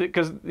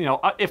 Because, you know,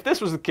 if this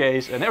was the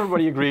case and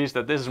everybody agrees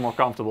that this is more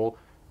comfortable,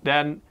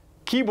 then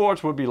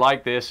keyboards would be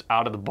like this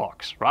out of the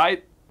box,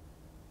 right?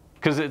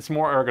 Because it's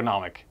more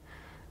ergonomic.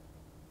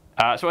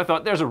 So I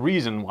thought there's a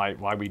reason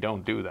why we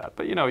don't do that,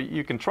 but you know,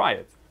 you can try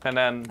it. And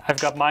then I've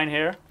got mine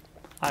here.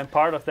 I'm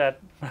part of that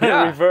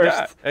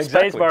reversed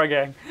spacebar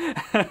gang.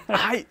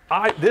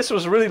 This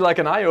was really like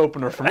an eye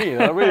opener for me.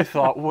 I really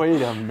thought,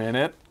 wait a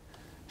minute.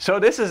 So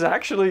this is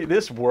actually,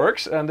 this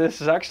works, and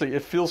this is actually,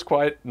 it feels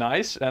quite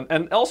nice.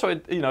 And also,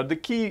 you know, the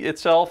key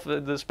itself,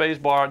 the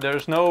spacebar,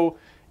 there's no,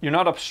 you're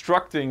not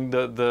obstructing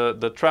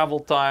the travel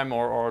time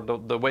or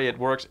the way it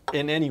works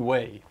in any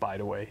way, by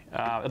the way.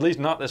 At least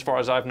not as far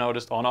as I've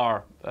noticed on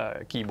our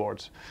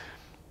keyboards.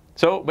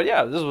 So, but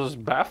yeah, this was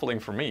baffling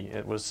for me.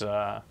 It was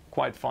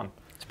quite fun.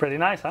 It's pretty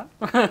nice, huh?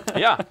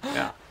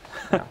 yeah.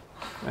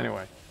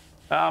 Anyway,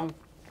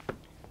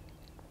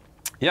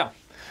 yeah.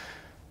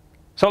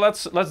 So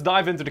let's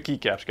dive into the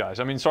keycaps, guys.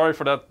 I mean, sorry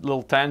for that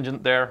little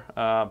tangent there.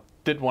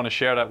 Did want to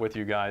share that with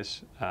you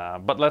guys,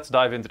 but let's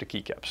dive into the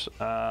keycaps.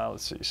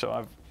 Let's see. So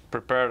I've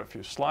prepared a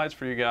few slides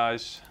for you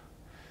guys.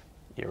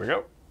 Here we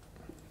go.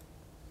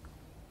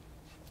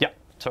 Yeah.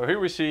 So here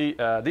we see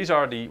these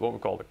are what we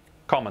call the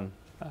common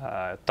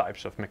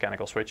types of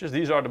mechanical switches.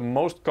 These are the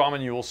most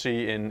common you will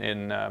see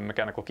in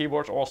mechanical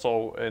keyboards.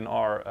 Also in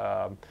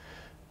our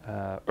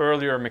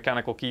earlier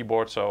mechanical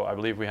keyboard, so I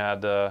believe we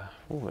had,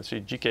 let's see,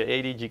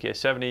 GK80,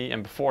 GK70,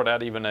 and before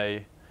that even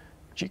a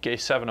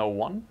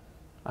GK701,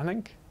 I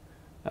think.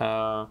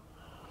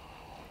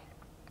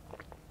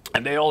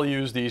 And they all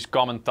use these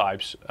common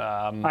types.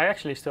 I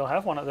actually still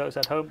have one of those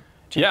at home,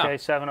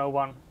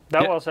 GK701.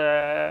 That was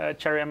a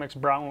Cherry MX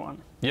brown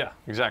one. Yeah,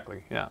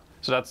 exactly, yeah.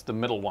 So that's the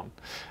middle one.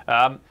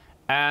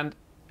 And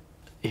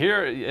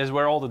here is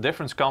where all the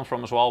difference comes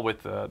from as well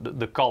with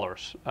the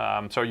colors.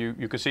 So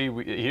you can see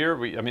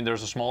I mean,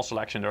 there's a small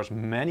selection. There's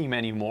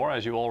many more,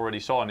 as you already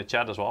saw in the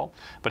chat as well.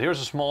 But here's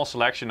a small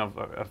selection of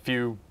a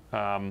few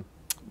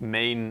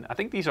main. I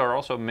think these are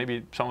also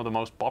maybe some of the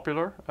most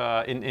popular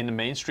in the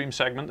mainstream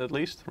segment, at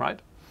least, right?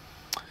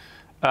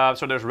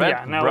 So there's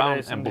red,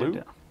 brown, and blue.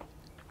 Yeah.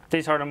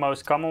 These are the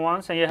most common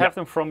ones, and you have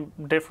them from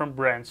different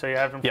brands. So you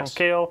have them from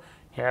Kale.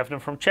 You have them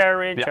from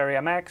Cherry, Cherry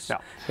MX,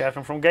 you have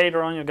them from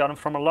Gateron, you got them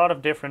from a lot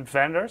of different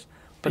vendors,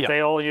 but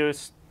they all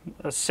use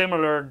a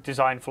similar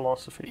design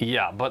philosophy.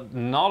 Yeah, but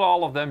not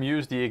all of them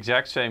use the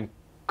exact same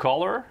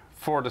color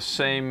for the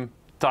same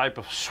type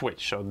of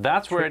switch. So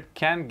that's where it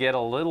can get a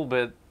little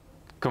bit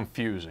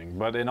confusing.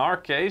 But in our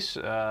case,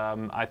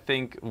 I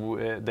think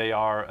they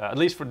are, at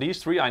least for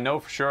these three, I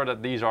know for sure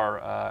that these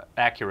are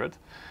accurate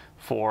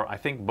for, I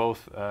think,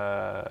 both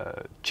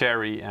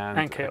Cherry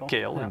and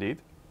Kale indeed.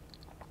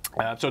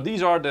 So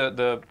these are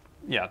the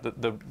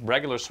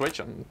regular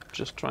switch. I'm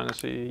just trying to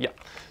see. Yeah.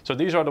 So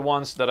these are the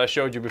ones that I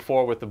showed you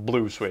before with the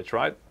blue switch,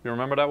 right? You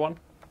remember that one?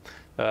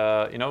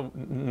 You know,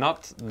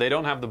 they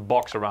don't have the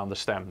box around the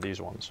stem. These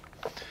ones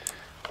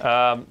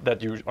that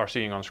you are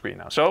seeing on screen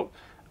now. So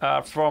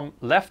from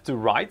left to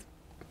right,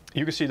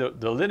 you can see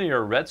the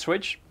linear red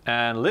switch,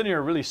 and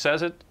linear really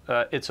says it.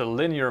 It's a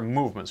linear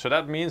movement. So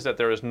that means that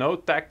there is no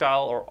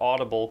tactile or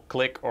audible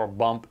click or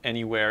bump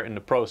anywhere in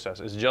the process.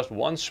 It's just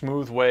one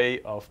smooth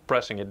way of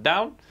pressing it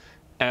down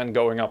and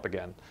going up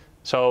again.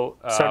 So,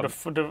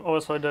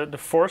 also the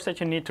force that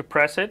you need to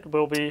press it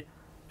will be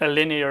a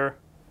linear.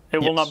 It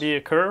will not be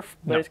a curve,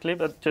 basically,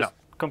 but just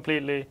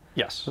completely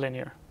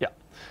linear. Yeah.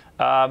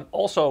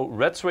 Also,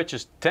 red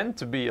switches tend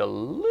to be a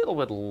little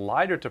bit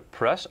lighter to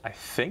press, I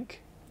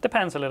think.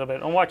 Depends a little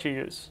bit on what you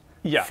use.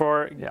 Yeah.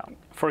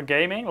 For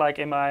gaming, like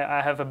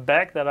I have a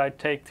bag that I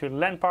take to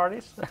LAN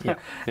parties,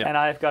 and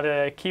I've got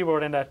a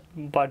keyboard in that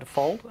by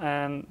default,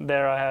 and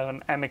there I have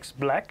an MX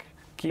Black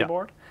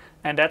keyboard,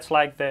 and that's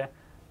like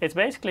it's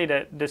basically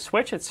the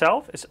switch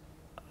itself is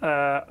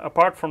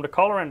apart from the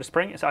color and the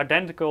spring is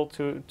identical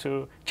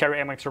to Cherry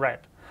MX Red,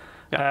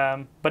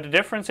 but the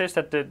difference is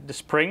that the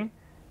spring,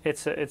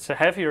 it's a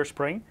heavier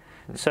spring,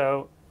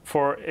 so.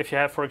 If you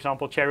have, for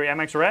example, Cherry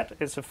MX Red,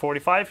 it's a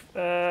 45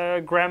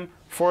 gram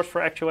force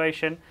for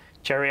actuation.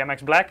 Cherry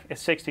MX Black is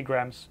 60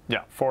 grams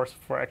force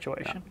for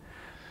actuation. Yeah.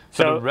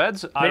 So the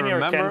reds, I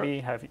remember, can be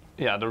heavy.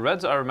 Yeah, the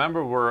reds I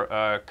remember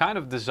were kind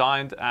of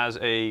designed as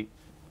a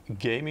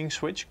gaming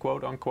switch,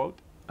 quote unquote,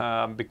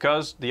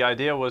 because the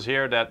idea was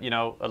here that, you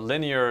know, a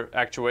linear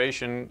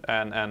actuation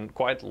and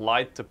quite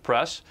light to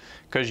press,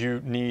 because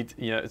you need,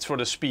 you know, it's for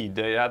the speed.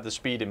 They had the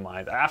speed in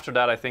mind. After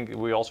that, I think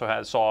we also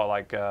saw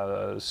like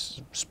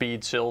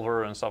speed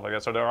silver and stuff like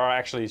that. So there are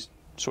actually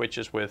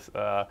switches with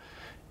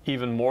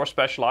even more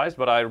specialized.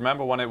 But I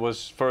remember when it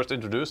was first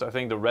introduced, I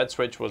think the red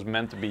switch was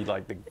meant to be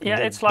like the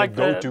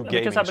go-to gaming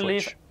because I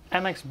believe switch.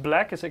 MX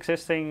Black is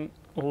existing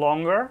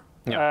longer.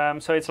 Yeah.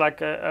 So it's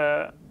like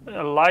a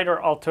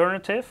lighter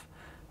alternative.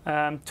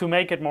 To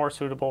make it more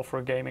suitable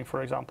for gaming,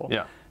 for example.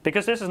 Yeah.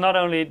 Because this is not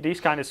only these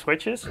kind of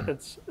switches,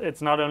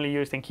 it's not only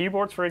used in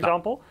keyboards, for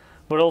example,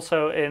 but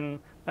also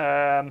in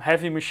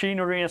heavy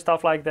machinery and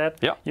stuff like that.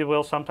 Yeah. You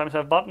will sometimes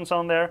have buttons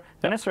on there,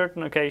 and in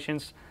certain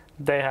occasions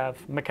they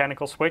have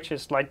mechanical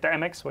switches, like the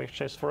MX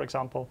switches, for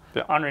example,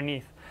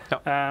 underneath.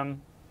 Yeah.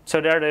 So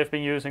there they've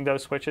been using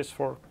those switches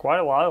for quite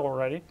a while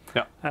already.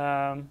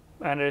 Yeah.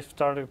 And they've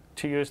started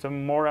to use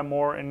them more and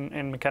more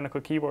in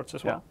mechanical keyboards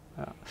as well.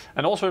 Yeah.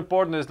 And also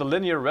important is the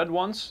linear red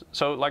ones.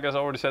 So like as I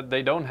already said,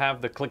 they don't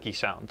have the clicky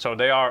sound. So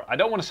they are, I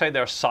don't want to say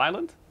they're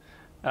silent,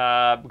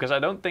 because I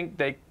don't think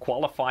they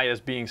qualify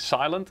as being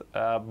silent,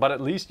 but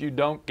at least you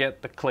don't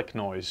get the click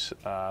noise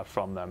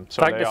from them.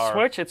 So like the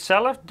switch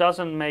itself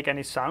doesn't make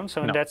any sound,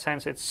 so in that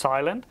sense it's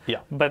silent. Yeah.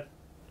 But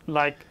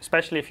like,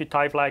 especially if you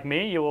type like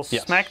me, you will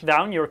smack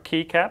down your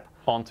keycap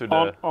onto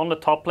on the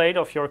top plate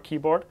of your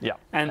keyboard,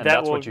 and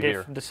that will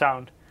give the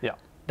sound. Yeah.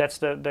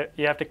 That's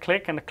you have the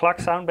click and the cluck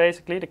sound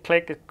basically. The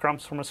click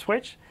comes from a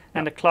switch,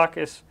 and the cluck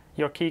is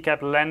your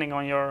keycap landing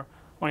on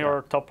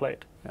your top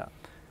plate.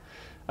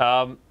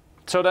 Yeah.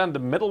 So then the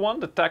middle one,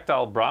 the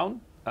tactile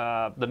brown,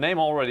 the name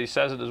already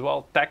says it as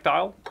well,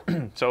 tactile.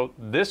 So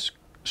this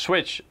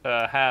switch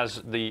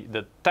has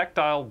the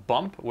tactile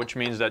bump, which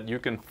means that you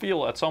can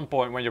feel at some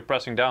point when you're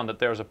pressing down that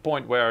there's a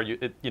point where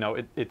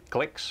it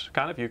clicks,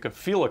 kind of. You can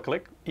feel a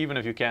click even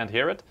if you can't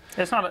hear it.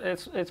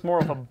 It's more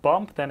of a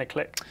bump than a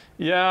click.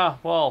 Yeah,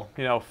 well,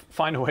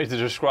 find a way to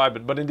describe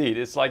it, but indeed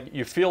it's like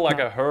you feel like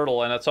a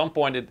hurdle, and at some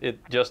point it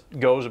just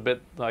goes a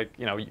bit like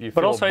you feel.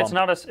 But also it's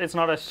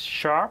not as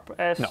sharp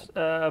as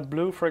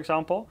blue, for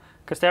example,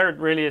 because there it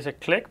really is a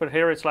click, but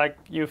here it's like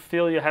you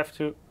feel you have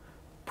to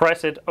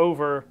press it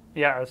over,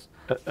 over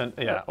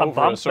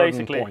bump, a certain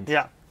basically. point.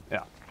 Yeah.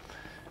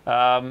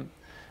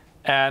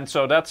 And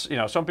so that's,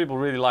 some people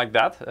really like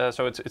that.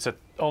 So it's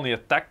only a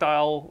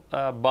tactile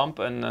bump,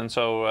 and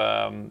so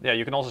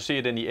you can also see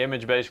it in the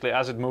image. Basically,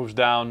 as it moves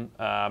down,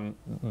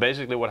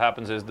 basically what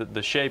happens is that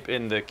the shape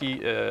in the key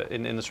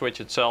in the switch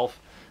itself,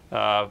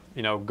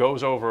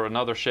 goes over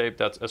another shape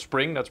that's a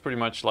spring that's pretty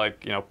much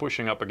like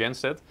pushing up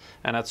against it,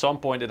 and at some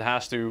point it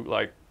has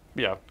to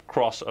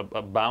cross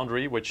a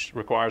boundary, which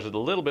requires it a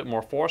little bit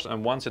more force,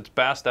 and once it's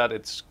past that,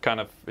 it's kind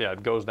of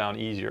it goes down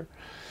easier.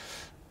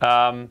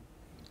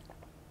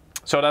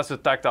 So that's the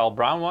tactile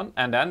brown one,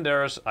 and then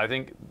there's, I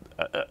think,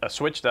 a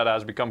switch that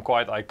has become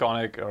quite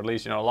iconic, or at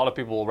least a lot of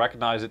people will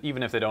recognize it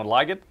even if they don't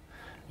like it.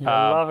 You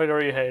love it or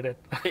you hate it.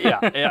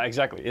 yeah,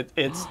 exactly.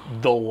 It's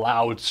the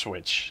loud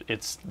switch.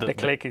 It's the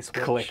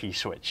clicky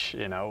switch.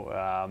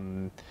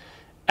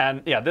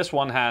 And this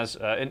one has,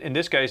 in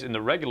this case, in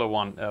the regular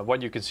one,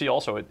 what you can see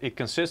also, it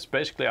consists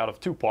basically out of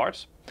two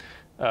parts.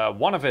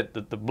 One of it,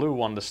 the blue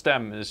one, the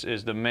stem,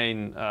 is the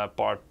main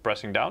part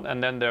pressing down,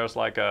 and then there's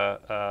like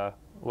a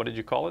what did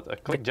you call it? A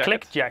click jacket?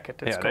 Click jacket,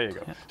 it's called. There you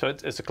go. Yeah. So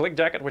it's a click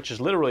jacket, which is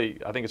literally,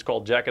 I think it's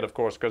called jacket, of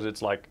course, because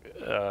it's like,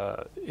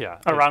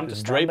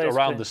 it's draped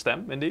around the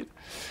stem, indeed.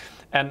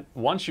 And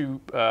once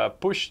you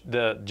push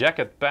the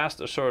jacket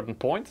past a certain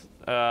point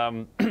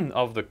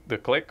of the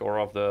click or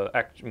of the,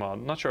 well,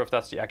 I'm not sure if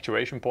that's the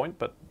actuation point,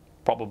 but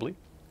probably,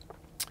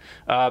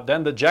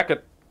 then the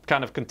jacket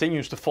kind of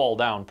continues to fall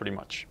down pretty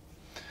much,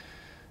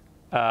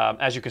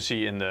 as you can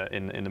see in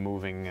the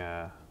moving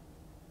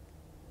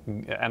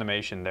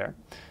animation there.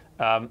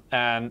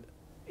 And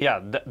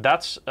yeah,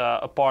 that's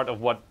a part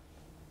of what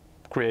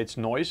creates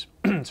noise.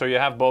 So you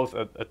have both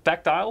a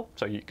tactile,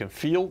 so you can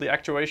feel the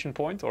actuation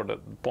point or the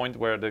point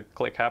where the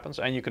click happens,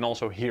 and you can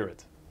also hear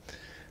it.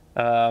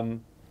 Yeah,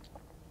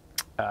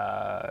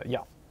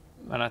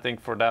 and I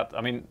think for that,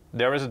 I mean,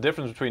 there is a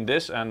difference between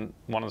this and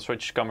one of the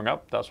switches coming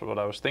up. That's what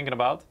I was thinking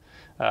about.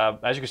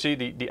 As you can see,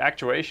 the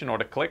actuation or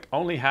the click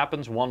only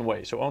happens one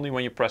way, so only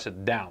when you press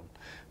it down.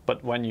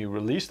 But when you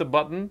release the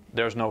button,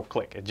 there's no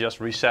click. It just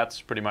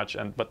resets pretty much,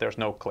 but there's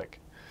no click.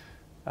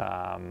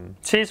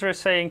 Caesar is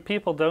saying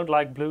people don't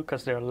like blue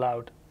because they're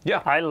loud.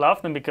 Yeah. I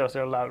love them because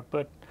they're loud,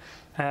 but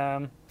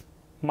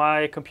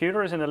my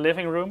computer is in the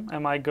living room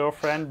and my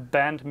girlfriend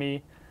banned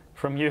me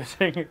from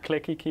using a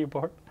clicky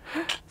keyboard.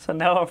 So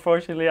now,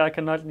 unfortunately, I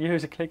cannot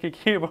use a clicky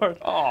keyboard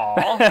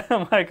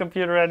on my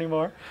computer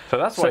anymore. So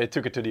that's why you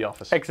took it to the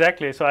office.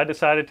 Exactly. So I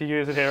decided to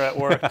use it here at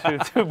work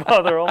to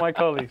bother all my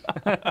colleagues.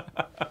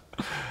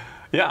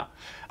 Yeah.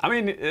 I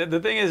mean, the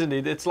thing is,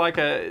 indeed, it's like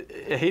a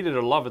hate it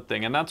or love it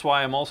thing. And that's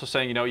why I'm also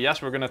saying, you know,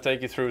 yes, we're going to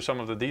take you through some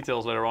of the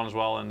details later on as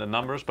well and the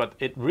numbers, but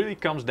it really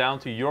comes down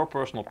to your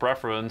personal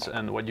preference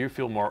and what you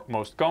feel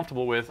most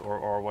comfortable with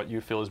or what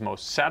you feel is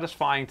most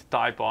satisfying to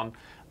type on.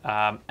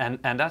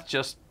 And that's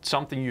just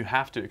something you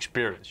have to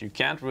experience. You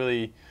can't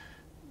really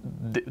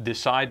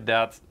decide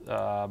that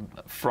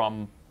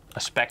from a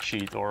spec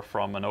sheet or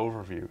from an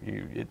overview.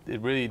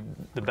 It really,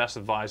 the best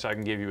advice I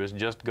can give you is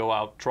just go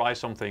out, try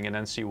something, and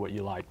then see what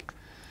you like.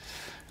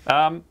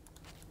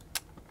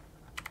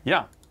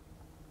 Yeah.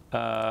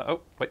 Oh,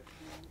 wait.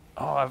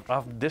 Oh,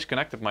 I've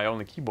disconnected my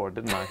only keyboard,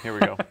 didn't I? Here we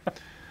go.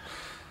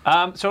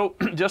 So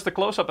just a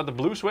close-up at the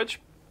blue switch.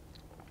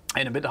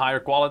 In a bit higher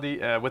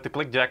quality with the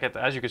click jacket,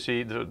 as you can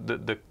see,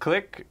 the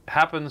click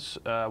happens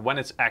when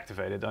it's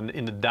activated and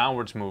in the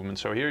downwards movement.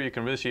 So here you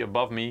can really see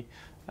above me,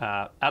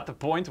 at the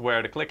point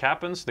where the click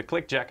happens, the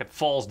click jacket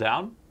falls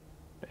down.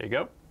 There you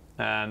go.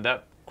 And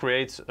that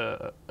creates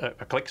a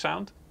click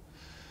sound.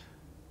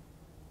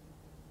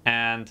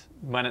 And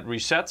when it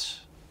resets,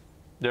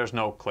 there's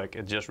no click.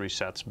 It just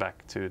resets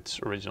back to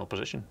its original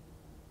position.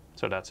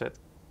 So that's it.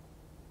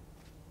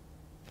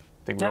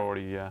 I think we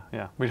already,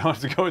 yeah, we don't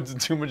have to go into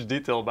too much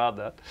detail about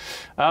that.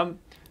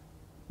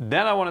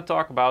 Then I want to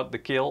talk about the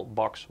Keil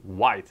Box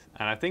White.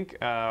 And I think,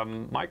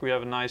 Mike, we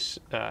have a nice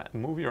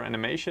movie or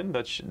animation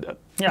that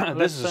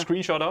this is a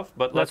screenshot of.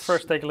 But let's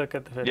first take a look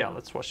at the video. Yeah,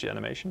 let's watch the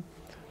animation.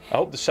 I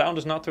hope the sound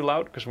is not too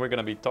loud because we're going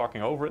to be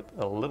talking over it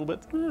a little bit.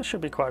 It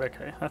should be quite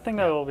okay. I think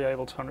I will be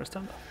able to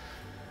understand that.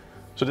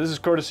 So this is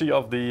courtesy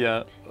of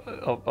the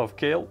of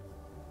Keil.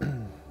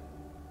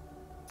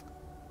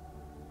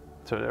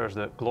 So there's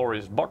the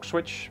glorious box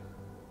switch.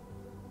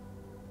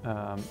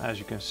 As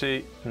you can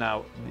see,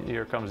 now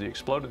here comes the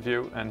exploded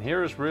view, and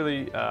here is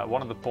really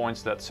one of the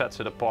points that sets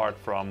it apart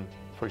from,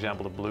 for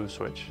example, the blue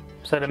switch.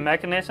 So the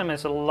mechanism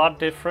is a lot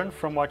different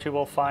from what you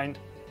will find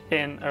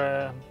in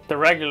the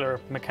regular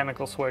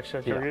mechanical switch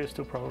that you're used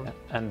to, probably.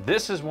 And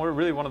this is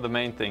really one of the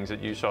main things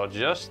that you saw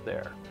just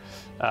there,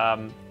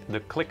 the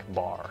click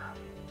bar.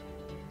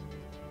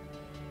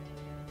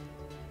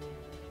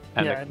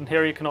 And and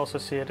here you can also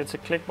see it. It's a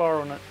click bar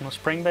on a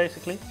spring,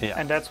 basically,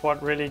 and that's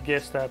what really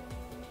gives that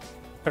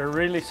a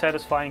really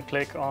satisfying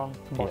click on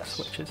box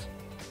switches.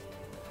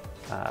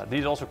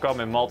 These also come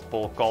in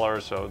multiple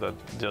colors, so that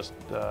just,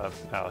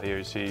 here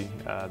you see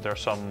there are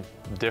some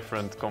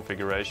different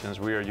configurations.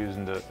 We are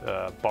using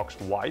the box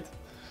white.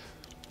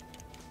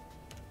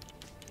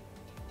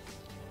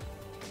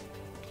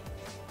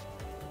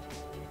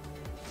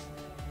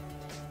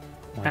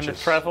 And the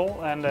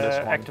travel and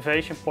the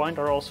activation point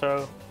are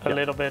also a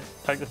little bit,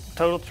 like the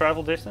total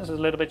travel distance is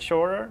a little bit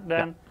shorter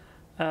than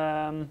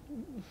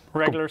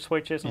regular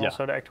switches, and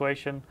also the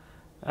actuation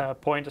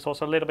point is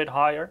also a little bit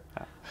higher.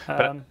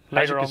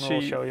 Later on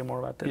we'll show you more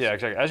about this. Yeah,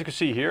 exactly. As you can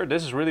see here,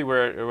 this is really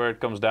where it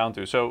comes down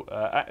to. So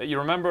you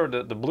remember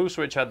the blue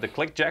switch had the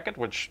click jacket,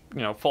 which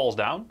falls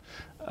down.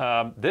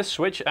 This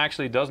switch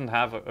actually doesn't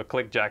have a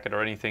click jacket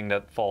or anything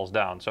that falls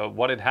down. So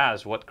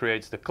what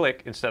creates the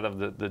click instead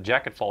of the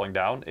jacket falling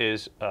down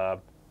is,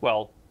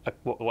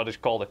 what is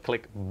called a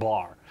click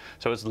bar.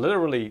 So it's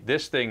literally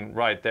this thing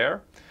right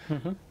there.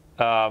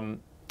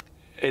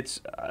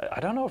 I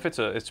don't know if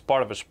it's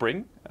part of a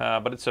spring,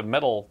 but it's a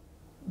metal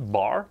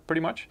bar,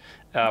 pretty much.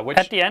 Which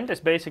at the end is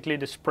basically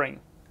the spring.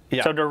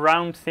 Yeah. So the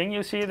round thing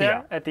you see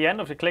there at the end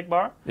of the click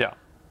bar. Yeah.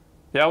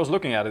 Yeah, I was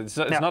looking at it. It's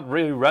not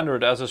really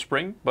rendered as a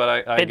spring, but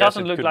I guess it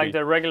doesn't look like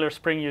the regular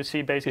spring you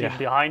see basically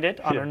behind it,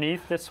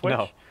 underneath the switch.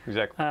 No,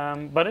 exactly.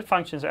 But it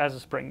functions as a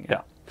spring.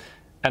 Yeah.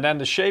 And then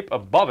the shape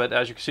above it,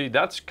 as you can see,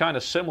 that's kind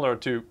of similar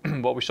to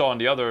what we saw in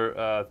the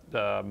other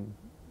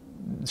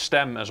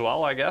stem as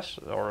well, I guess,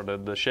 or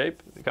the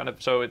shape kind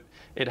of. So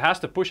it has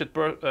to push it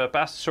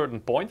past a certain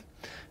point,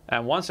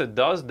 and once it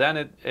does, then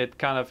it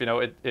kind of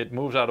it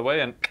moves out of the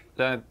way and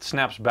then it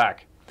snaps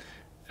back,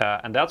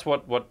 and that's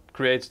what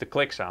creates the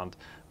click sound.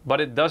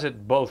 But it does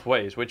it both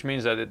ways, which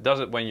means that it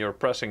does it when you're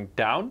pressing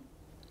down,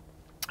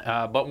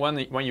 but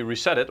when you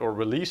reset it or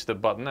release the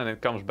button and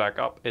it comes back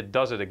up, it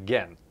does it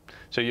again.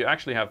 So you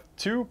actually have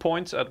 2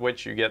 points at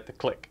which you get the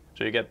click. So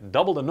So you get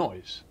double the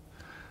noise.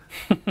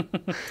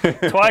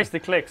 Twice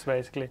the clicks,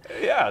 basically.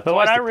 Yeah, but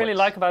what I really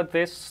like about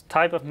this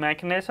type of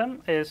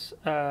mechanism is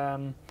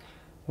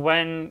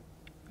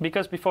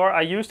because before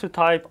I used to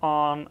type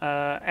on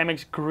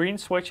MX green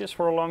switches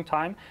for a long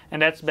time, and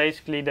that's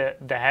basically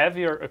the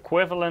heavier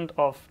equivalent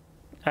of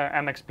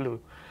MX blue.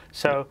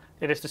 So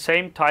it is the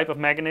same type of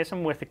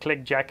mechanism with the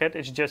click jacket,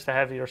 it's just a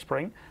heavier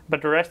spring,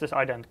 but the rest is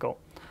identical,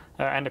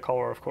 and the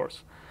color of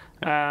course.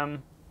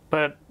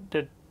 But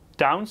the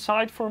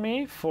downside for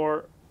me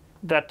for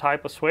that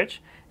type of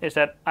switch is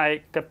that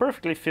I can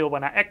perfectly feel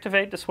when I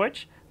activate the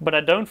switch, but I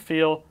don't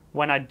feel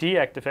when I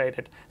deactivate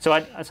it. So,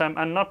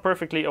 I'm not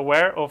perfectly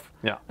aware of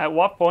at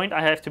what point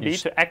I have to be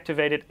to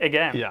activate it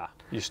again. Yeah,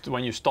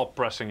 when you stop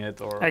pressing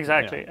it, or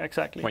exactly,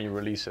 when you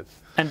release it.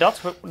 And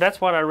that's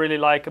what I really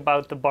like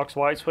about the box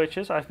wide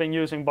switches. I've been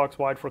using box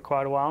wide for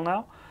quite a while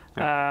now,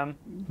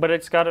 but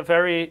it's got a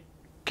very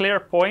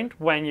clear point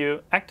when you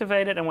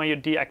activate it and when you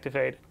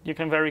deactivate it. You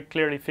can very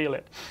clearly feel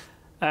it.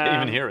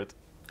 Even hear it.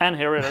 And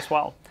hear it as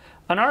well.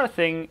 Another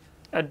thing,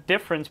 a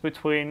difference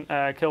between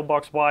kill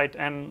box white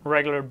and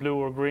regular blue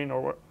or green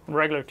or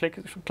regular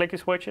clicky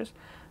switches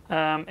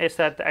is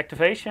that the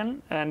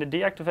activation and the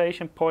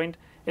deactivation point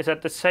is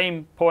at the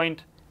same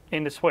point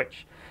in the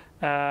switch.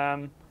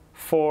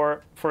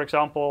 For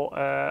example,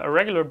 a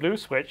regular blue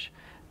switch,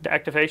 the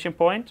activation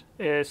point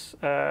is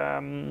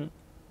I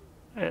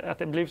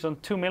believe it's on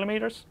 2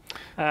 millimeters.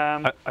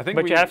 I think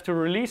but you have to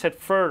release it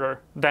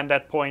further than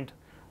that point,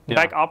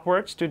 back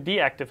upwards to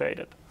deactivate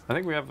it. I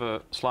think we have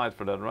a slide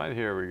for that right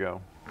here. We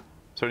go.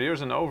 So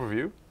here's an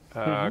overview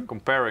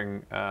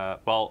comparing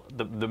well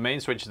the main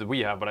switches that we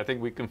have, but I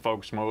think we can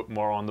focus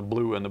more on the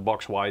blue and the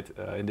box white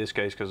in this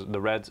case, because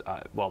the reds,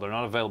 well, they're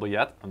not available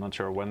yet. I'm not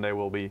sure when they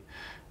will be.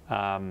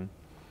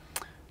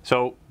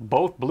 So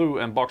both blue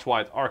and box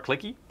white are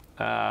clicky.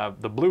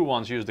 The blue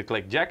ones use the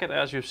click jacket,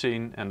 as you've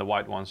seen, and the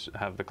white ones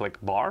have the click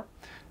bar.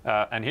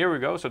 And here we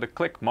go. So the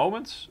click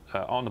moments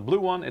on the blue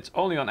one, it's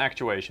only on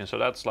actuation, so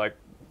that's like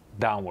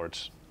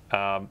downwards.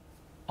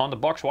 On the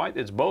box white,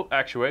 it's both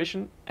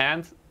actuation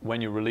and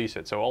when you release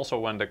it. So also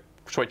when the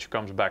switch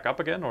comes back up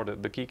again, or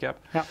the keycap,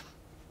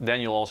 then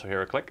you'll also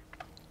hear a click.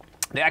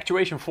 The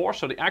actuation force,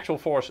 so the actual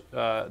force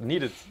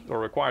needed or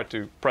required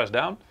to press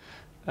down,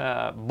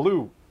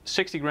 blue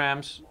 60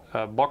 grams,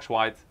 box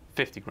white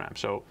 50 grams.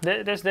 So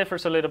this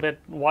differs a little bit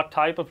what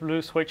type of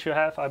blue switch you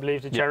have. I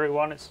believe the cherry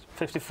one is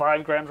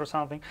 55 grams or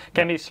something.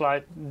 Can be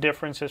slight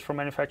differences from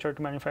manufacturer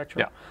to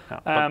manufacturer.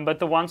 But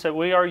the ones that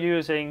we are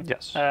using for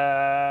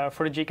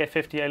the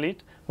GK50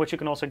 Elite, which you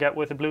can also get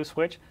with the blue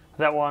switch,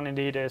 that one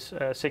indeed is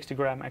 60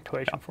 gram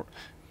actuation force.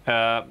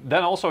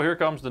 Then also here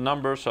comes the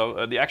number,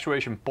 so the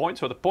actuation point,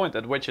 so the point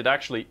at which it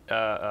actually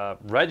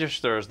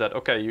registers that,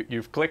 okay,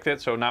 you've clicked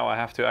it, so now I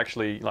have to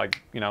actually,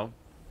 like, you know,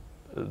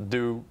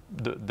 do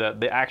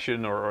the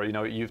action, or you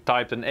know, you've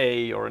typed an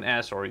A or an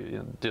S, or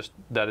just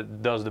that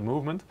it does the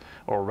movement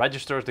or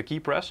registers the key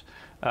press.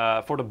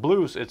 For the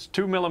blues it's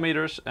 2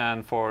 millimeters,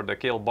 and for the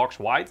kill box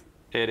white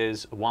it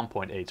is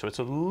 1.8, so it's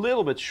a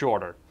little bit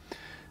shorter.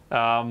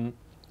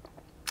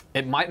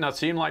 It might not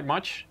seem like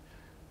much.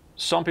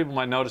 Some people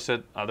might notice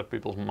it, other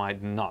people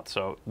might not.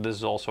 So this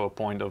is also a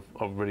point of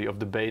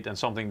debate, and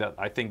something that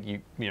I think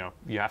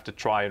you have to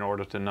try in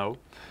order to know.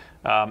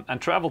 And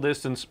travel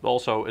distance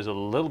also is a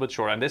little bit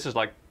short, and this is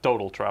like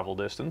total travel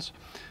distance.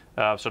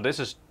 So this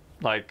is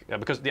like,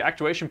 because the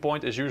actuation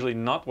point is usually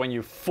not when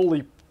you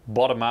fully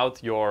bottom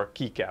out your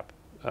keycap.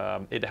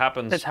 It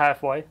happens... It's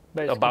halfway,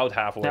 basically. About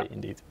halfway,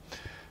 indeed.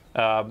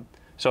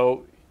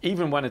 So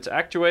even when it's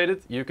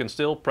actuated, you can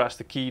still press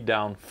the key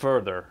down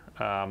further.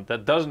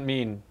 That doesn't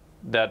mean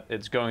that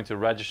it's going to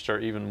register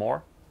even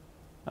more.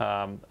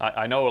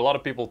 I know a lot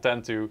of people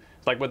tend to,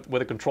 it's like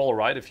with a controller,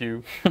 right? If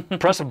you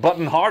press a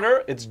button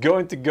harder, it's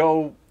going to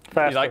go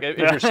faster. Like if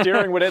you're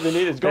steering with it,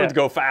 it's going to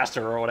go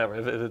faster or whatever,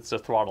 if it's a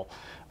throttle.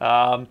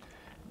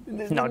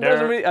 No,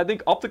 really, I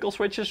think optical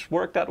switches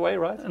work that way,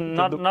 right?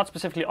 Not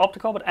specifically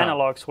optical, but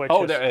analog switches.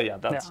 Oh,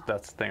 that's the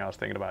thing I was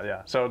thinking about.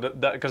 Yeah, so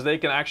because they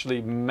can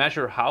actually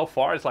measure how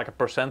far. It's like a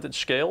percentage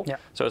scale. Yeah.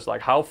 So it's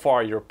like how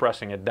far you're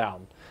pressing it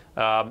down.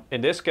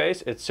 In this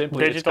case, it's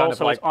simply digital, it's kind of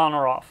so like it's on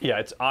or off. Yeah,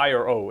 it's I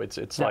or O.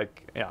 It's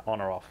like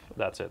on or off.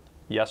 That's it.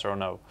 Yes or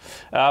no.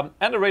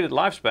 And the rated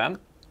lifespan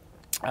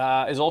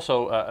is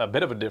also a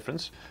bit of a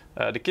difference.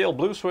 The KL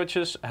Blue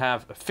switches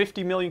have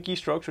 50 million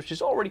keystrokes, which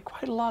is already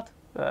quite a lot.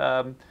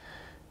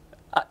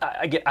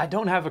 I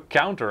don't have a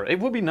counter. It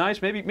would be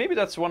nice. Maybe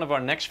that's one of our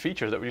next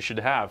features that we should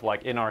have,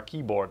 like in our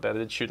keyboard, that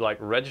it should like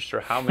register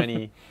how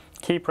many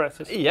key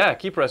presses. Yeah,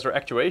 key press or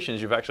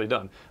actuations you've actually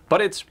done.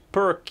 But it's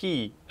per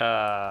key,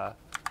 per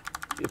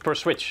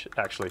switch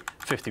actually,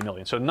 50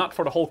 million. So not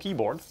for the whole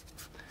keyboard.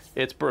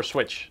 It's per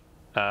switch.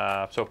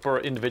 So per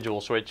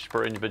individual switch,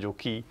 per individual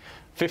key,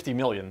 50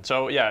 million.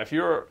 So yeah, if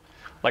you're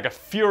like a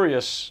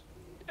furious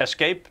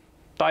escape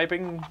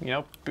typing,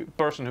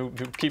 person who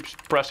keeps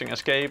pressing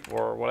escape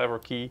or whatever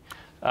key,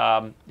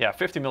 yeah,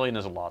 50 million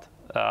is a lot.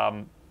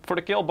 For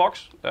the kill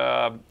box,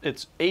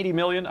 it's 80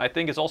 million. I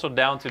think it's also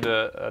down to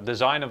the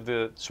design of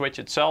the switch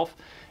itself.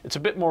 It's a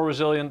bit more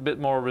resilient, a bit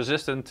more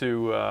resistant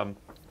to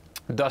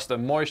dust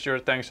and moisture,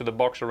 thanks to the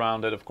box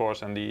around it, of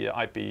course, and the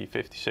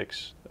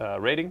IP56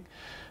 rating.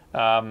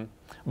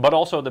 But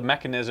also the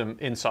mechanism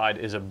inside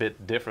is a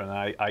bit different.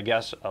 I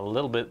guess a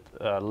little bit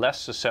less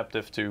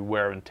susceptible to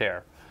wear and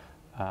tear.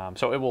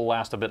 So it will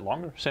last a bit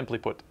longer, simply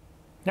put.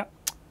 Yeah.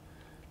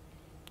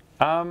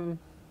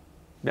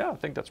 Yeah, I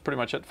think that's pretty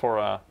much it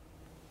for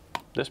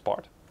this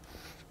part.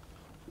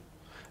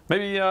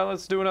 Maybe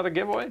let's do another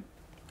giveaway.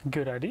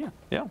 Good idea.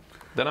 Yeah.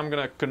 Then I'm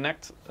gonna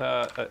connect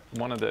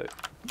one of the,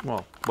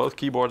 well, both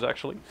keyboards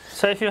actually.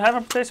 So if you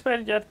haven't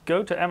participated yet,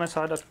 go to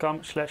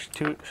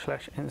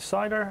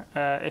msi.com/2/insider.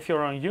 If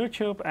you're on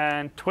YouTube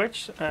and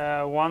Twitch,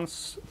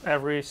 once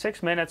every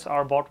 6 minutes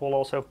our bot will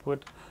also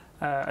put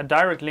a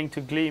direct link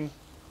to Gleam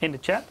in the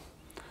chat.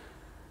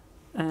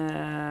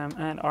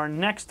 And our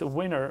next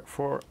winner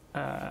for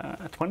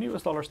a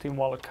 $20 Steam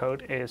wallet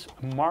code is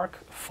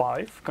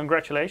Mark5.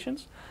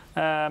 Congratulations.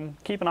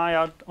 Keep an eye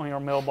out on your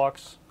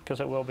mailbox because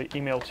it will be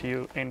emailed to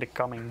you in the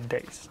coming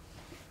days.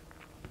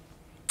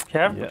 If you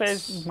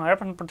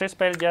haven't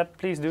participated yet,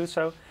 please do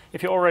so.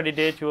 If you already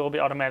did, you will be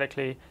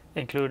automatically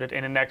included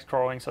in the next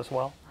drawings as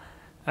well.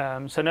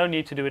 So no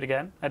need to do it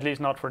again, at least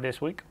not for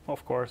this week.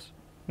 Of course,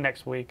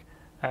 next week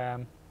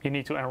you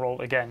need to enroll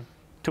again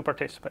to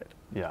participate.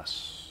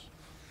 Yes.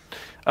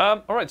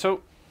 All right,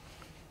 so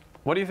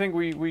what do you think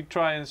we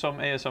try in some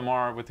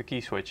ASMR with the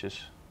key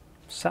switches?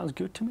 Sounds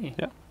good to me.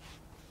 Yeah.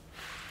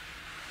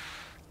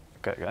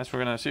 Okay, guys, we're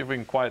gonna see if we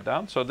can quiet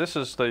down. So this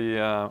is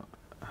the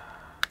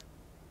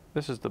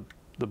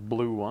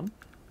blue one.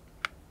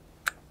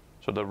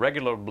 So the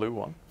regular blue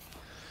one.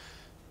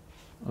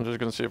 I'm just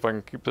gonna see if I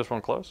can keep this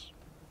one close.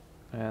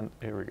 And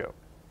here we go.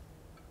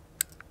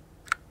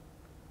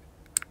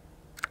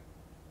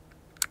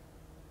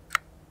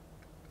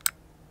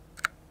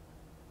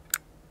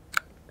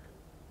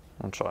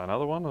 I'll try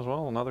another one as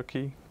well, another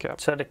key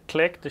cap. So the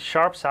click, the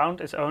sharp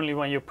sound is only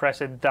when you press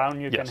it down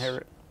you can hear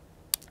it.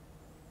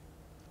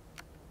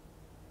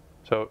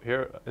 So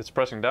here it's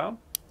pressing down,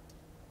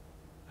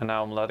 and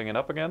now I'm letting it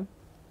up again.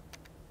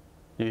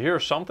 You hear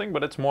something,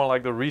 but it's more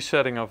like the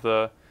resetting of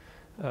the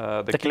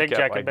click keycap,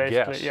 jacket, I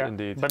basically. guess, Yeah,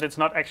 indeed. but it's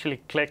not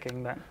actually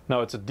clicking then.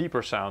 No, it's a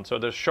deeper sound. So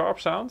the sharp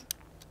sound,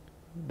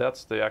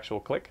 that's the actual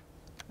click,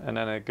 and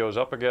then it goes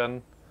up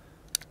again.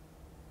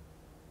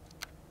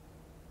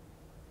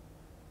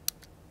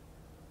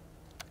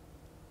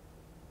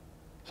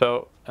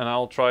 So, and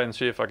I'll try and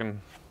see if I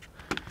can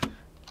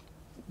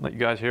let you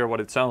guys hear what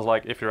it sounds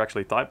like if you're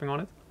actually typing on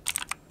it.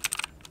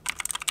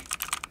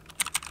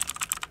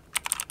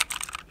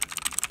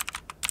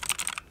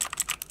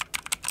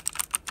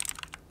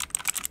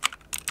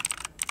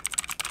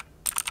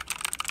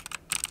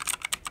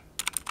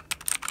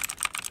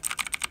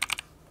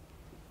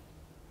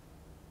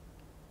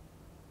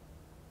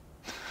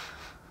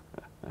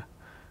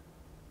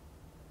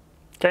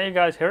 Can you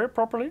guys hear it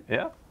properly?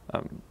 Yeah.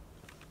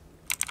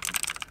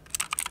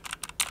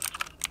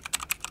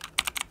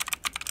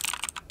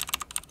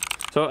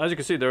 So as you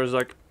can see, there's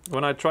like,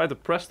 when I try to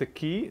press the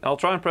key, I'll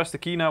try and press the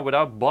key now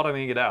without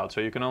bottoming it out, so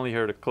you can only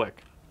hear the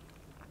click.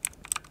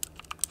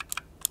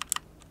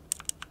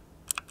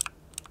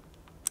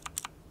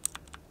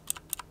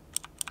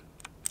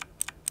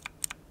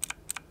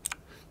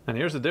 And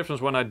here's the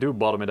difference when I do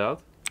bottom it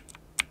out.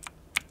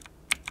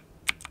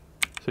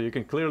 So you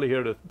can clearly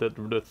hear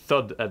the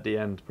thud at the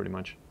end, pretty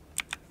much.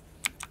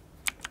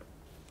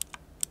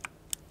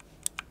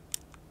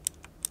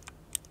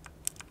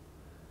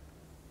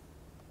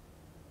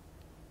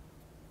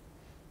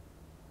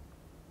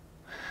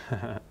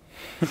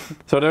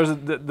 So there's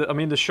I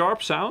mean the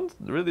sharp sound,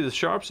 really the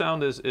sharp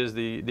sound is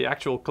the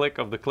actual click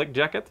of the click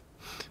jacket.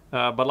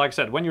 But like I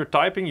said, when you're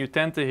typing you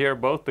tend to hear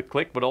both the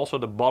click but also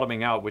the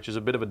bottoming out, which is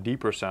a bit of a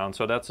deeper sound.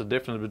 So that's the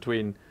difference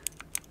between,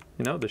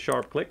 you know, the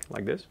sharp click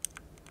like this.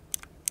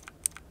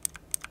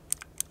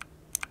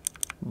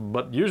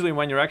 But usually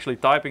when you're actually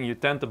typing you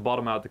tend to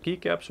bottom out the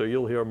keycap, so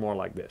you'll hear more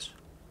like this.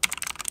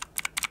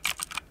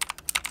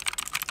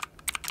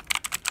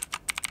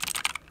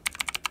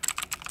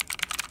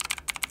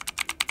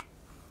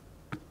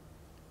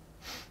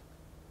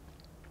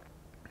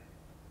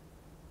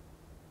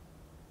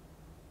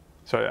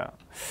 So yeah.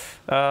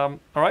 All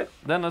right,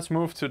 then let's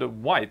move to the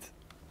white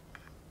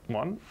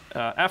one.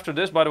 After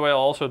this, by the way, I'll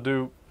also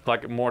do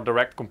like a more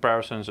direct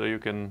comparison, so you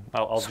can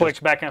I'll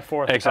switch back and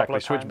forth. Exactly, a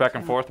couple switch of back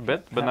times. and forth a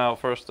bit. But now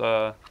first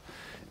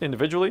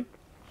individually,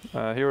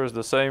 here is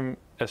the same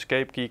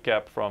escape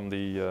keycap from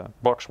the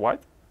box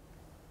white.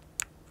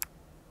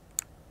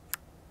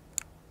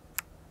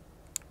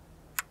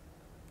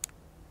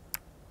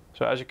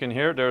 So as you can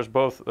hear, there's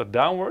both a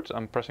downwards,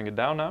 I'm pressing it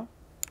down now,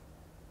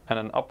 and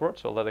an upward,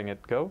 so letting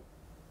it go.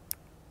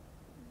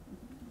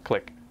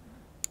 Click.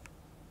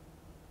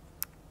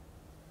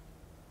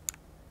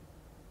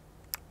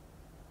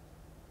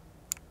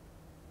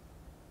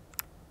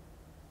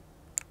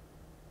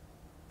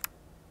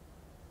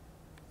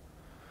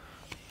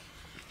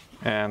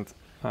 And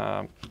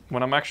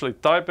when I'm actually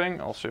typing,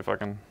 I'll see if I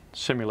can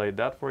simulate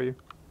that for you.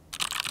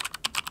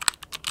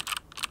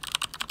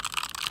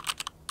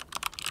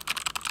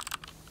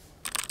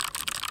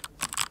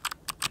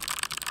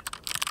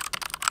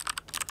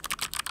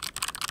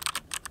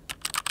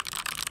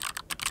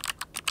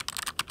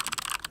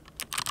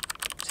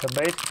 So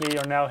basically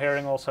you're now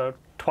hearing also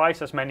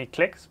twice as many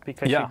clicks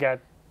because you get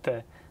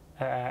the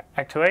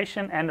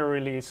actuation and the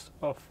release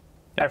of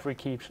every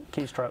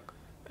keystroke.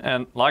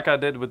 And like I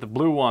did with the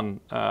blue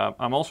one,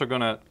 I'm also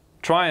going to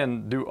try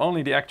and do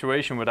only the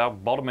actuation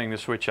without bottoming the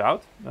switch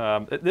out.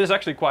 This is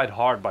actually quite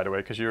hard, by the way,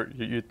 because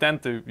you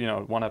tend to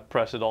want to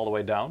press it all the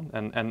way down.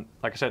 And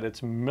like I said,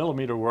 it's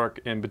millimeter work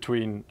in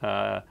between.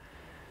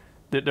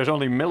 There's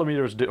only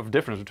millimeters of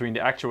difference between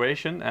the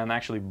actuation and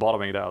actually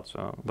bottoming it out.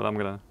 So, but I'm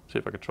going to see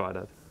if I can try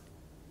that.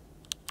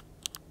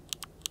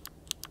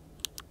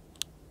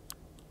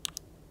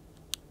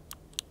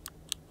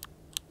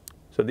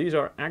 So these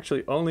are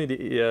actually only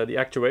the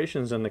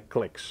actuations and the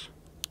clicks.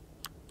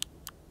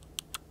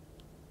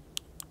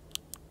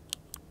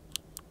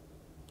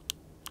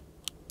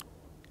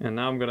 And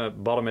now I'm going to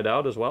bottom it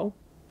out as well.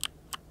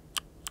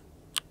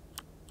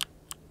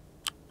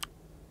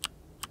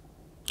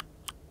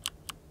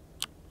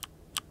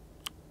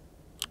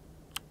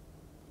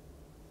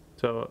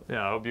 So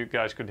yeah, I hope you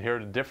guys could hear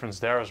the difference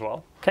there as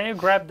well. Can you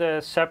grab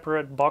the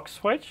separate box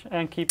switch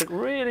and keep it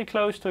really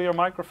close to your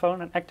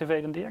microphone and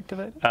activate and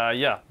deactivate it?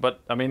 Yeah,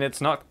 but I mean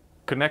it's not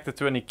connected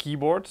to any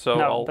keyboard, so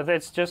no, but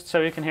it's just so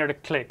you can hear the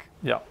click.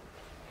 Yeah,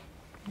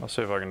 I'll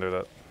see if I can do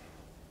that.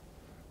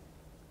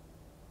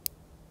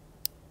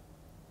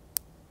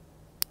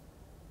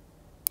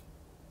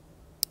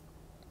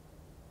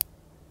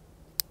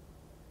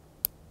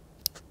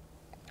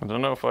 I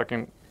don't know if I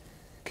can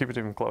keep it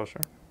even closer.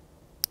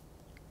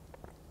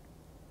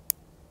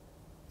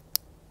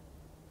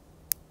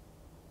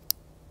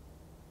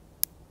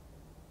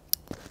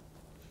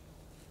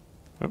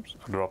 Oops,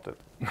 I dropped it.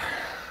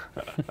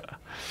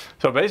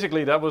 So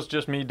basically that was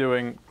just me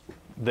doing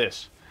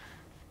this.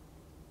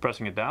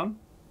 Pressing it down,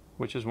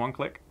 which is one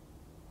click,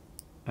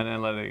 and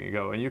then letting it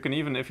go. And you can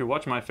even, if you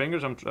watch my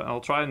fingers,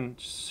 I'll try and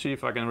see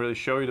if I can really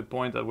show you the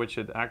point at which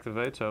it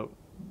activates. So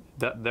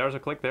there's a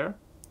click there.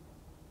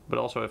 But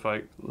also if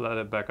I let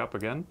it back up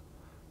again,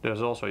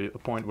 there's also a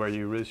point where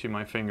you really see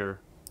my finger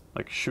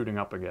like shooting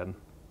up again.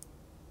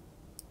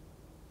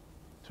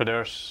 So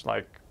there's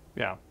like,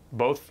 yeah,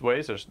 both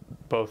ways. There's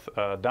both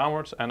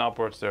downwards and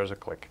upwards. There's a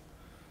click.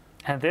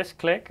 And this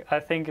click,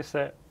 I think, is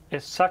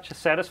such a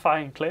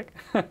satisfying click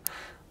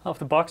of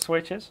the box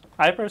switches.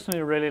 I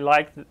personally really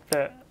like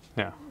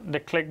the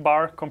click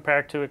bar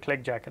compared to a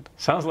click jacket.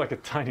 Sounds like a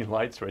tiny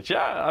light switch.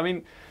 Yeah, I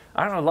mean,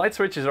 I don't know, light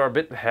switches are a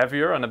bit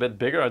heavier and a bit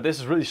bigger. This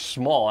is really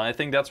small, and I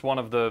think that's one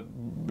of the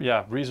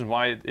reasons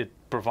why it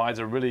provides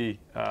a really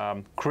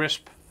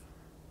crisp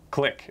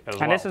click as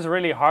well. And this is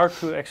really hard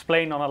to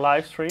explain on a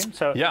live stream.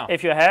 So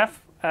if you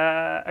have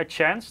a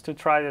chance to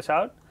try this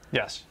out,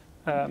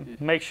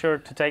 make sure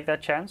to take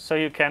that chance so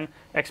you can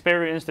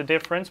experience the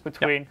difference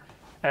between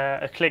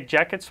a click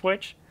jacket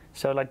switch,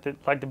 so like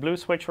the blue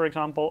switch, for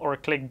example, or a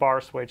click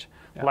bar switch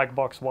like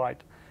box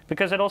white,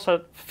 because it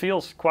also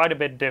feels quite a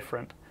bit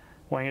different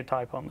when you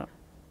type on them.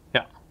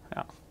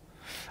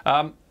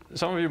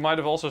 Some of you might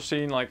have also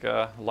seen like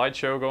a light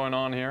show going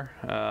on here,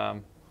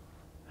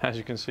 as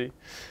you can see.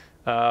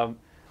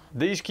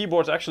 These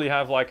keyboards actually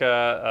have like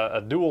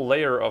a dual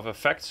layer of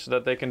effects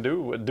that they can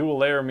do. A dual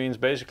layer means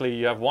basically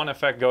you have one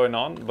effect going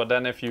on, but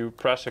then if you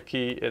press a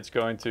key, it's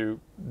going to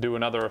do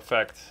another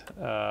effect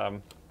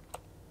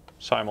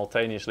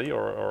simultaneously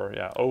or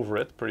over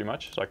it pretty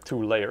much. It's like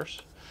two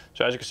layers.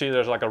 So as you can see,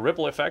 there's like a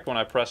ripple effect when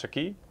I press a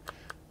key.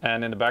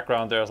 And in the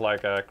background, there's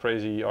like a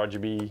crazy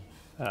RGB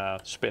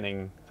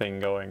spinning thing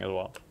going as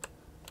well.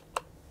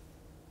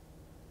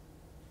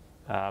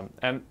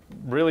 And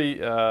really,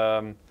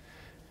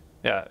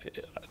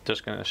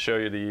 just going to show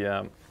you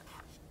the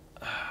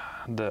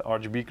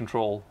RGB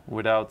control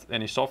without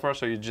any software.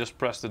 So you just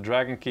press the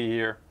dragon key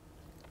here,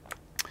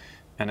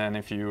 and then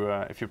if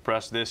you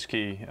press this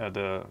key,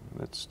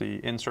 it's the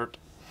insert,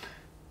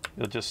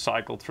 you'll just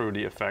cycle through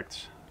the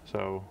effects.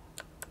 So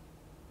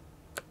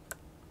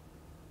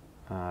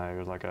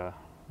here's like a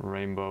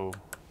rainbow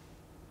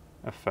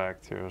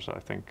effect. Here's, I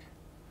think,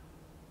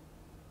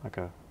 like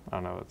a, I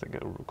don't know, I think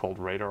it's called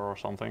radar or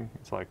something.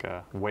 It's like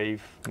a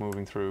wave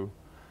moving through.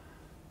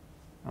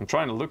 I'm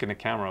trying to look in the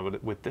camera,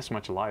 but with this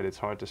much light, it's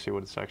hard to see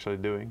what it's actually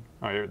doing.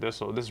 Oh, here,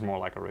 this is more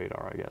like a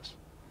radar, I guess.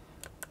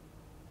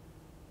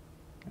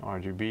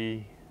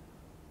 RGB,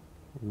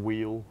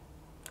 wheel.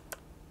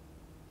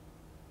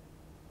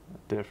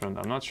 Different.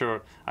 I'm not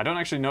sure. I don't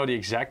actually know the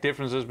exact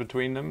differences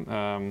between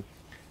them.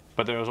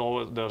 But there's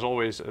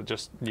always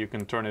just, you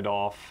can turn it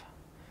off,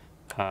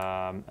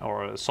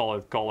 or a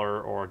solid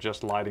color, or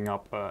just lighting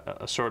up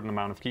a certain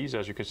amount of keys,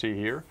 as you can see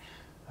here.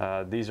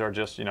 These are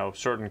just,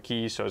 certain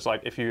keys. So it's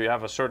like if you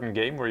have a certain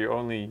game where you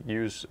only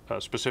use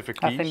specific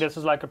keys. I think this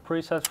is like a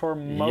preset for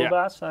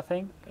MOBAs, I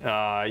think.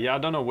 I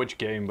don't know which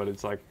game, but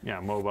it's like,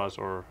 MOBAs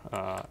or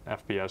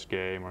FPS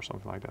game or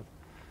something like that.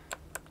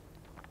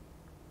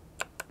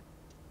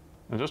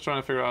 I'm just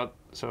trying to figure out,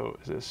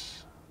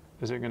 is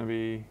it going to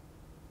be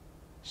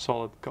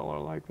solid color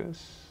like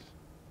this?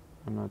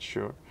 I'm not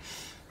sure.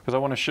 Because I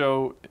want to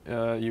show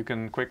you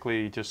can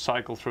quickly just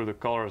cycle through the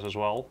colors as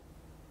well.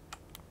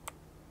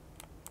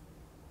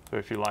 So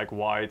if you like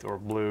white or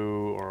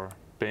blue or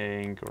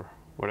pink or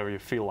whatever you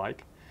feel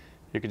like,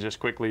 you can just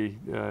quickly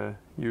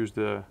use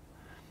the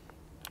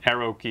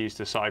arrow keys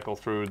to cycle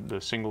through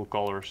the single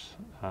colors,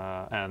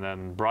 and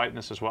then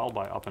brightness as well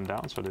by up and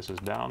down. So this is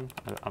down.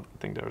 I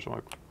think there's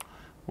like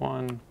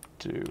 1,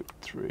 2,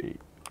 3,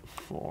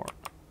 4,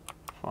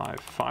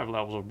 5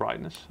 levels of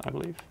brightness, I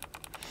believe.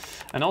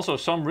 And also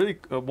some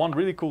one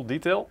really cool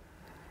detail.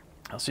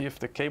 I'll see if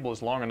the cable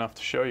is long enough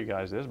to show you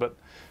guys this, but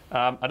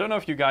I don't know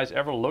if you guys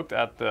ever looked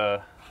at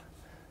the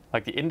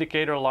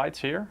indicator lights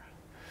here,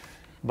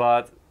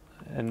 but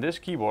in this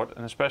keyboard,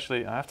 and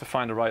especially, I have to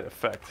find the right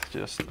effect,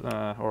 just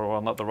or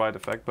well, not the right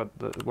effect, but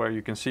where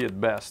you can see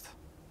it best.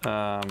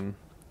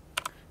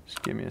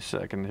 Just give me a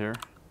second here.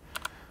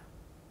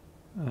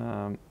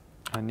 I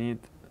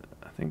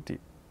think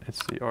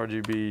it's the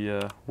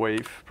RGB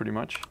wave, pretty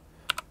much.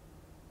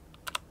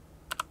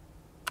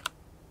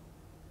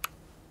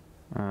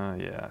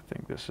 Yeah, I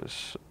think this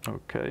is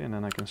okay, and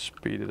then I can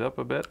speed it up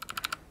a bit.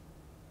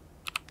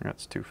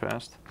 That's too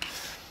fast.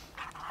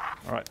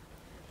 All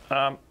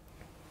right.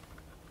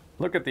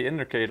 Look at the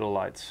indicator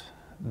lights.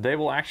 They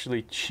will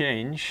actually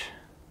change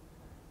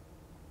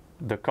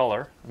the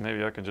color.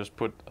 Maybe I can just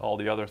put all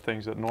the other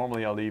things that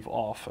normally I leave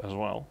off as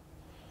well.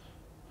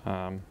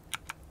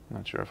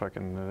 Not sure if I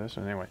can do this.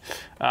 Anyway,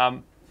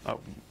 oh,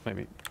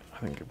 maybe I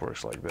think it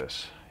works like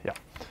this. Yeah.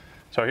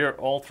 So here,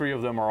 all 3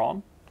 of them are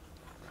on.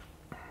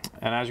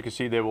 And as you can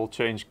see, they will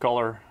change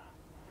color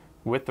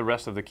with the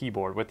rest of the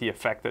keyboard, with the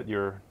effect that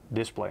you're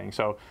displaying.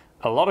 So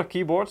a lot of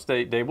keyboards,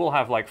 they will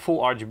have like full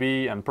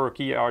RGB and per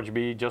key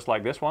RGB, just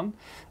like this one.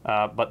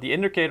 But the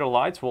indicator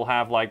lights will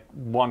have like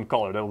one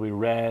color. They'll be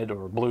red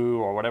or blue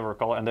or whatever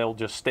color, and they'll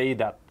just stay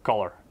that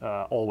color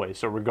always.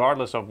 So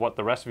regardless of what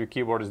the rest of your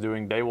keyboard is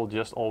doing, they will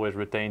just always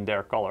retain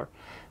their color.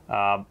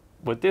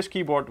 With this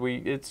keyboard,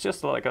 it's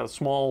just like a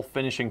small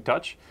finishing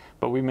touch,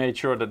 but we made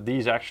sure that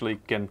these actually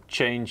can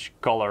change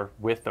color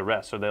with the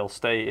rest, so they'll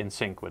stay in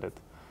sync with it.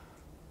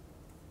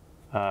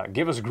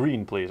 Give us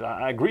green, please.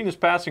 Green is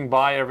passing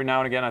by every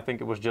now and again. I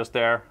think it was just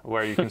there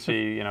where you can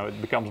see,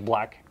 it becomes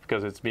black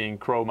because it's being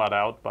chromed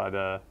out by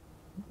the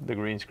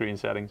green screen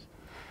settings.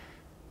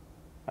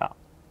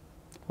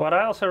 What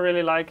I also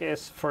really like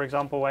is, for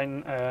example,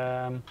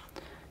 when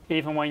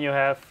even when you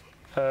have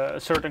a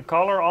certain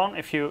color on,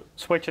 if you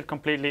switch it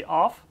completely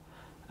off,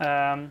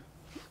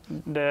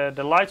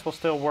 the lights will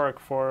still work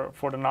for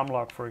the num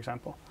lock, for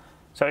example.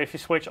 So if you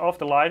switch off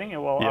the lighting, it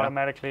will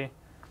automatically.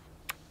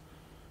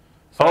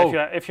 So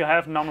if you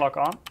have num lock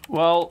on.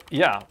 Well,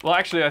 yeah. Well,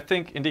 actually, I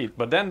think indeed.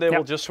 But then they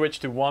will just switch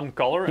to one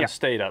color and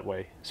stay that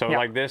way. So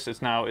like this,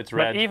 it's red.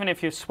 But even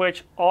if you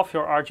switch off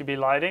your RGB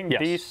lighting,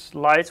 these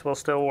lights will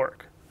still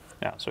work.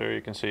 Yeah. So here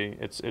you can see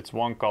it's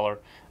one color.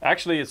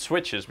 Actually, it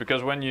switches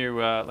because when you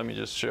let me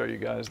just show you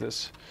guys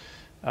this.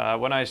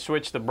 When I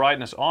switch the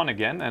brightness on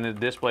again and it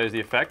displays the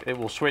effect, it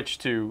will switch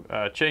to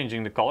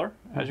changing the color,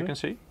 as you can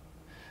see.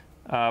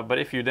 But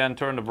if you then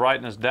turn the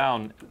brightness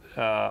down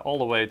all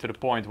the way to the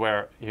point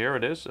where, here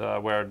it is,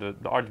 where the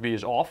RGB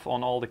is off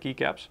on all the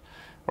keycaps,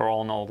 or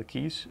on all the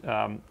keys,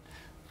 the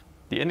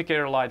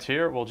indicator lights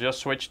here will just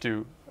switch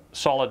to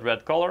solid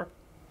red color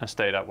and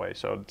stay that way.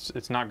 So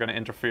it's not going to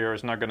interfere,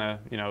 it's not going to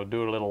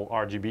do a little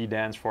RGB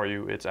dance for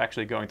you. It's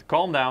actually going to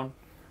calm down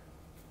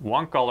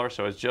one color,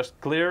 so it's just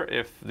clear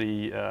if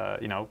the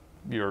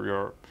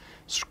your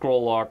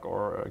scroll lock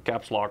or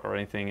caps lock or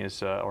anything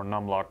is or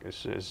num lock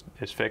is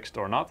fixed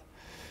or not,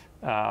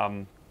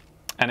 and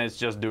it's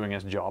just doing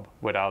its job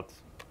without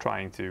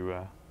trying to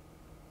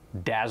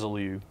dazzle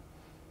you.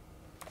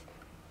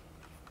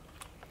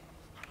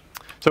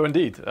 So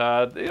indeed,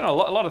 a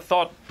lot of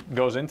thought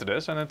goes into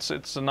this, and it's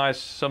some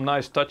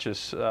nice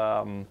touches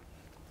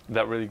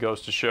that really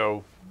goes to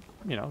show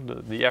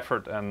the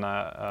effort and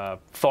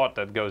thought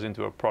that goes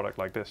into a product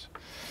like this.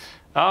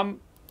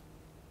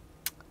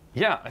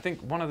 Yeah, I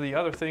think one of the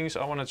other things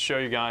I wanted to show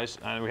you guys,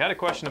 and we had a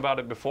question about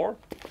it before,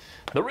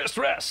 the wrist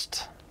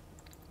rest.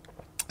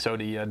 So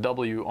the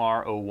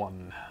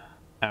WR01,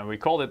 and we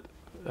called it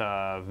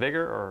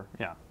Vigor,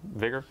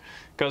 Vigor,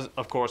 because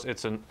of course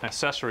it's an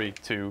accessory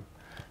to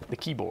the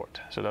keyboard,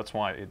 so that's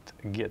why it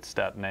gets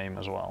that name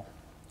as well.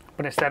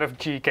 But instead of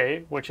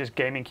GK, which is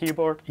gaming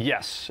keyboard,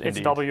 yes, it's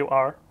indeed.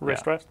 WR,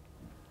 wrist rest.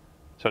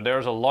 So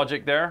there's a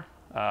logic there,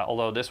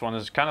 although this one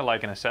is kind of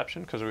like an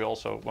exception, because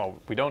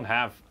we don't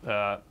have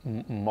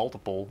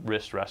multiple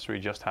wrist rests, we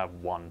just have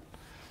one.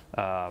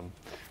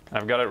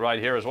 I've got it right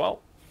here as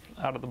well,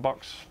 out of the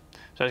box.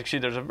 So as you can see,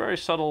 there's a very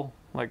subtle,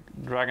 like,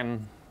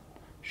 dragon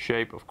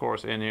shape, of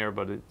course, in here,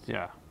 but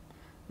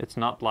it's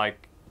not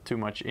like too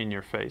much in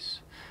your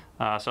face.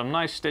 Some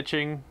nice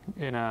stitching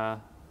in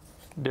a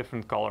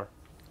different color.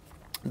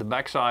 The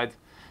backside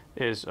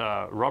is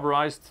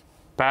rubberized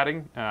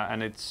padding,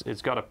 and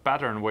it's got a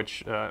pattern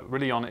which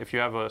really if you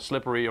have a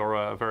slippery or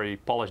a very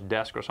polished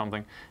desk or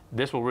something,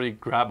 this will really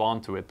grab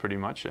onto it pretty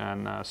much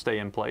and stay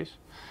in place.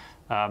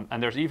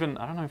 And there's even,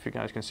 I don't know if you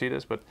guys can see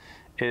this, but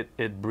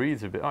it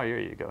breathes a bit. Oh, here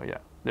you go. Yeah,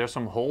 there's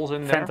some holes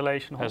in there,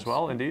 ventilation holes as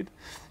well, indeed.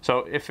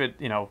 So if it,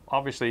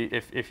 obviously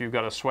if you've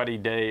got a sweaty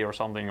day or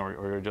something, or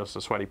you're just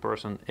a sweaty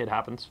person, it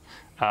happens.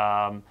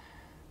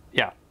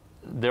 Yeah,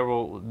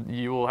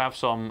 you will have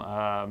some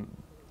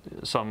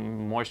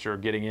moisture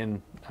getting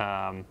in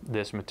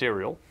this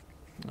material.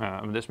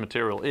 This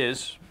material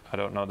is, I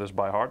don't know this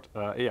by heart.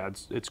 Yeah,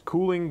 it's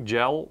cooling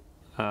gel,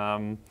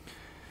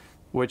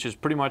 which is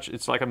pretty much,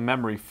 it's like a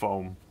memory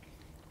foam.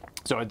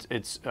 So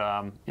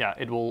yeah,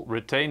 it will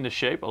retain the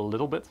shape a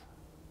little bit,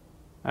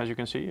 as you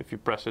can see, if you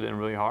press it in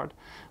really hard.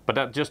 But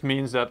that just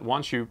means that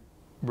once you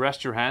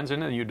rest your hands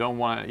in it and you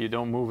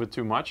don't move it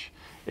too much,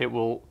 it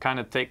will kind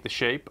of take the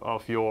shape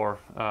of your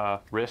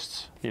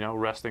wrists,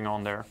 resting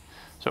on there.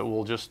 So it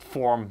will just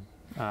form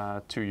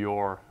to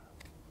your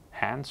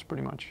hands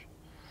pretty much.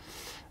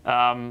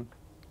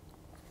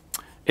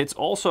 It's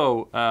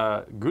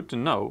also good to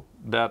know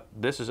that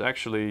this is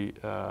actually,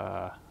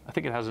 I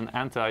think it has an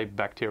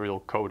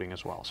antibacterial coating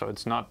as well. So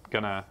it's not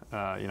gonna,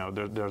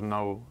 there's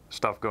no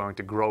stuff going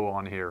to grow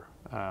on here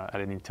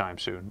at any time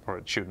soon, or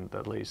it shouldn't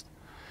at least.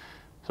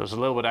 So it's a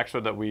little bit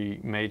extra that we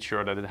made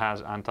sure that it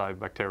has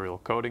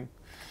antibacterial coating.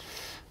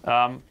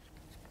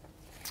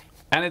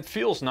 And it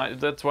feels nice.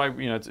 That's why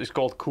it's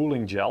called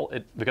cooling gel,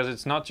 because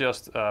it's not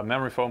just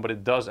memory foam, but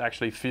it does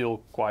actually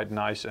feel quite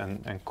nice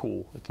and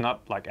cool. It's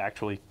not like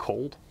actually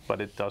cold,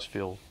 but it does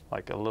feel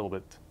like a little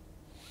bit,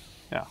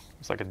 yeah,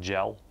 it's like a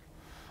gel.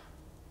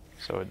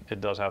 So it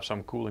does have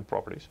some cooling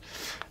properties.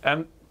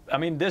 And I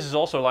mean, this is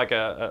also like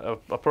a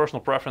personal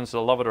preference, a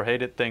love it or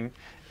hate it thing.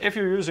 If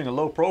you're using a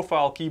low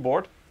profile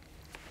keyboard,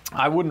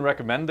 I wouldn't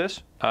recommend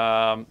this,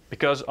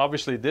 because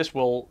obviously this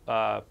will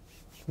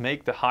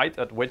make the height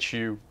at which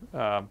you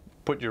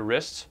put your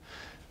wrists,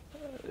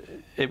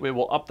 it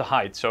will up the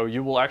height. So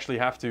you will actually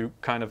have to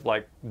kind of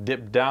like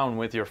dip down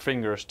with your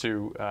fingers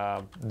to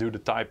do the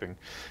typing.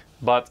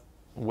 But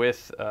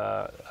with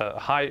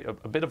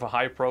a bit of a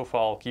high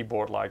profile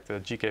keyboard like the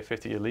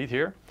GK50 Elite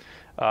here,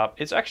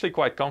 it's actually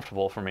quite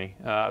comfortable for me.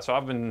 So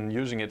I've been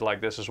using it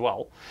like this as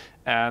well.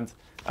 And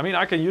I mean,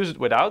 I can use it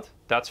without,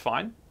 that's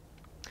fine.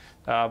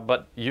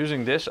 But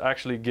using this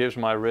actually gives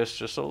my wrist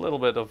just a little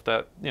bit of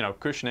that,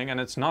 cushioning, and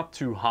it's not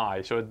too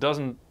high, so it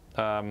doesn't,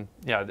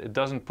 it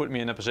doesn't put me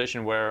in a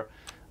position where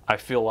I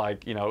feel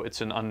like,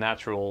 it's an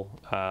unnatural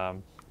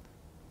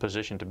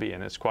position to be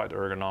in. It's quite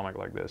ergonomic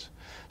like this.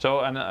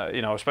 So, and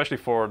especially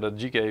for the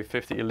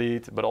GK50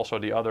 Elite, but also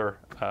the other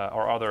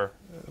other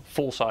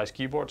full-size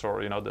keyboards,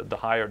 or the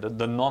higher,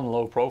 the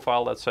non-low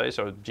profile, let's say,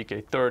 so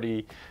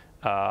GK30,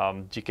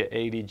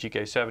 GK80,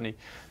 GK70.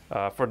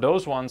 For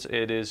those ones,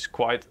 it is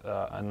quite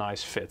a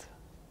nice fit.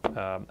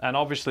 And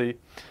obviously,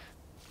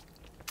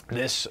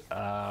 this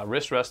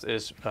wrist rest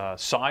is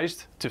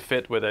sized to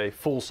fit with a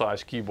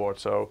full-size keyboard.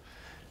 So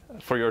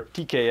for your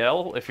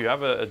TKL, if you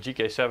have a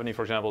GK70,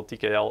 for example,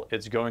 TKL,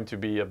 it's going to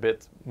be a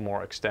bit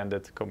more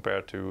extended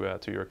compared to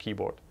your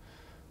keyboard.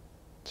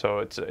 So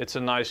it's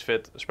a nice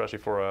fit, especially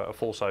for a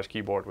full-size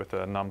keyboard with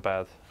a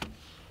numpad.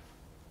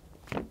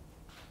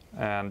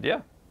 And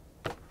yeah,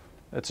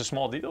 it's a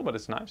small detail, but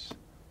it's nice.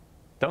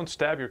 Don't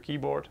stab your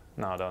keyboard.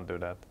 No, don't do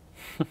that.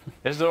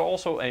 Is there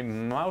also a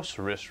mouse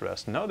wrist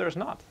rest? No, there's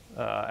not,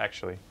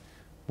 actually.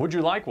 Would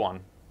you like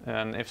one?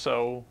 And if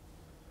so...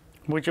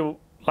 Would you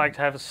like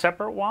to have a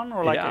separate one,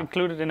 or like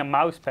included in a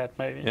mouse pad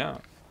maybe? Yeah.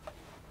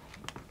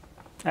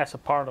 As a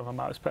part of a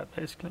mouse pad,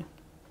 basically.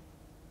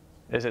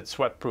 Is it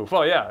sweat proof?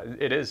 Well, yeah,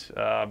 it is.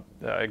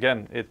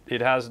 Again,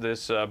 it has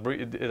this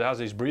it has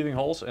these breathing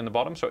holes in the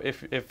bottom, so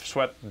if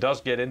sweat does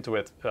get into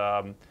it,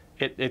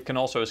 it can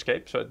also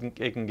escape, so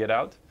it can get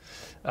out.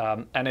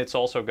 And it's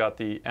also got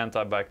the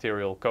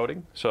antibacterial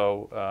coating,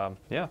 so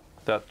yeah,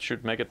 that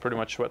should make it pretty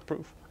much sweat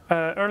proof.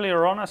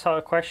 Earlier on I saw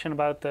a question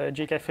about the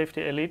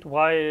GK50 Elite,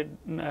 why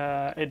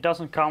it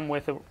doesn't come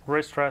with a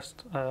wrist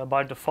rest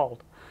by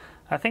default.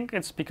 I think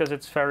it's because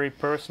it's very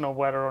personal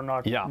whether or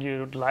not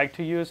you'd like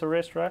to use a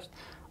wrist rest.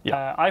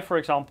 Yeah. I, for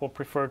example,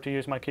 prefer to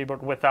use my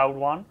keyboard without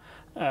one,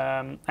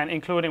 and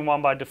including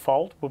one by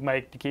default would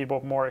make the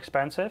keyboard more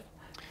expensive,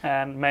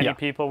 and many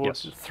people would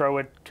throw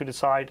it to the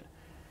side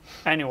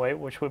anyway,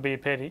 which would be a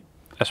pity.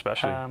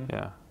 Especially,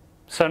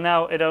 So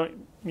now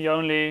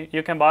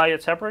you can buy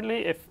it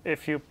separately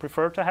if you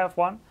prefer to have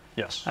one.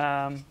 Yes.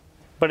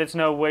 But it's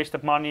no waste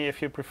of money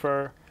if you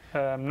prefer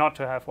not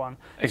to have one.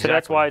 Exactly. So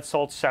that's why it's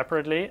sold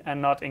separately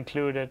and not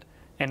included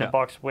in a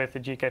box with the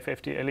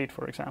GK50 Elite,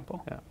 for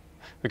example. Yeah.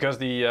 Because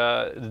the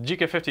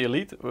GK50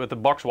 Elite with the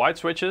box wide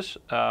switches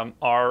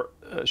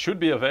should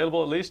be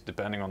available, at least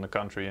depending on the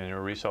country and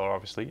your reseller,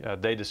 obviously.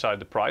 They decide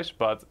the price,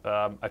 but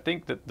I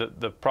think that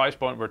the price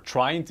point we're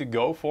trying to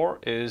go for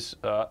is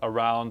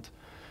around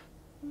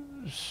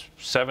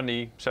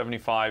 70,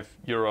 75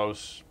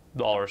 euros,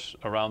 dollars,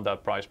 around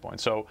that price point.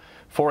 So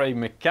for a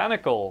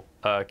mechanical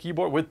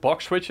keyboard with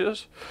box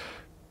switches,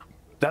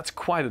 that's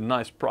quite a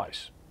nice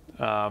price.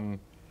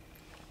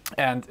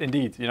 And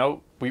indeed, you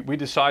know, we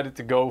decided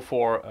to go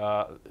for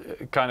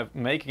kind of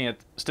making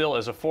it still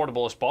as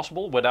affordable as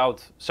possible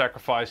without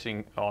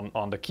sacrificing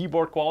on the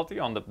keyboard quality,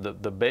 on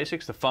the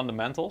basics, the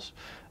fundamentals.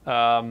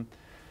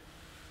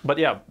 But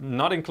yeah,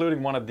 not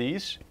including one of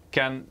these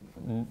can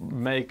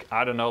make,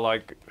 I don't know,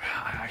 like,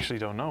 I actually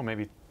don't know,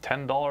 maybe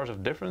 $10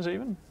 of difference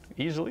even,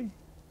 easily.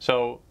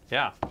 So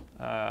yeah.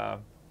 So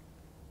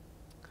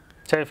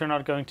if you're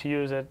not going to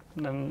use it,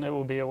 then it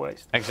will be a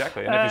waste.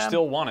 Exactly, and if you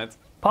still want it,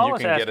 Paul you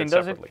was can asking, get it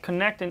does separately. it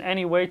connect in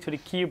any way to the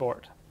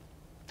keyboard?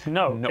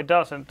 No, No. it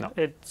doesn't. No.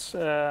 It's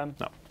No,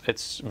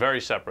 it's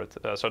very separate.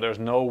 So there's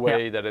no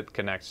way that it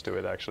connects to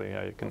it. Actually,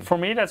 yeah, you can. For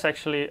me, that's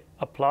actually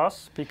a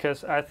plus,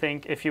 because I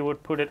think if you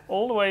would put it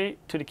all the way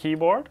to the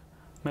keyboard,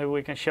 maybe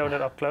we can show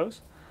that up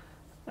close.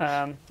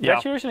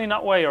 That's usually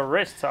not where your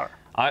wrists are.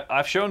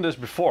 I've shown this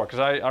before because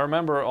I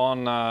remember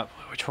on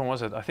which one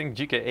was it? I think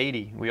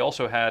GK80. We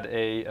also had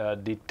a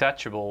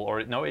detachable,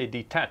 or no, a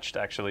detached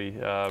actually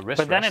wrist.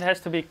 But then rest. it has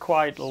to be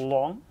quite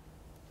long.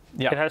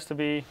 Yeah. It has to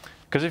be.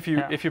 Because if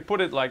you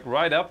put it like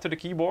right up to the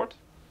keyboard,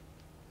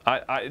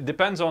 it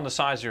depends on the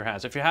size of your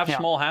hands. If you have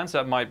small hands,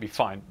 that might be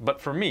fine. But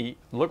for me,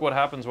 look what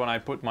happens when I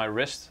put my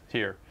wrist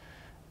here.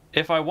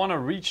 If I want to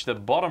reach the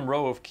bottom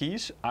row of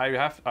keys,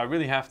 I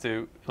really have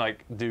to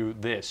like do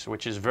this,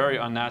 which is very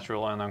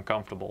unnatural and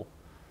uncomfortable.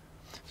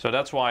 So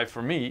that's why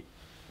for me,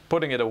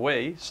 putting it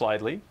away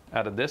slightly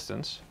at a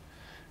distance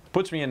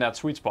puts me in that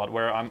sweet spot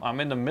where I'm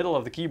in the middle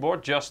of the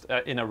keyboard, just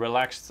in a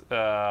relaxed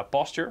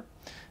posture.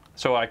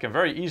 So I can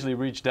very easily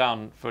reach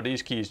down for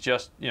these keys,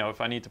 just, you know,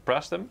 if I need to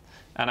press them,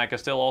 and I can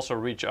still also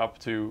reach up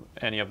to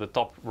any of the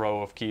top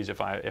row of keys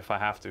if I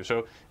have to.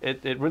 So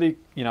it really,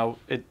 you know,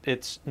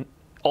 it's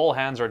all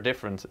hands are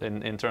different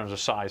in terms of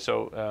size.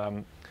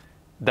 So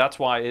that's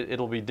why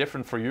it'll be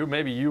different for you.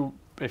 Maybe you,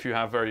 if you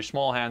have very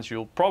small hands,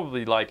 you'll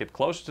probably like it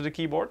closer to the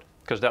keyboard,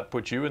 because that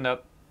puts you in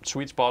that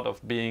sweet spot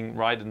of being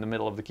right in the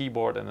middle of the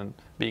keyboard and then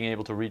being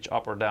able to reach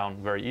up or down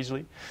very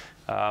easily.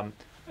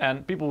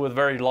 And people with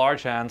very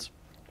large hands,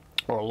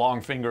 or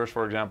long fingers,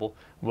 for example,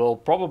 will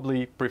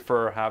probably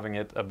prefer having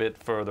it a bit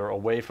further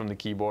away from the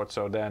keyboard.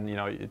 So then, you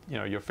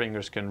know, your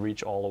fingers can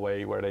reach all the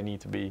way where they need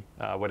to be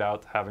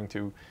without having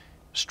to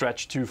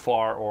stretch too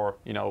far, or,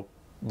 you know,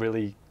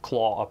 really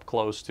claw up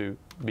close to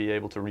be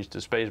able to reach the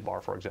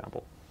spacebar, for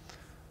example.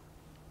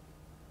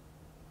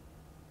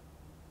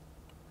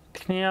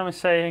 Kniam is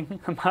saying,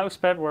 a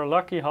mousepad, we're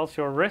lucky, halts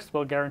your wrist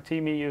will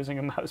guarantee me using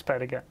a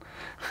mousepad again.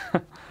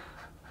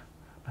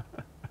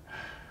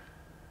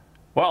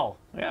 Well,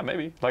 yeah,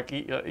 maybe. Like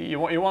you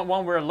want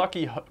one where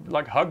Lucky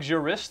like hugs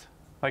your wrist,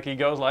 like he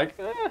goes like.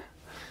 Do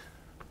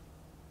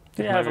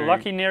you have a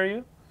Lucky near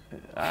you?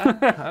 I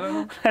don't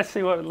know. Let's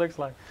see what it looks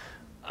like.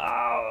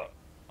 Yeah,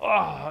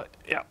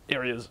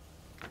 here he is.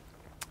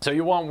 So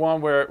you want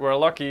one where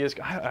Lucky is.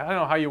 I don't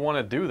know how you want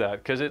to do that,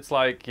 because it's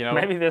like, you know.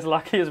 Maybe this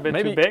Lucky is a bit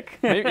too big.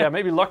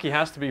 maybe Lucky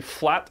has to be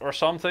flat or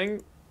something,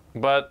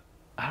 but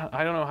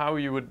I don't know how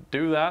you would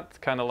do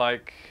that. Kind of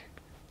like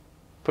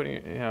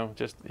putting, you know,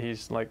 just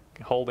he's like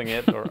holding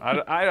it, or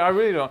I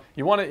really don't.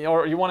 You want it,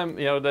 or you want him,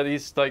 you know, that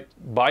he's like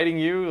biting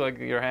you, like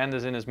your hand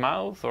is in his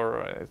mouth,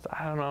 or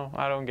I don't know.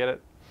 I don't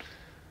get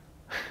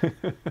it.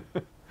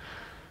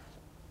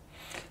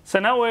 So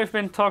now we've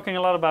been talking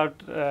a lot about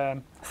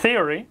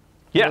theory.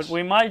 Yes. But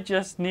we might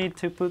just need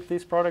to put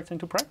these products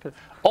into practice.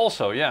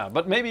 Also, yeah,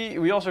 but maybe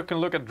we also can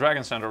look at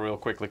Dragon Center real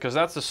quickly, because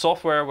that's the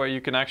software where you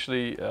can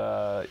actually,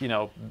 you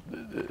know,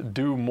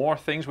 do more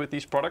things with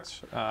these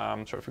products.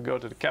 So if we go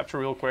to the capture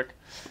real quick,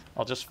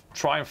 I'll just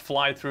try and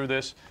fly through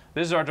this.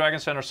 This is our Dragon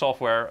Center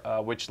software,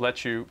 which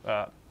lets you,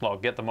 well,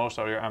 get the most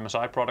out of your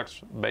MSI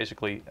products,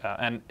 basically.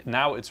 And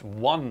now it's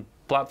one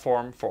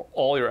platform for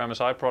all your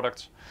MSI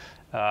products.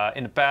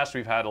 In the past,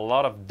 we've had a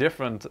lot of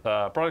different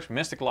products.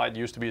 Mystic Light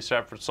used to be a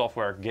separate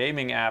software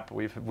gaming app.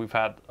 We've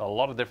had a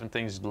lot of different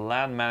things,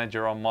 LAN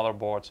manager on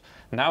motherboards.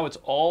 Now it's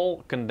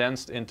all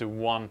condensed into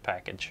one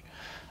package.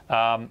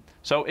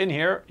 So in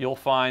here, you'll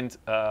find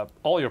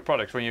all your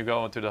products. When you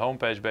go into the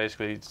homepage,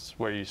 basically, it's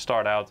where you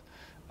start out.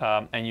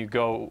 And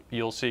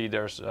you'll see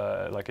there's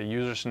like a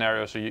user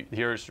scenario. So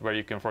here's where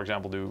you can, for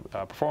example, do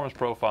performance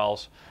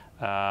profiles.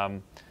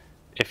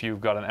 If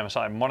you've got an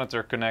MSI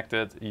monitor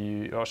connected,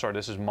 oh sorry,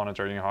 this is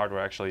monitoring your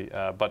hardware actually,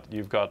 but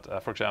you've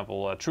got, for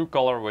example, True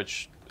Color,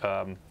 which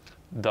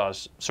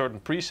does certain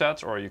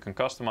presets, or you can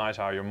customize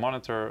how your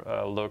monitor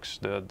looks,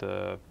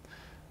 the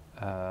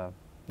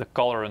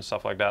color and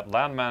stuff like that.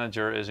 LAN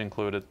Manager is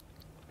included.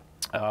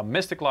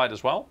 Mystic Light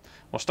as well.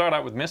 We'll start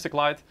out with Mystic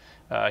Light.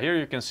 Here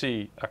you can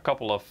see a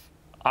couple of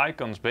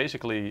icons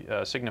basically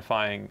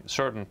signifying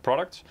certain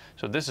products.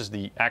 So this is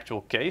the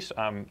actual case.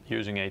 I'm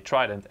using a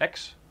Trident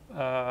X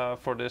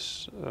for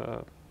this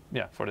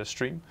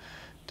stream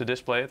to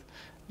display it.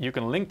 You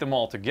can link them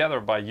all together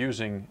by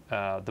using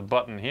the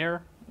button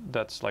here.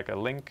 That's like a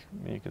link.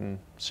 You can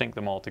sync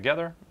them all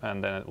together,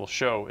 and then it will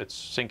show it's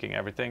syncing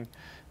everything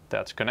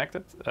that's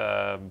connected.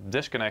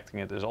 Disconnecting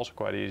it is also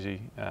quite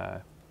easy.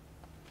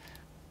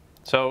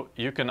 So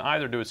you can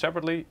either do it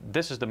separately.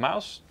 This is the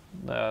mouse.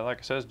 like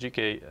it says,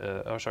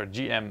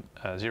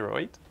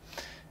 GM08.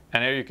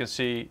 And here you can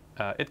see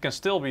it can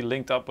still be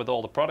linked up with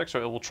all the products,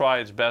 so it will try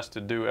its best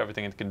to do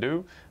everything it can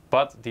do.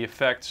 But the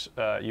effects,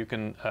 you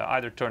can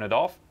either turn it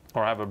off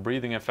or have a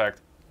breathing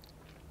effect.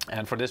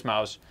 And for this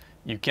mouse,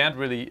 you can't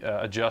really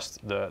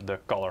adjust the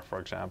color, for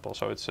example.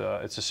 So it's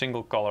a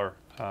single color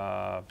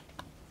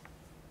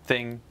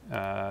thing.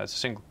 It's a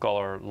single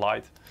color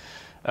light.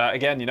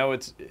 Again, you know,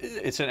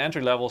 it's an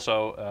entry level,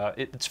 so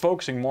it's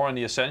focusing more on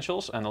the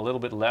essentials and a little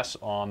bit less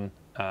on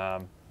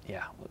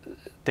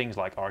things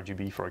like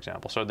RGB, for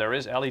example. So there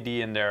is LED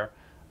in there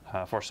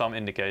for some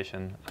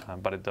indication,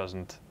 but it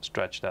doesn't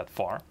stretch that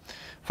far.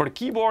 For the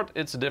keyboard,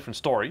 it's a different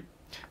story,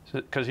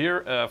 because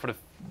here for the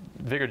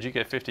Vigor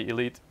GK50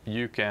 Elite,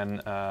 you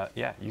can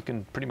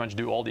pretty much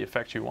do all the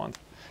effects you want.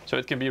 So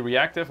it can be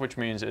reactive, which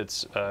means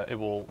it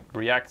will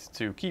react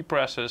to key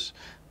presses.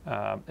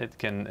 You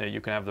can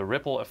have the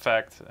ripple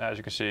effect, as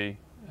you can see,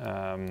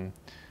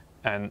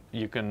 and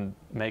you can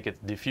make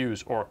it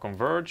diffuse or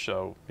converge.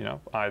 So you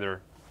know,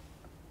 either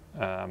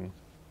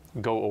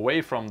go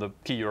away from the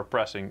key you're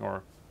pressing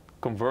or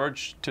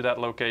converge to that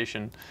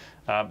location.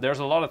 There's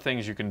a lot of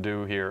things you can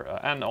do here,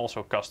 and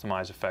also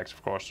customize effects,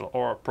 of course,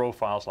 or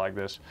profiles like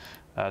this.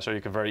 So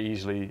you can very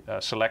easily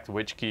select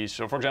which keys.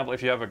 So for example,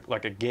 if you have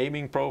a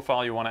gaming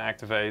profile you want to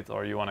activate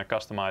or you want to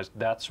customize,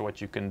 that's what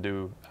you can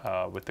do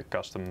with the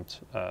custom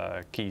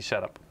key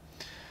setup.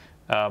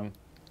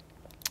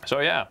 So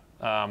yeah,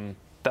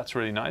 that's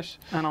really nice.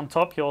 And on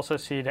top you also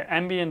see the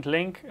ambient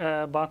link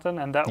button,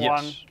 and that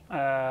one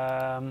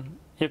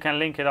you can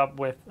link it up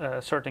with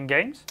certain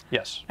games.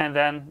 Yes. And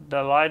then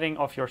the lighting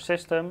of your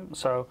system,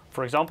 so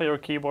for example your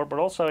keyboard, but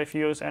also if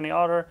you use any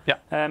other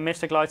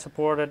Mystic Light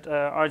supported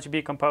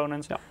RGB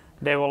components,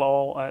 they will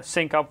all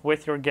sync up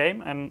with your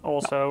game and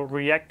also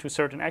react to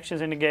certain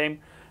actions in the game.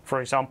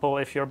 For example,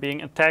 if you're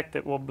being attacked,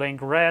 it will blink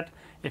red.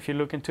 If you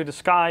look into the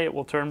sky, it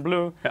will turn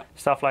blue,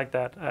 stuff like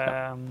that.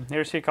 Here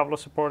you see a couple of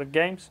supported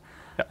games.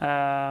 If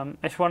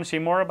you want to see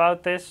more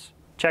about this,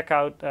 check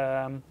out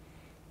our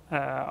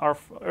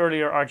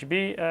earlier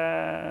RGB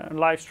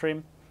live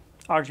stream,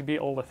 RGB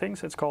All the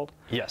Things it's called.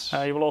 Yes.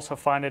 You will also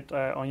find it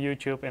on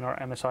YouTube in our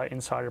MSI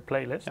Insider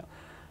playlist.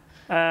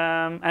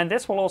 And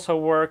this will also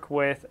work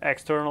with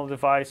external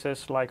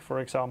devices, like for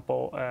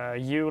example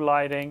U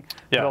lighting,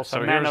 but also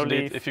so nano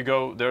leaf. If you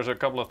go, there's a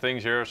couple of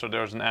things here. So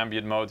there's an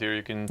ambient mode here,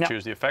 you can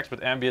choose the effects,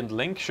 but ambient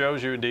link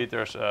shows you indeed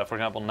there's, for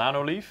example,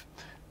 nano leaf.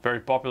 Very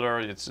popular.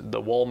 It's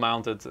the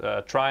wall-mounted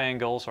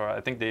triangles, or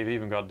I think they've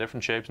even got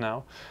different shapes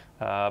now.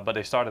 But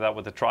they started out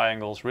with the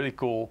triangles, really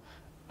cool.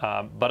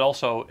 But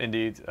also,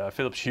 indeed,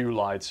 Philips Hue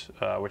lights,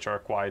 which are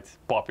quite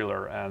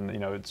popular, and you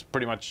know, it's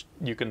pretty much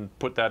you can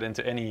put that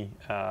into any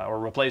or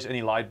replace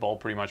any light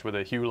bulb pretty much with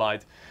a Hue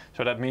light.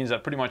 So that means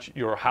that pretty much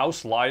your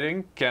house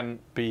lighting can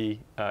be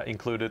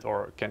included,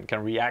 or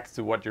can react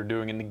to what you're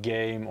doing in the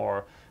game,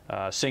 or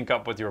sync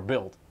up with your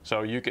build.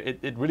 So you can,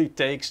 it really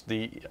takes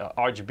the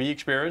RGB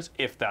experience,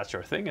 if that's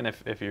your thing, and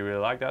if you really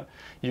like that,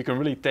 you can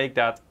really take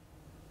that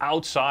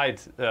outside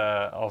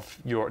of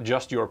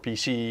just your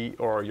PC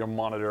or your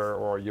monitor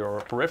or your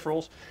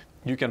peripherals.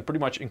 You can pretty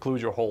much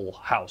include your whole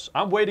house.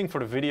 I'm waiting for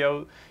the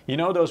video. You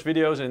know those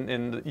videos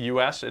in the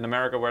US, in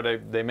America, where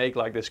they make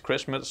like this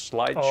Christmas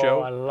slideshow?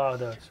 Oh, I love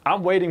those.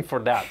 I'm waiting for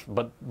that,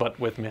 but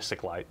with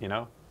Mystic Light, you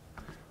know?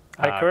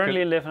 I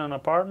currently live in an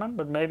apartment,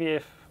 but maybe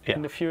if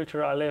in the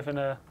future I live in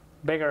a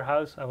bigger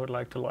house, I would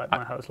like to light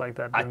my house like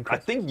that. I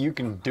think you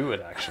can do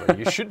it, actually.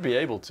 You should be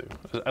able to,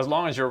 as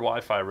long as your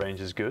Wi-Fi range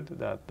is good.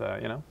 That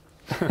you know.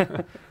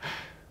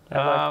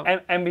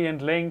 Like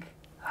ambient link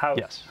house.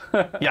 Yes.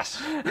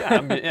 Yes.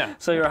 Yeah.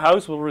 So your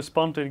house will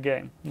respond to the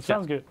game. It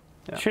sounds good.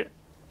 Yeah.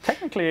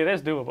 Technically, it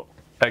is doable.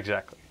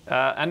 Exactly.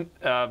 And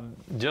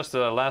just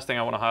the last thing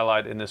I want to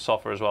highlight in this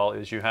software as well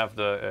is you have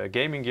the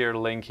gaming gear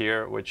link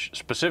here, which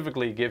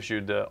specifically gives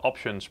you the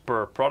options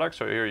per product.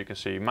 So here you can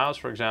see mouse,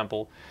 for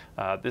example.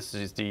 This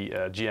is the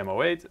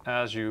GM08,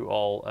 as you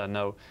all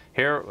know.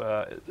 Here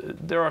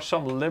there are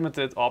some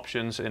limited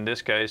options. In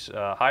this case,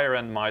 higher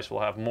end mice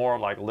will have more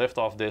like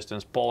lift-off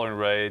distance, polling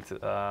rate,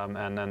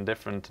 and then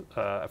different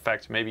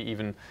effects, maybe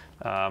even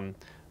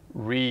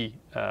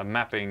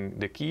remapping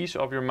the keys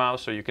of your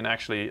mouse, so you can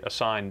actually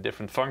assign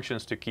different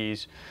functions to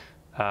keys.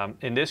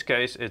 In this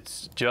case,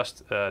 it's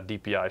just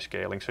DPI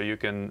scaling, so you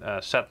can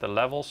set the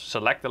levels,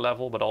 select the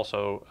level, but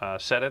also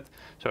set it.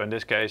 So in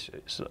this case,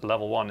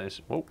 level 1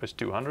 is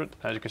 200,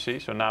 as you can see.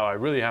 So now I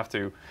really have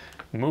to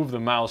move the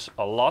mouse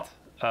a lot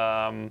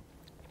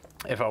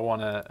if I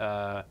want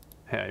to.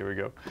 Yeah, here we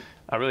go.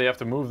 I really have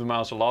to move the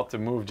mouse a lot to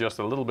move just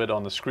a little bit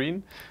on the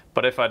screen.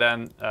 But if I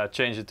then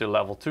change it to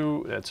level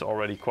 2, it's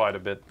already quite a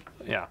bit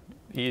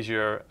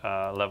easier.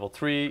 Level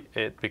 3,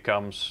 it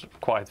becomes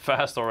quite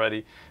fast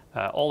already.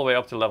 All the way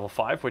up to level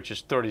 5, which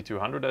is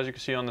 3200, as you can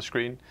see on the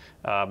screen.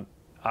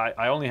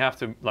 I only have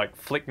to like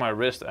flick my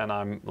wrist, and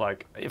I'm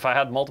like, if I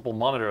had multiple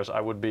monitors,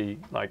 I would be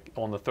like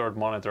on the 3rd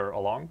monitor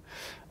along.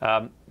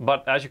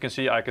 But as you can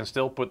see, I can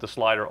still put the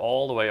slider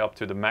all the way up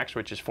to the max,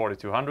 which is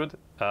 4200.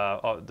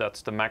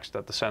 That's the max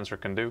that the sensor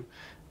can do.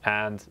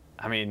 And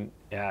I mean,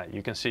 yeah,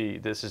 you can see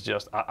this is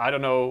just, I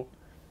don't know.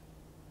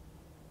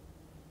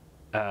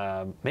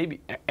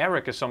 Maybe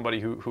Eric is somebody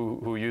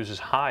who uses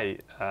high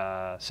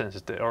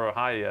sensitivity or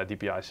high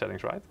DPI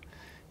settings, right?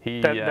 He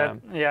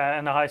yeah,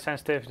 and a high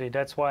sensitivity.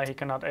 That's why he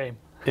cannot aim.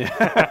 Well,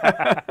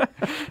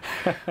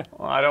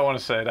 I don't want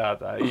to say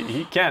that.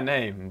 He can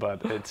aim,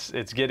 but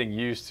it's getting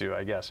used to,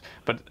 I guess.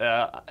 But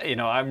you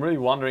know, I'm really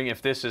wondering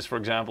if this is, for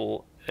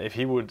example, if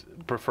he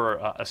would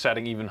prefer a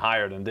setting even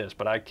higher than this.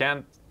 But I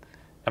can't.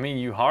 I mean,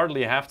 you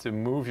hardly have to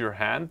move your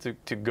hand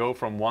to go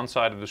from one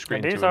side of the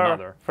screen to another.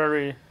 These are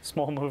very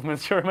small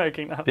movements you're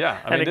making now. Yeah,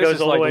 I mean, and it this goes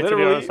is all like the way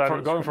literally to the other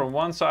side going from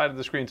one side of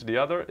the screen to the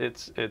other.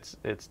 It's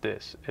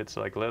this. It's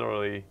like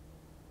literally.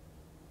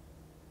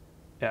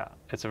 Yeah,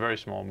 it's a very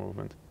small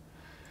movement.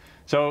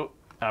 So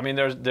I mean,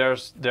 there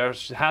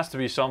has to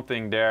be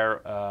something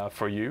there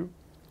for you.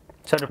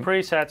 So the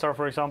presets are,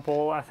 for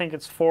example, I think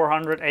it's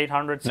 400,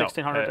 800,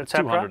 1600,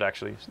 etc. 200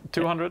 actually.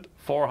 200,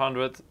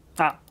 400.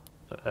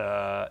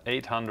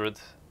 800.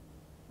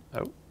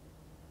 Oh.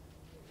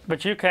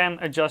 But you can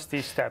adjust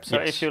these steps. So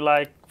yes. if you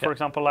like, for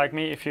example, like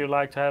me, if you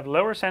like to have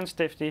lower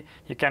sensitivity,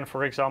 you can,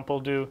 for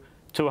example, do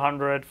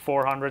 200,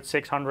 400,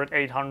 600,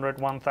 800,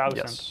 1000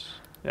 yes.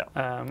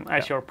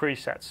 as your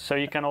presets. So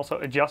you can also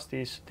adjust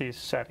these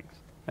settings.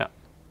 Yeah.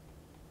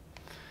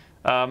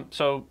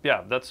 So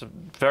yeah, that's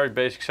very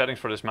basic settings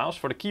for this mouse.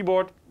 For the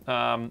keyboard,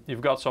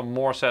 you've got some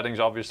more settings,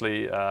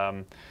 obviously.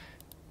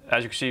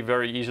 As you can see,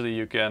 very easily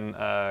you can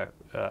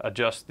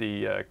adjust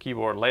the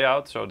keyboard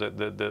layout. So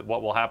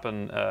what will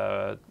happen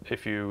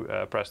if you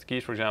press the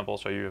keys, for example.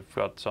 So you've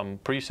got some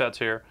presets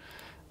here.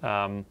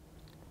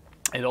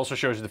 It also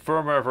shows you the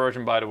firmware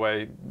version, by the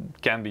way.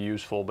 Can be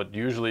useful, but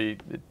usually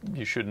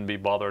you shouldn't be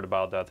bothered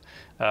about that.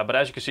 But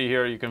as you can see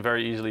here, you can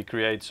very easily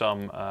create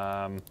some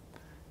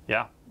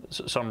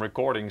some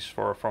recordings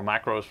for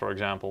macros, for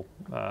example.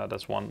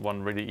 That's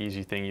one really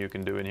easy thing you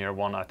can do in here.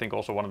 I think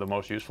also one of the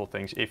most useful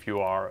things if you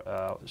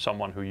are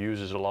someone who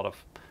uses a lot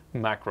of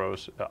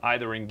macros,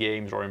 either in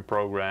games or in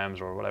programs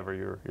or whatever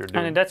you're doing.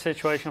 And in that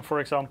situation, for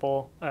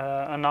example,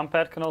 a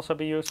numpad can also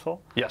be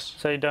useful. Yes.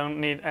 So you don't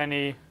need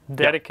any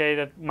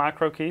dedicated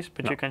macro keys,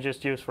 but you can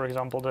just use, for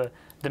example, the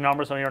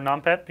numbers on your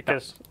numpad,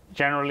 because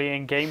generally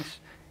in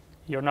games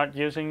you're not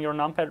using your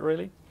numpad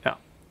really.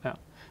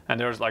 And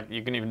there's like,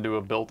 you can even do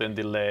a built-in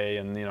delay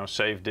and, you know,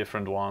 save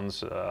different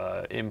ones,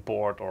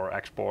 import or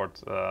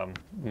export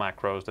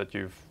macros that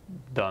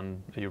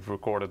you've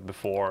recorded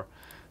before.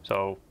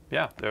 So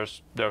yeah,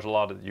 there's a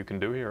lot that you can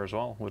do here as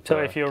well. With so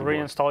if you keyboard.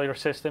 reinstall your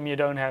system, you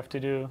don't have to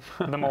do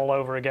them all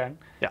over again.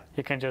 Yeah.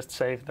 You can just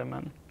save them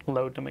and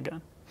load them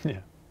again. Yeah.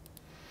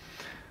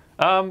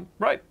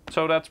 Right.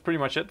 So that's pretty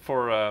much it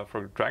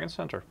for Dragon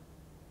Center.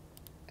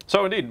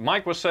 So indeed,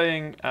 Mike was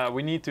saying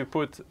we need to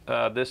put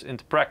this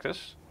into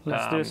practice.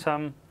 Let's do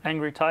some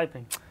angry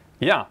typing.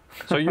 Yeah.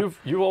 So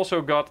you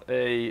also got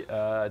a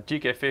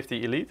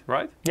GK50 Elite,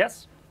 right?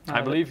 Yes.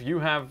 I believe you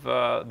have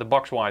the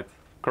box white,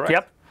 correct?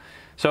 Yep.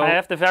 So I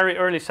have the very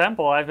early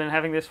sample. I've been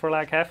having this for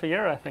like half a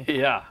year, I think.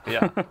 Yeah.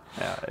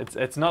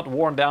 It's not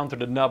worn down to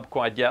the nub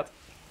quite yet.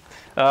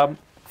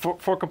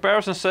 For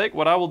comparison's sake,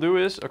 what I will do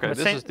is, okay,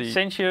 this is the...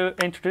 Since you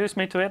introduced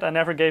me to it, I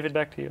never gave it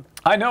back to you.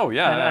 I know,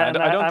 yeah. And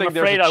I don't think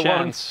there's a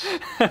chance.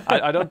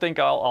 I I don't think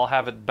I'll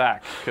have it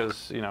back,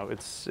 because, you know,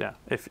 it's,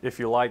 if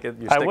you like it,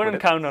 you stick with it. I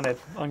wouldn't count on it,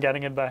 on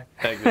getting it back.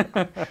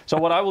 Exactly. So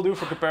what I will do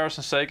for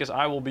comparison's sake is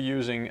I will be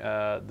using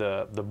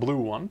the blue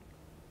one.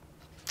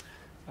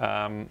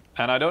 And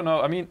I don't know,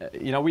 I mean,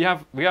 you know, we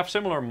have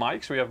similar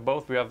mics. We have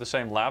the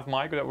same lav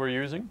mic that we're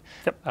using.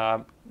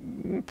 Yep.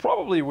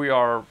 Probably we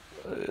are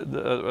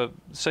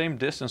same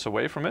distance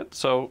away from it,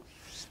 so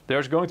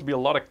there's going to be a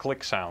lot of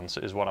click sounds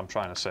is what I'm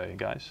trying to say,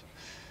 guys.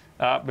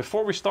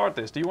 Before we start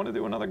this, do you want to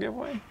do another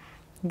giveaway?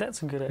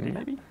 That's a good idea.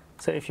 Maybe.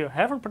 So if you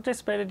haven't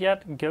participated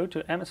yet, go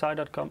to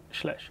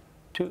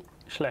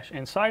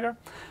msi.com/insider.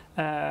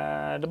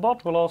 The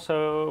bot will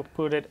also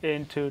put it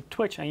into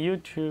Twitch and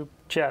YouTube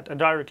chat, a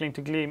direct link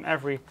to Gleam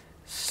every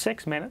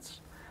 6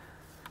 minutes.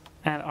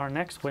 And our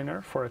next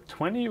winner for a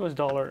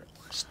 $20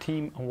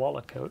 Steam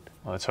wallet code.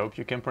 Let's hope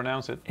you can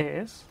pronounce it.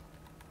 Is.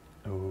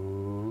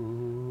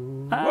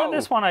 Ooh.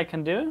 This one I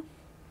can do.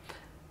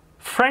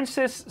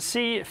 Francis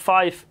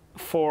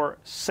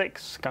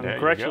C546.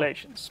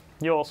 Congratulations.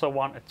 You also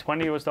won a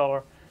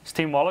 $20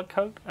 Steam wallet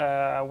code,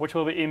 which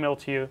will be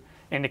emailed to you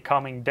in the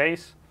coming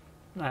days.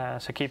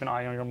 So keep an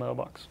eye on your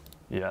mailbox.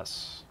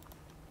 Yes.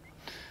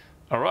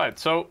 All right,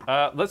 so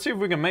let's see if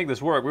we can make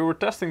this work. We were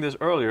testing this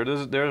earlier.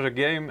 There's a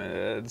game,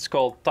 it's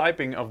called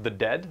Typing of the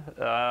Dead.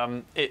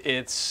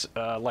 It's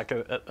like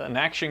an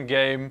action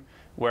game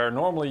where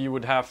normally you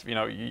would have, you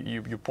know,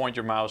 you point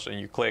your mouse and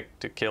you click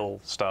to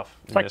kill stuff.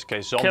 In this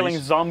case, zombies. Killing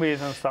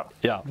zombies and stuff.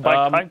 Yeah.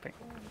 By typing.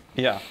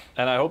 Yeah,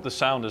 and I hope the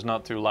sound is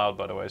not too loud,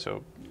 by the way,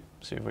 so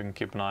see if we can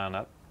keep an eye on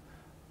that.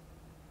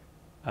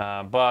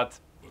 But,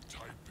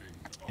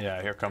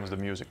 yeah, here comes the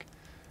music.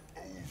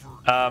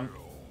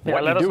 Yeah,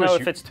 let us know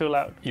if it's too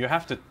loud. You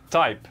have to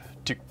type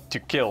to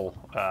kill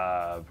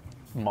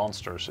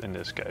monsters in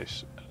this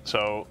case.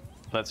 So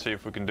let's see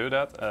if we can do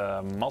that.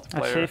 I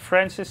Multiplayer. see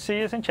Francis C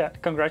is in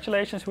chat.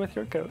 Congratulations with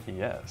your code.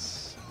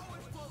 Yes.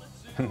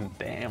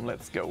 Damn,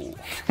 let's go.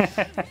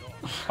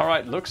 All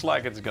right, looks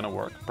like it's gonna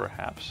work,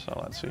 perhaps. So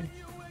let's see.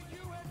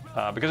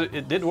 Because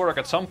it did work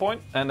at some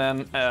point, and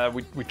then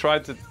we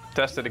tried to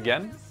test it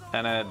again,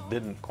 and it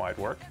didn't quite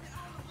work.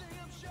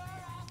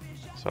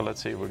 So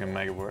let's see if we can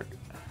make it work.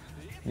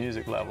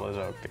 Music level is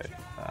okay.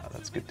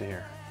 That's good to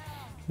hear.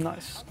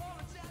 Nice.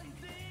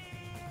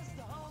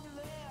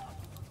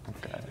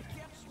 Okay.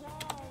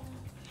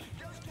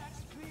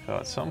 So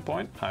at some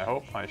point, I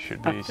hope I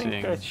should be seeing... I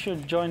think I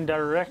should join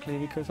directly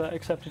because I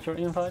accepted your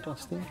invite on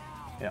Steam.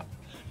 Yeah.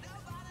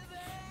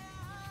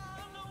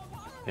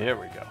 Here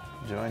we go.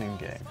 Joining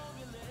game.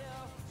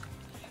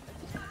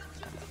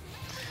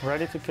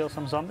 Ready to kill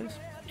some zombies?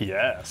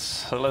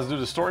 Yes. So let's do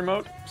the story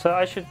mode. So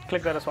I should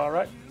click that as well,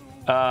 right?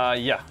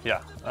 Yeah.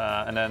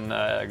 And then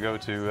go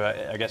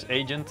to, I guess,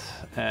 agent,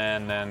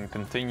 and then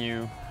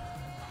continue.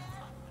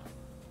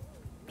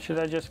 Should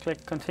I just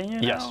click continue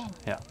Yes. now?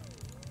 Yeah.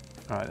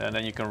 All right, and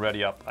then you can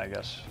ready up, I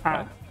guess. Ah,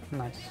 Right?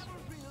 nice.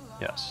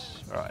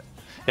 Yes. All right.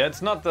 Yeah,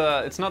 it's not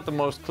the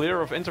most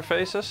clear of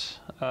interfaces,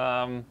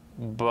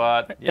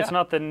 but yeah. It's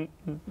not the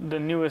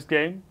newest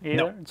game either.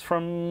 No. It's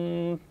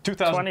from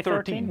 2013.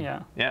 2013.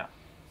 Yeah. Yeah.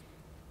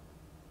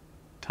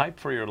 Type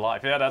for your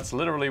life. Yeah, that's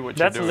literally what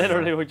That's you're doing.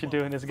 literally what you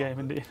do in this game,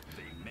 indeed.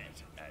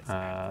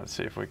 Let's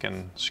see if we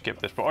can skip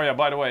this. Oh yeah,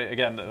 by the way,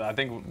 again, I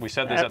think we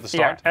said this at the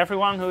start. Yeah,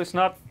 everyone who is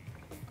not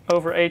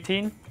over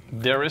 18,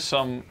 there is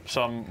some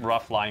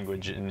rough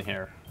language in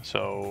here,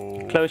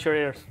 so close your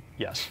ears.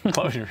 yes,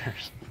 close your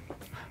ears.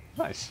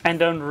 Nice. And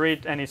don't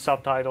read any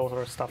subtitles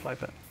or stuff like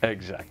that.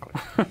 Exactly.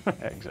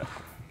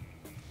 Exactly.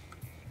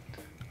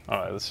 All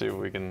right, let's see if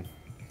we can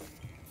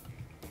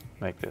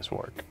make this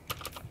work.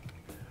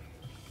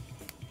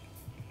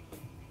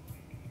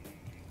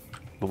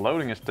 The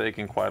loading is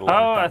taking quite a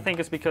long time. I think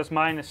it's because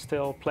mine is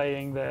still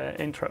playing the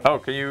intro. Oh,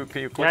 can you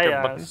click a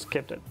yeah, button? I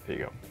skipped it. There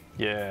you go.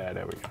 Yeah,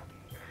 there we go.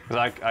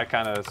 Because I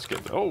kind of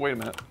skipped it. Oh, wait a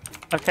minute.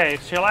 Okay,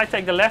 shall I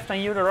take the left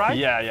and you the right?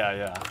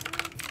 Yeah.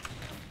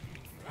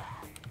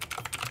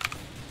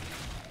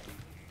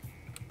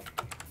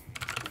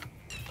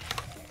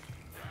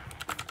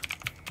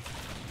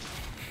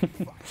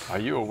 Are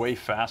you way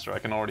faster? I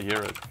can already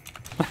hear it.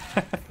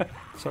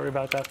 Sorry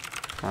about that.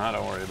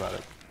 Don't worry about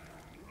it.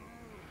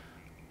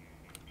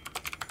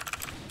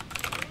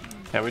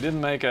 Yeah, we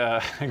didn't make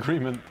an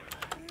agreement.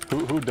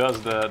 Who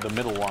does the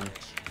middle one?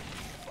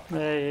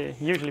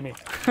 Usually me.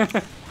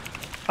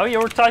 Oh, you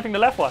were typing the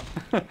left one.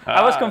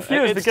 I was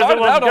confused because it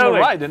was out going. on the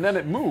right and then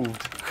it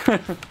moved.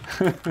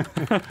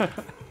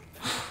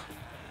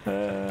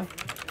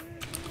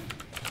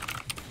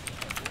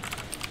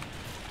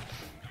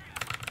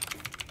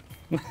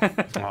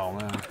 Oh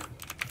man.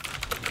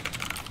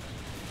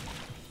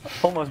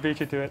 Almost beat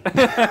you to it.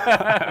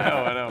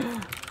 I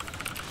know.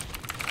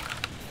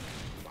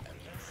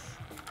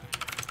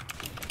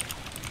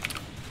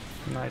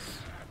 Nice.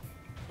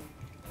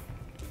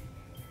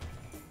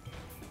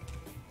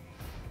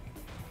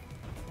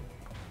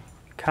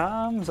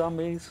 Come,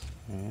 zombies.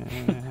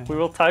 Yeah. We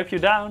will type you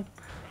down.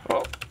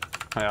 Oh.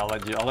 Yeah, I'll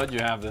let you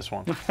have this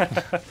one.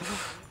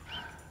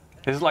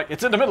 It's like,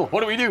 it's in the middle.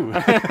 What do we do?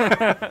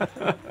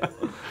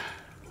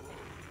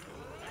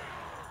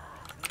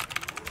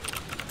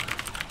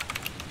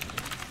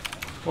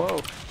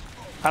 Whoa.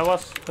 I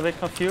was a bit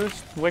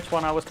confused which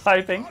one I was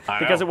typing I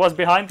because know. it was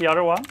behind the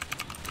other one.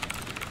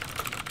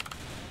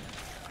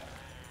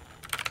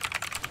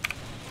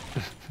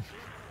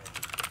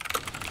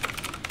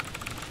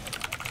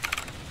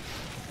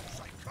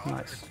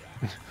 Nice.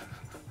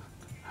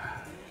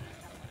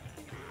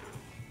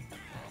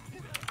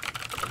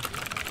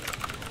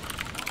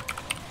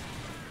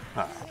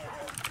 Ah.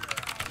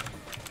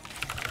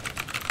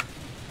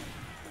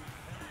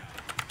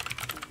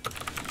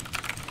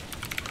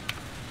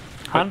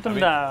 Hunt them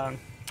down.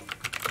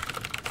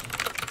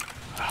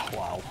 Oh,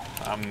 wow.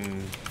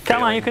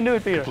 Come on, you can do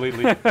it, Peter.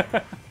 Completely.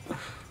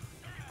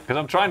 Because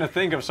I'm trying to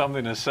think of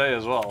something to say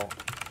as well.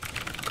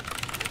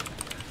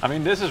 I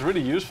mean, this is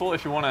really useful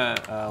if you want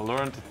to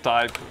learn to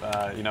type,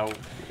 you know.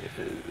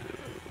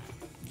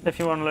 If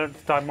you want to learn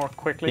to type more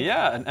quickly.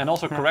 Yeah, and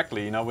also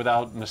correctly, you know,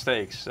 without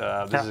mistakes.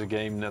 This is Yeah. a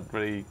game that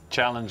really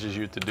challenges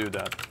you to do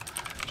that.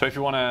 So if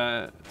you want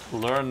to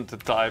learn to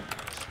type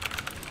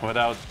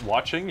without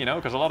watching, you know,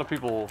 because a lot of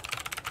people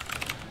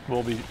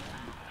will be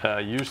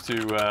used to,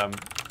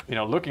 you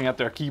know, looking at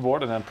their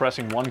keyboard and then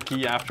pressing one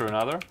key after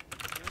another.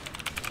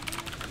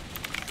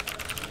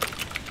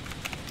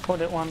 Oh,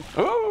 that one.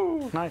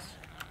 Ooh! Nice.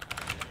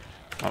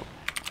 Oh.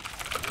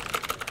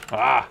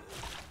 Ah!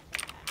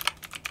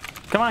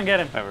 Come on, get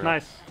him. There we go.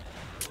 Nice.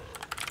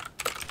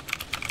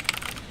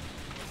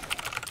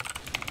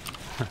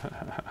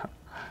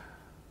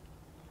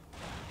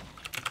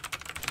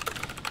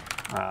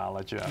 I'll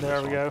let you have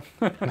There this we one.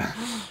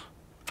 go.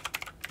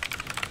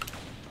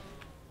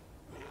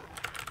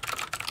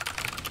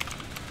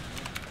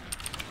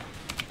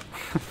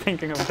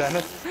 Thinking of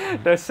Dennis.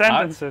 Those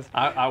sentences.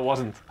 I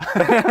wasn't.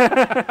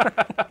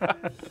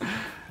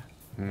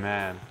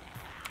 Man.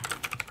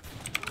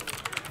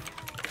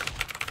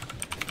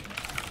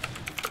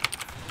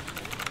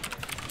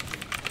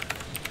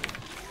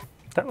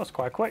 That was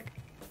quite quick.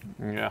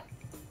 Yeah.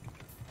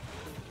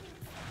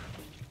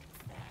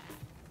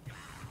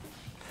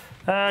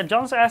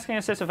 John's asking,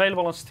 is this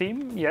available on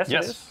Steam? Yes,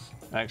 it is.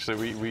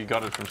 Actually, we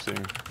got it from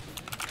Steam.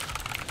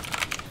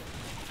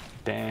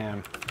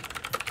 Damn.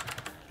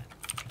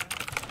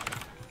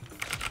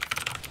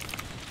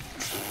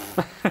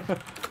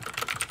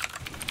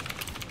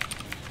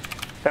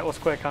 That was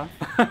quick, huh?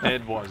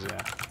 It was, yeah.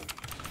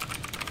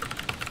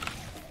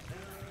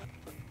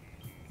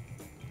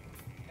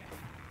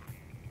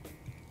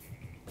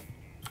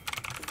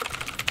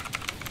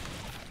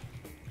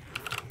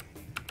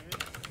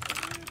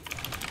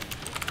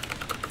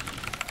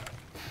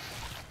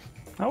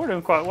 Oh, we're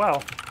doing quite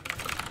well.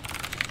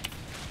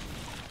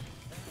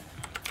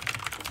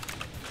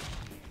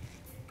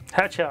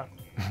 Headshot.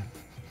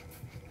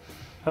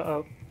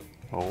 Uh-oh.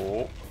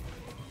 Oh.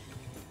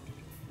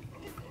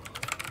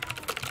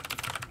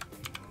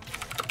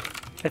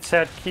 It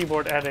said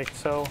keyboard addict,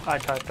 so I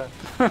typed that.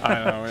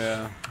 I know,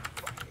 yeah.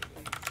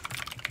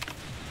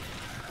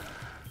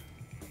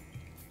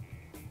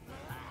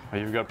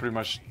 Well, you've got pretty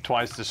much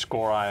twice the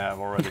score I have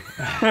already.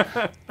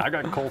 I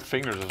got cold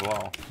fingers as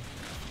well.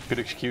 Good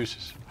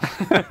excuses.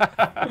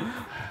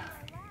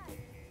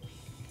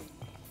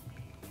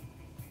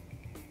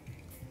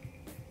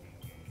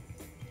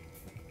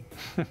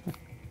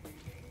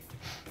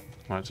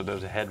 Right, so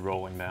there's a head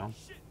rolling down.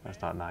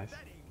 That's not nice.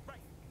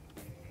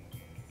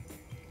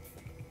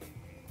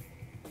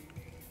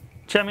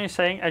 Chemi is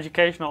saying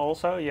educational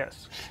also,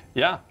 yes.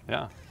 Yeah,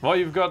 yeah. Well,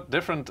 you've got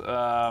different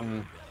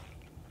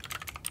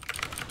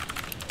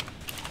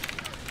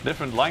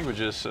different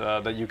languages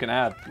that you can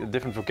add,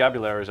 different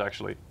vocabularies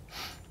actually.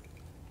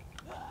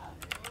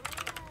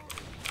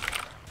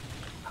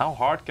 How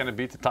hard can it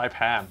be to type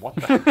ham? What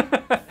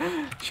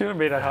the? Shouldn't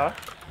be that hard.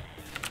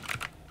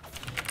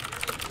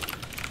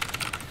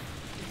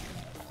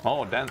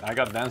 Oh, I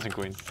got Dancing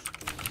Queen.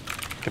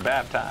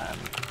 Kebab time.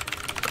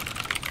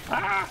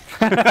 Ah!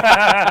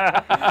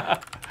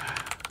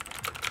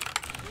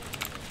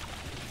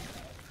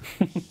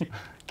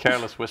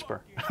 Careless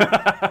Whisper.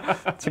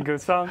 It's a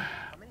good song.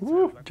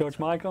 Woo. George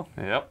Michael.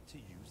 Yep.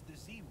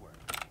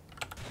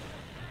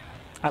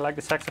 I like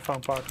the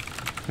saxophone part.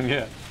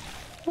 Yeah.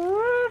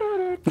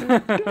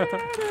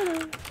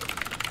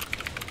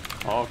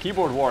 Oh,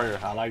 keyboard warrior.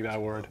 I like that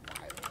word.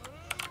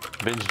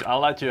 Binge. I'll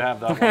let you have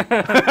that one.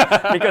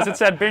 Because it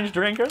said binge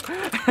drinker.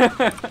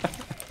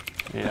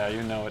 Yeah,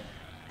 you know it.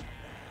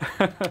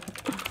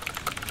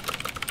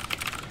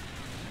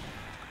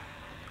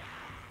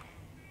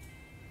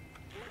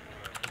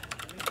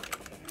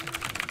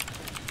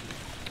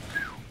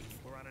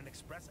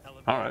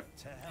 All right.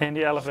 In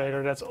the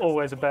elevator, that's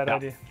always a bad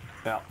idea.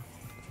 Yeah.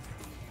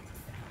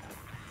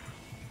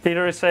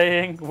 Peter is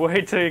saying,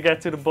 wait till you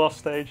get to the boss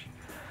stage.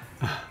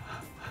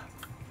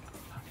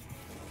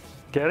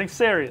 Getting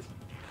serious.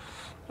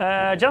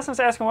 Justin's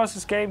asking, what's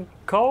this game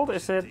called?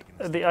 Is it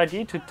the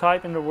idea to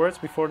type in the words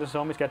before the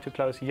zombies get too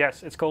close?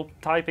 Yes, it's called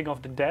Typing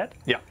of the Dead.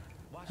 Yeah.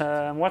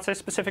 What's a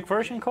specific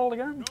version called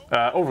again?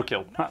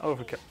 Overkill.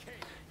 Overkill.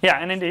 Yeah,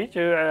 and indeed,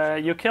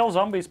 you kill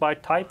zombies by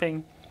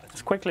typing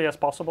as quickly as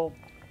possible.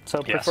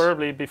 So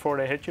preferably before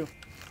they hit you.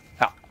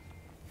 Yeah.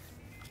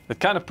 It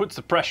kind of puts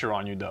the pressure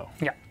on you though.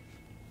 Yeah.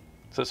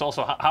 So it's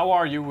also, how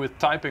are you with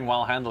typing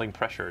while handling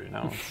pressure, you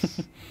know?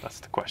 That's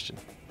the question.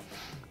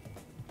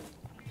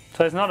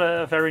 So it's not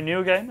a very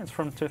new game, it's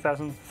from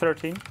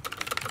 2013.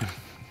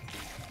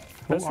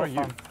 Who are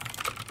you?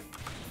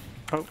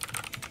 Oh,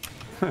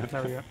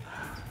 there we go.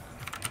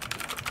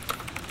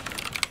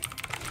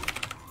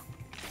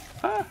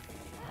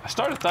 I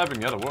started typing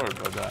the other word,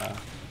 but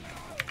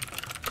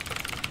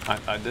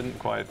I didn't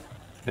quite,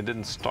 it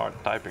didn't start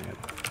typing it.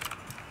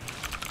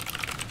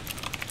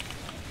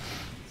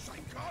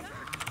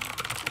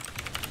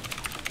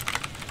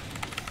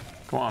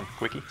 Come on,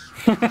 quickie.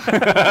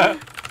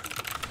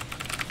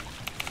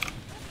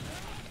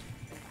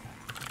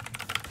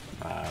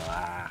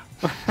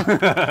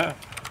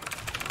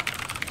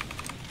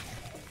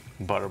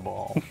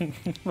 Butterball.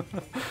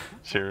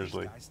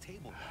 Seriously.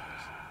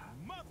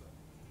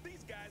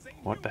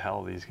 What the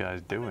hell are these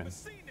guys doing?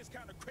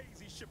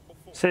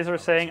 Caesar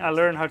is saying, I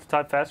learned how to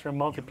type faster in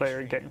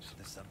multiplayer games.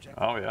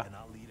 Oh yeah.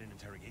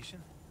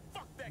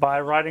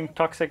 By writing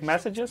toxic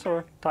messages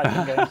or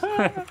typing games?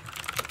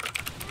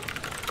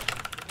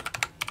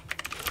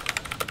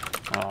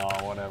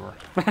 Oh, whatever.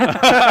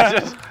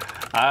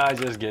 I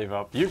just gave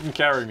up. You can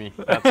carry me.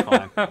 That's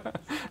fine.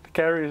 The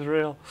carry is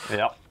real.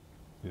 Yep.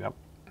 Yep.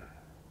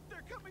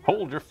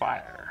 Hold your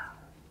fire.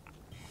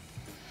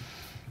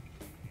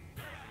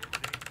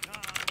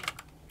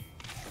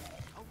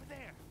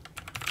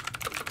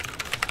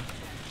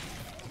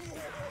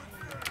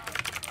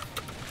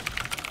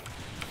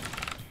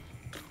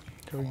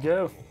 There we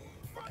go.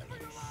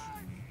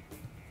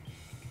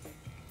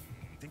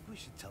 Think we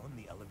should tell him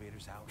the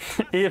elevator's out?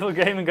 Evil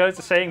Gaming goes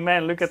to saying,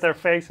 man, look at their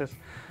faces.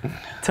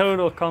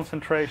 Total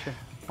concentration.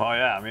 Oh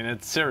yeah, I mean,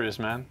 it's serious,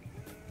 man.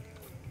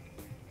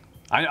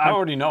 I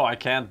already know I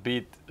can't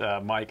beat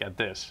Mike at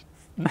this.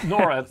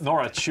 Nor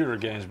at shooter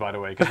games, by the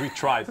way, because we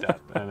tried that,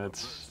 and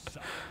it's...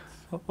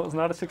 Was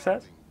not a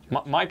success?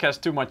 Mike has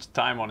too much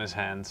time on his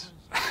hands.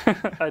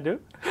 I do?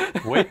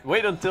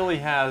 Wait until he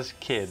has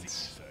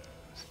kids.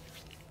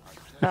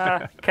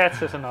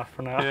 Cats is enough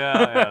for now.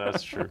 Yeah,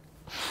 that's true.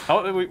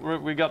 Oh,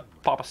 we got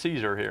Papa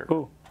Caesar here.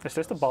 Ooh, is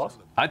this the boss?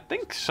 I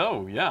think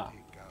so, yeah.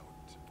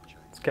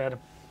 Let's get him.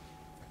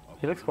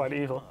 He looks quite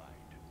evil.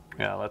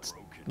 Yeah, let's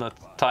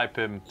type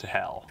him to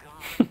hell.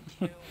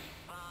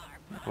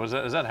 Is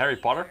that Harry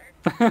Potter?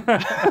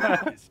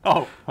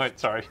 Oh, wait,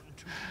 sorry.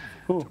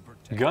 Ooh.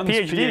 Guns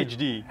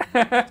PhD.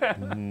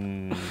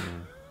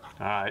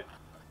 Alright.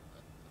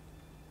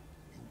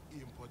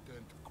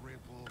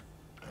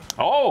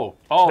 Oh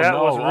that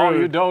no! was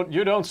rude. Oh,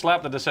 you don't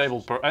slap the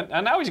disabled person.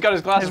 And now he's got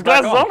his glasses His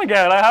back glasses on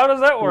again. Like, how does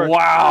that work?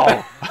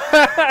 Wow!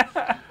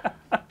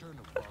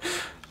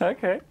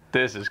 Okay.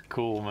 This is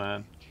cool,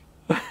 man.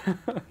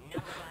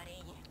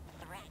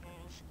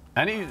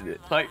 And he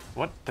like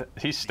what?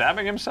 He's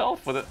stabbing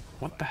himself with it.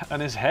 What the?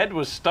 And his head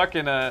was stuck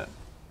in a.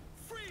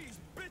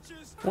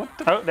 What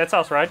the? Oh, that's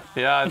us, right?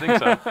 Yeah, I think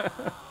so.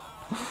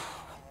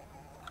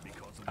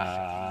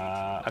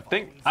 I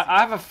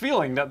have a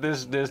feeling that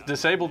this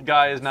disabled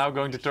guy is now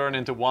going to turn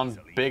into one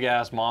big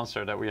ass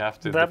monster that we have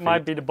to. That defeat.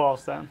 might be the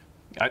boss then.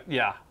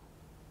 Yeah.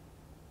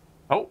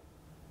 Oh,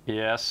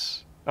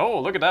 yes.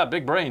 Oh, look at that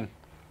big brain.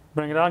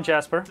 Bring it on,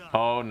 Jasper.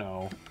 Oh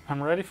no.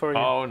 I'm ready for you.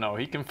 Oh no,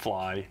 he can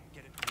fly.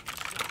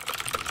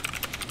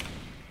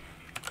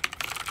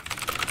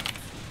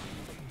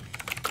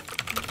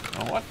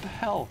 Oh, what the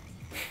hell?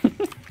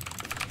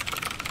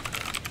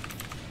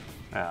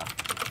 Yeah.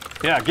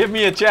 Yeah, give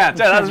me a chance.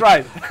 Yeah, that's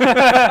right.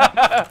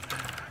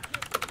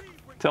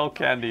 Tell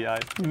Candy I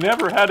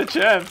never had a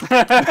chance.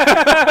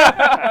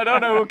 I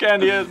don't know who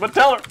Candy is, but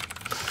tell her.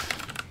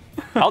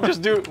 I'll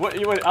just do what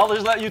I'll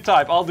just let you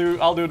type. I'll do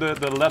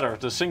the letter,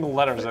 the single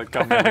letters that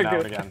come every now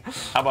and again.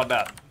 How about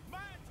that?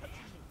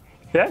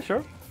 Yeah,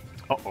 sure.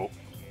 Uh-oh.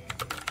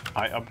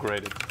 I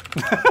upgraded.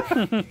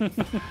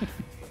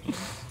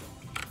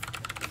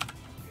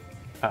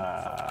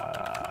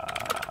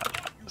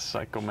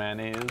 Psycho Man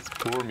is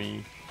poor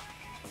me.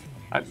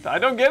 I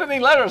don't get any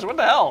letters. What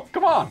the hell?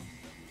 Come on.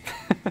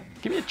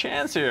 Give me a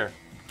chance here.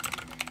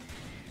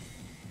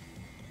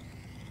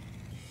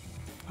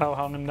 I'll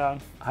hunt him down.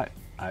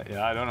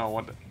 Yeah, I don't know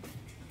what.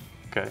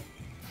 Okay.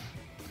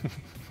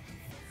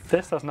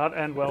 This does not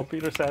end well,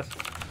 Peter says.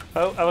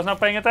 Oh, I was not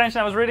paying attention.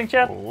 I was reading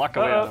chat.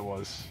 Luckily, I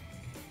was.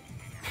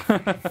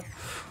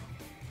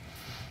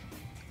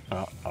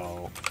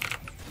 Uh-oh.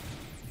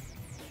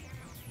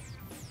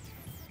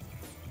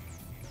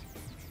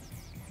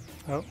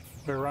 Oh,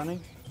 we're running.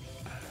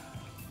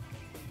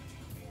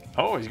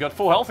 Oh, he's got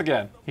full health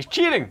again. He's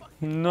cheating.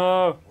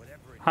 No.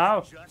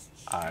 How?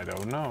 I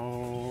don't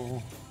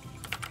know.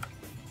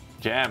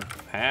 Jam,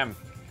 ham,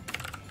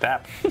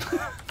 tap.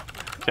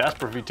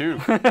 Jasper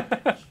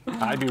V2.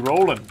 I be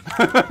rolling.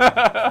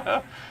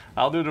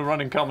 I'll do the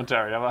running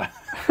commentary.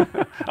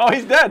 Oh,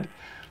 he's dead.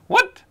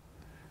 What?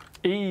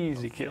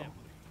 Easy kill.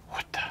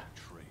 What the?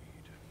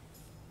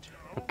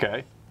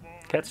 Okay.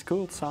 Get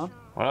schooled, son.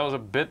 Well, that was a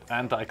bit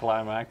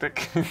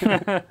anticlimactic.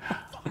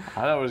 I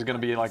thought it was going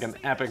to be like an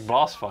epic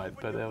boss fight,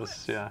 but it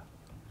was, yeah,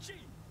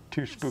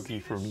 too spooky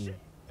for me.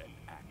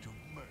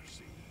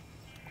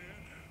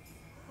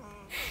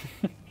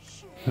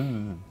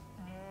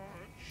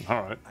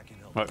 All right.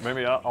 But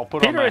maybe I'll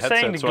put on my Peter is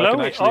saying headset the so I can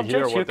glowy actually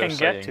hear objects you what they're can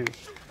get saying.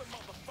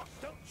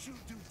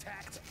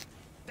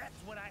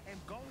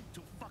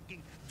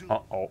 to.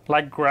 Uh-oh.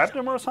 Like grab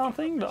them or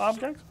something, the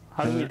objects?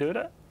 How do we do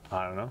that?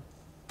 I don't know.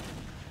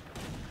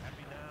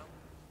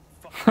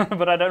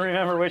 But I don't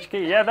remember which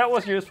key. Yeah, that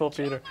was useful,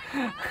 Peter.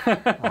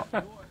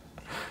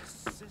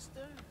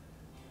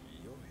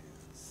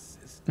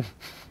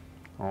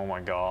 Oh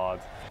my god.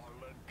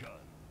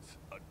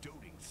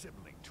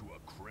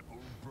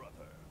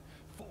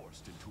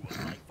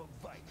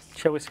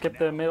 Shall we skip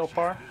the middle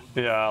part?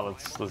 Yeah,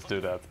 let's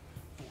do that.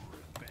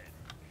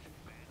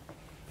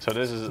 So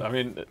this is, I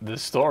mean, the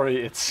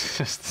story, it's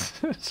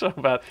just so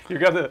bad. You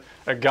got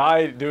a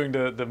guy doing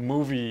the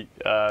movie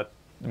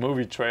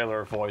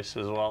trailer voice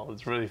as well.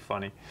 It's really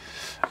funny.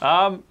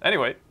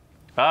 Anyway,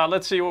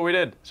 let's see what we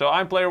did. So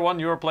I'm player 1,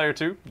 you're player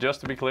 2,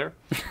 just to be clear.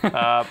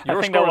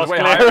 Your score is way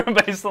higher.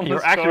 Based on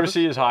Your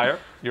accuracy is higher.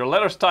 Your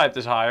letters typed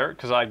is higher,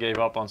 because I gave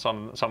up on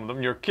some of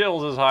them. Your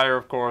kills is higher,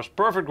 of course.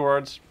 Perfect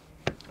words,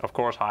 of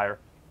course, higher.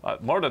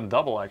 More than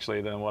double,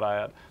 actually, than what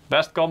I had.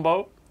 Best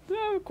combo,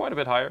 quite a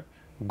bit higher.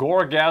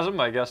 Goregasm,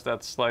 I guess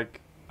that's like,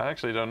 I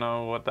actually don't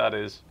know what that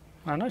is.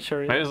 I'm not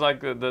sure yet. Maybe it's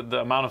like the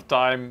amount of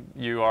time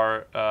you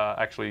are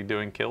actually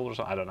doing kills or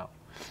something, I don't know.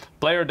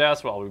 Player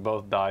deaths, well, we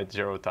both died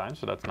 0 times,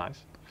 so that's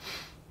nice.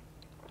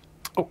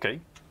 Okay.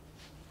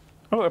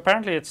 Oh,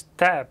 apparently it's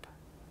tab.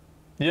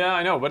 Yeah,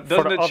 I know, but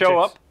doesn't it show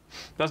objects.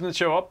 up? Doesn't it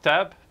show up,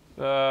 tab?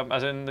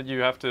 As in that you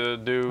have to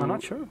do... I'm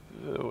not sure.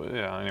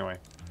 Yeah, anyway.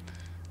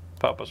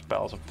 Papa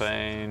Spells of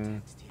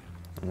Pain,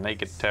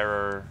 Naked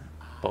Terror,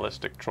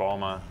 Ballistic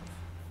Trauma,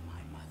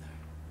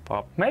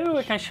 pop. Maybe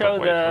we can show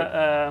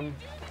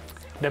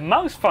the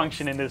mouse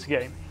function in this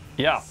game.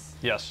 Yeah,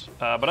 yes.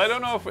 But I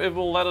don't know if it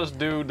will let us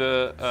do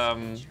the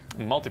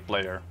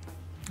multiplayer.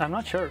 I'm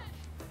not sure.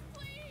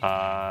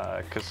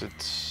 Because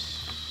it's...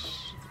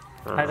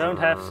 I don't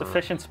have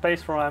sufficient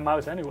space for my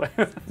mouse anyway.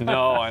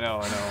 No, I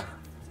know.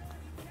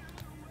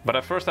 But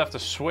I first have to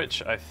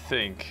switch, I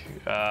think.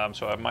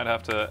 So I might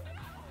have to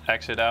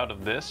exit out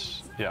of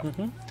this. Yeah.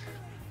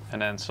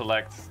 And then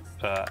select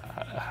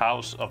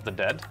House of the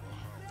Dead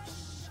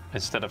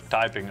instead of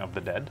Typing of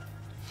the Dead.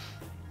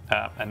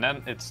 And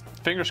then it's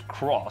fingers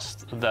crossed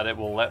that it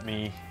will let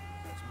me...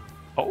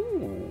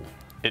 Oh,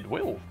 it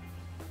will.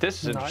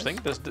 This is interesting.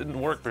 This didn't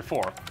work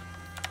before.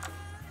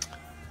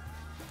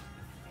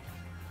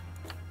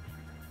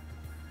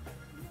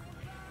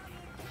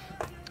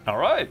 All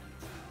right.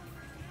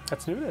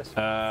 Let's do this.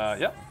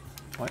 Yeah.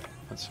 Wait,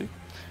 let's see.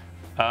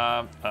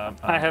 I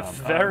have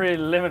very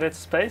limited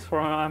space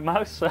for my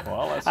mouse, so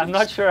well, I'm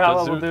not sure how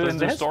I will do in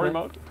this. Story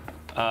mode.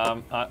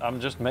 I'm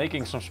just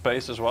making some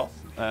space as well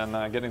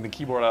and getting the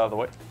keyboard out of the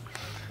way.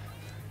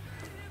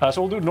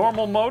 So we'll do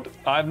normal mode.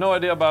 I have no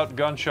idea about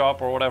gun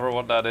shop or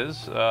what that is.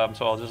 So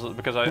I'll just,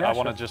 because I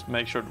want to just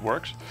make sure it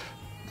works.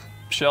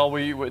 Shall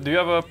we, do you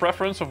have a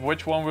preference of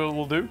which one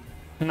we'll do?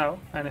 No.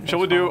 Shall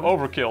we do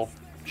overkill?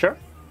 Sure.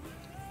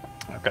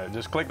 Okay,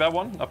 just click that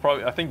one.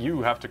 I think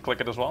you have to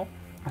click it as well.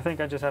 I think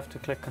I just have to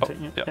click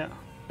continue. Oh,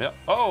 yeah.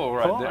 Oh,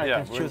 right. Oh, I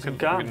can choose a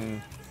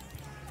gun.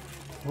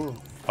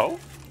 Oh,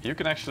 you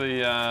can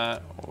actually.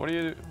 What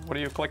are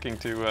you clicking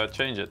to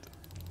change it?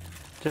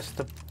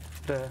 Just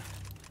the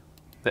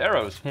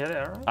arrows. Yeah, the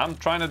arrows. I'm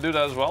trying to do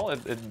that as well.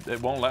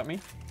 It won't let me.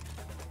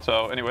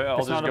 So anyway, I'll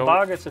it's just go. It's not a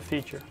bug. It's a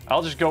feature.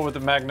 I'll just go with the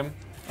Magnum.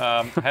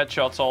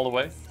 Headshots all the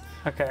way.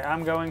 Okay,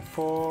 I'm going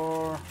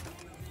for.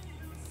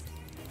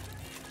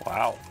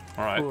 Wow.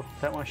 All right. Ooh,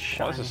 that one's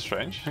shiny. Well, this is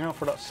strange. I'm going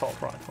for that assault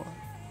rifle.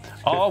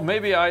 Oh,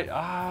 maybe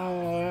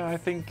I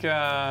think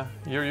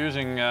you're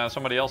using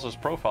somebody else's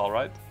profile,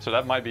 right? So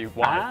that might be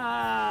why.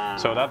 Ah.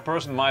 So that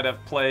person might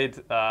have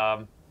played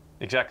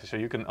exactly. So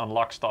you can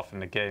unlock stuff in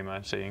the game.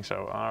 I'm seeing.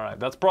 So all right,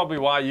 that's probably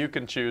why you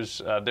can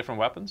choose different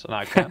weapons and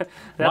I can't.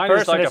 That Mine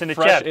person is like is a in the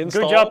fresh chat.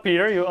 install. Good job,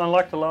 Peter. You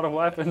unlocked a lot of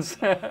weapons.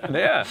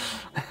 Yeah.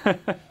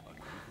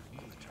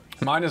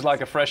 Mine is like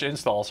a fresh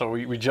install, so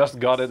we just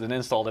got it and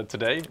installed it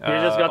today. You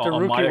just got the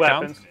rookie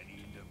weapons.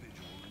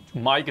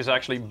 Mike is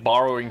actually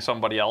borrowing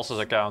somebody else's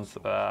account.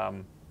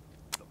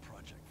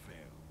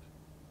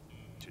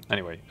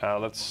 Anyway,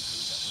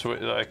 let's.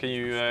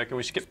 Can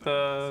we skip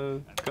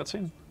the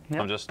cutscene?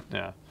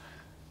 Yeah.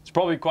 It's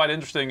probably quite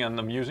interesting and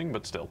amusing,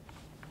 but still.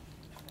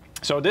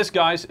 So this,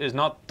 guys, is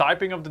not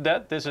Typing of the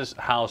Dead. This is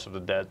House of the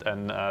Dead,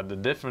 and the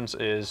difference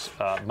is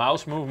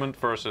mouse movement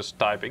versus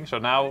typing. So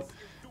now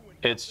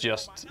it's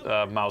just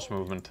mouse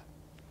movement.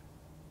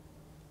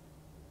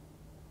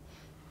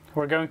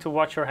 We're going to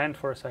watch your hand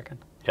for a second.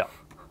 Yeah.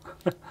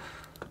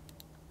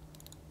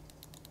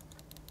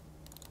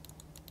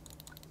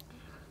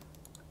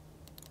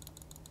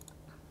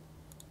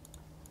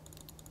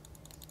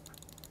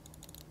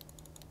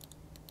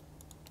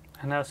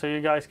 And now so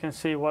you guys can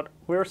see what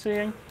we're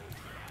seeing.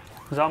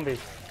 Zombies.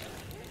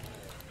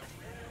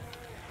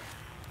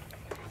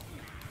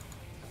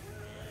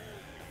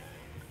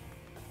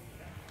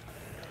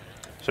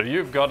 So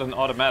you've got an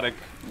automatic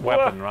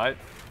weapon, right?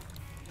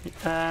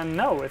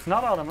 No, it's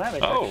not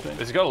automatic. Oh, actually.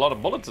 It's got a lot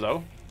of bullets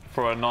though,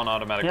 for a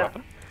non-automatic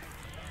weapon.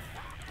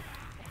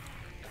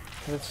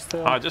 It's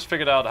still. I just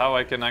figured out how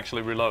I can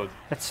actually reload.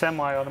 It's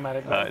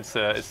semi-automatic.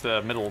 It's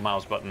the middle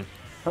mouse button.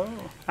 Oh,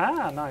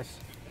 nice.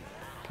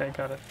 Okay,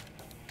 got it.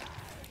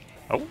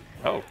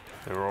 Oh,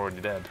 they were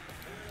already dead.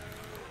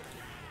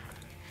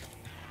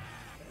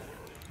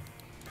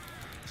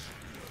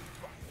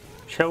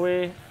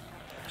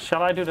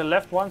 Shall I do the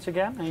left ones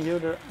again and you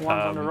the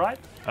ones on the right?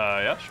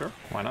 Yeah, sure.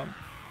 Why not?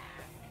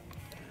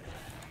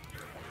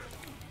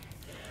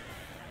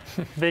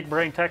 Big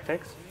brain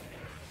tactics.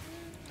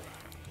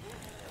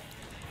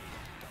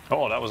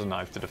 Oh, that was a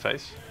knife to the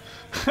face.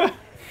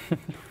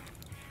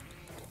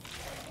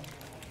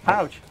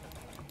 Ouch.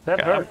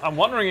 That hurt. I'm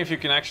wondering if you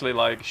can actually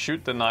like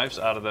shoot the knives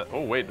out of the...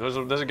 Oh wait, there's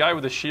a guy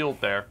with a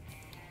shield there.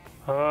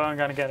 Oh, I'm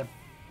gonna get him.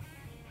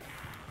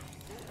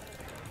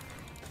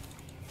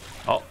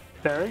 Oh.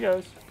 There he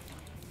goes.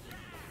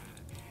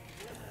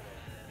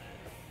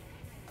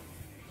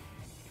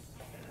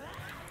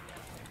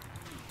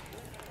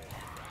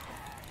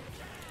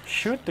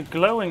 Shoot the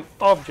glowing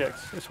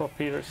objects, is what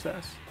Peter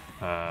says.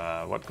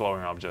 What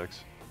glowing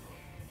objects?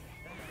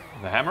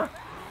 The hammer?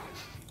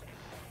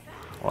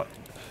 What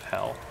the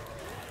hell?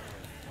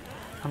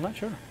 I'm not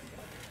sure.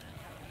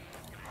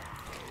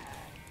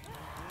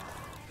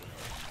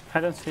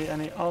 I don't see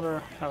any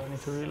other... Oh, I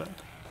need to reload.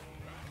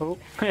 Oh,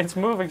 it's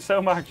moving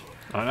so much.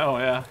 I know,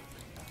 yeah.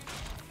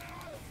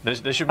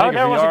 They should make a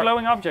there VR... was a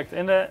glowing object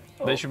in the...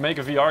 They should make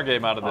a VR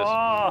game out of this.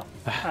 Oh,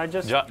 I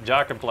just...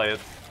 Ja can play it.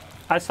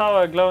 I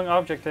saw a glowing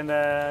object in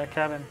the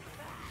cabin.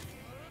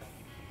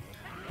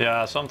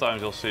 Yeah,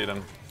 sometimes you'll see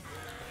them.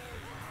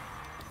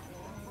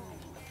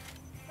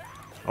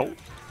 Oh.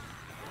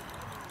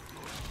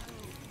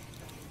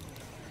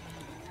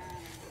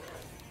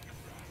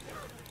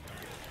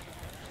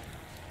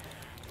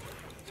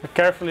 So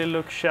carefully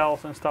look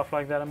shelves and stuff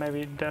like that, and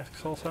maybe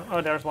desks also.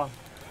 Oh, there's one.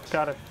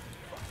 Got it.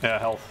 Yeah,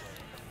 health.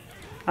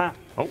 Ah,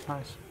 Oh.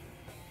 nice.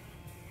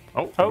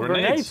 Oh, Oh,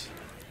 grenades. grenades.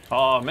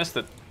 Oh, I missed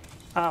it.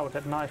 Ow,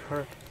 that knife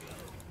hurt.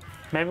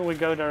 Maybe we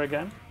go there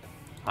again.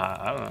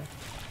 I don't know.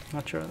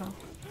 Not sure though.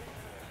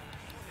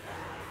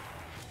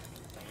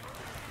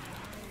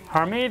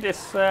 Harmeed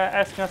is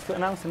asking us to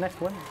announce the next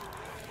winner.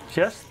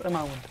 Just a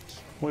moment.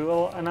 We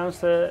will announce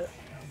the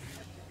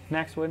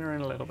next winner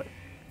in a little bit.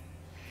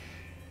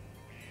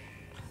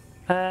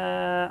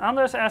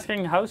 Anders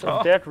asking House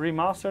of Dead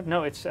remastered.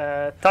 No, it's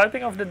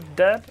Typing of the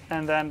Dead,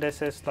 and then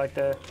this is like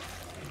the,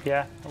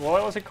 yeah,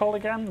 what was it called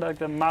again? Like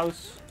the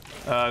mouse.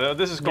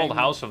 This is called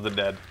House of the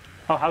Dead.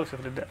 Oh, House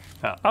of the Dead.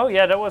 Yeah. Oh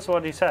yeah, that was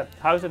what he said.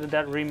 House of the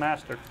Dead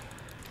remastered.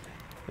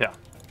 Yeah.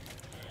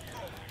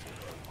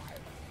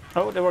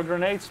 Oh, there were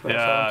grenades, but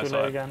Yeah, I saw them too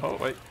late again. Oh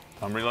wait,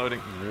 I'm reloading.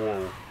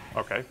 Whoa.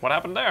 Okay, what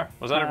happened there?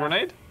 Was that a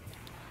grenade?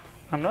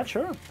 I'm not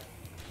sure.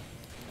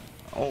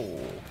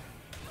 Oh.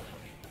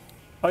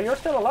 Oh, you're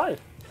still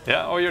alive.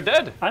 Yeah. Oh, you're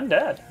dead. I'm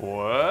dead.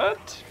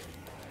 What?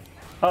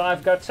 Oh,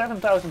 I've got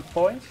 7,000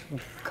 points.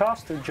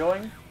 Cost to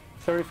join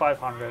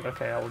 3,500.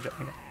 Okay, I will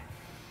join it.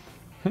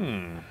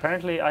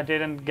 Apparently, I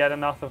didn't get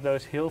enough of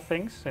those heal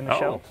things in the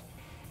shelves.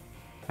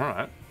 All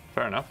right.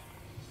 Fair enough.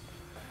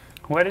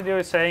 Weddy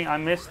is saying I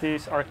miss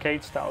these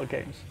arcade-style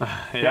games.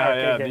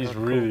 yeah, these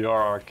really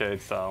are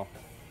arcade style.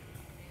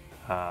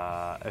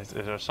 Is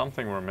there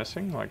something we're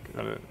missing? Like,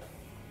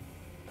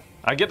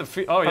 I get the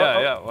feel. Oh yeah,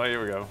 yeah. Well,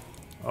 here we go.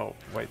 Oh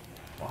wait.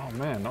 Oh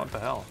man, what the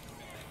hell?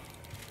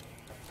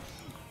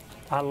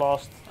 I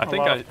lost a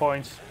lot of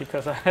points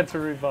because I had to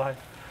revive.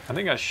 I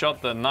think I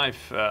shot the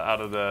knife out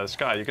of the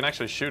sky. You can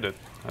actually shoot it,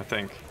 I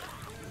think.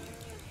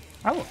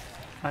 Oh,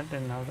 I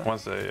didn't know that.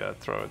 Once they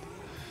throw it.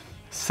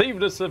 Save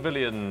the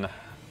civilian.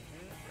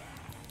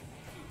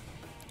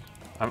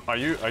 Are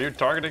you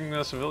targeting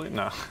the civilian?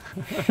 No.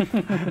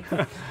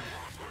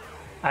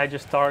 I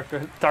just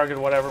target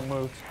whatever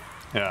moves.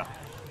 Yeah.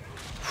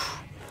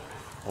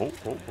 Oh,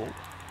 oh, oh.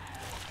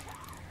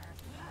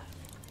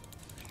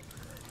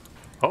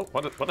 Oh,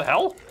 what the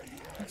hell?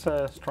 That's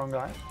a strong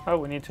guy. Oh,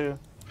 we need to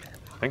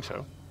I think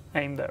so.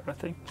 aim there, I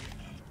think.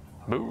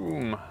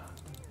 Boom.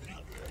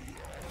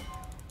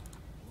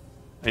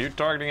 Are you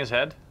targeting his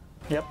head?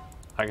 Yep.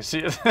 I can see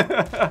it.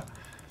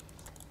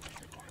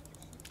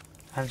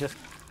 I'm just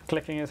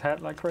clicking his head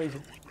like crazy.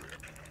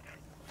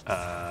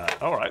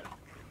 Alright.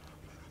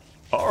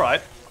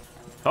 Alright.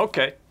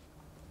 Okay.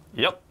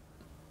 Yep.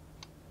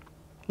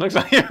 Looks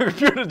like your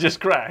computer just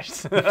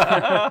crashed.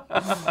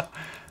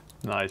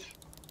 Nice.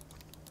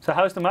 So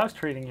how's the mouse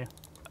treating you?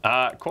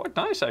 Quite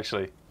nice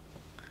actually.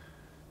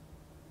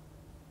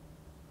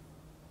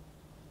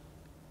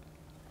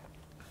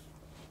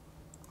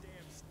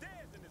 Damn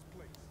stairs in this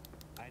place.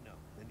 I know.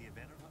 In the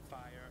event of a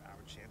fire,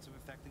 our chance of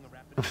effecting a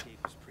rapid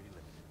escape is pretty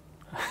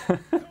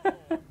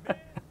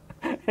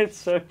limited. It's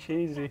so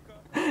cheesy.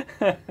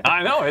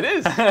 I know, it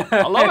is.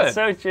 I love it. It's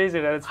so cheesy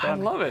that it's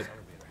fun. I love it.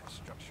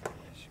 Structural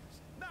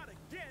issues. Not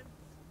again.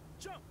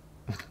 Jump.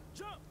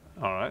 Jump.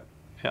 All right.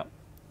 Yeah.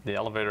 The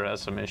elevator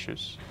has some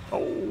issues.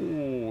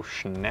 Oh,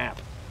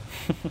 snap.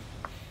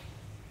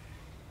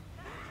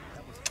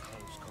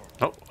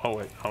 Oh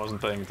wait, I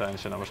wasn't paying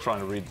attention. I was trying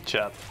to read the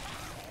chat.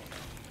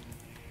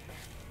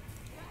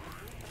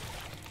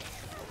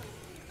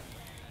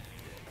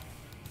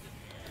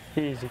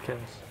 Easy kills.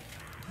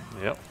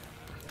 Yep.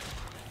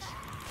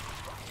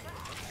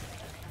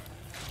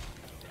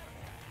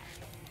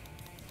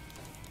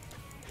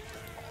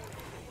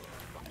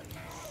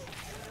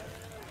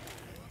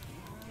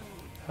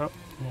 Oh,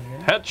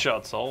 yeah.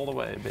 Headshots all the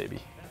way, baby.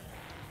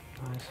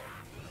 Nice.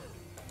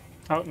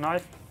 Oh,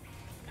 knife.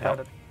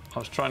 Got it. I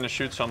was trying to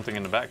shoot something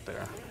in the back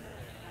there.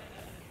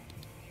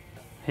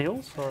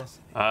 Heals or?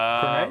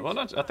 Well,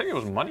 I think it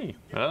was money.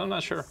 I'm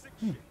not sure.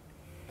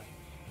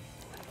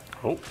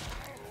 Oh.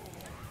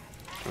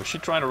 Was she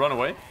trying to run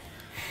away?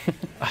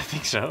 I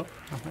think so.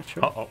 I'm not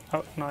sure. Uh-oh.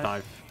 Oh, knife.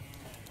 Knife.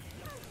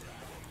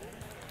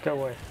 Go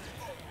away.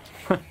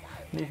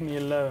 Leave me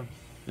alone.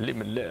 Leave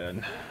me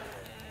alone.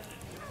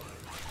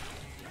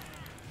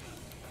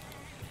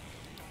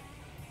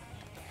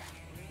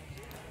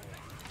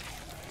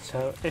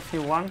 So if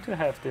you want to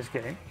have this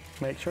game,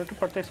 make sure to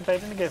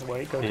participate in the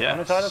giveaway. Go to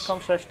Yes.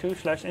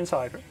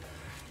 msi.com/2/insider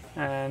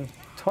and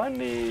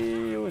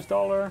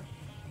 $20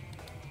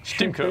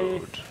 Steam should be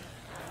code.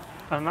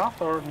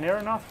 enough or near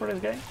enough for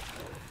this game.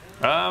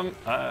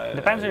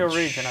 Depends on your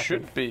region, I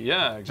Should think. be,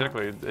 yeah,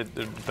 exactly. It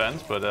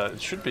depends, but it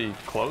should be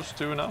close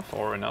to enough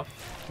or enough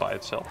by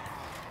itself.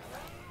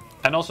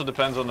 And also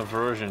depends on the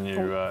version you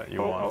want.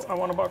 Oh, I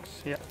want a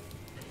box. Yeah.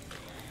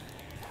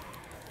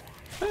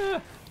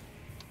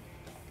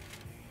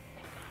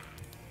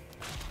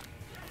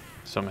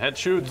 Some head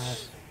shoots.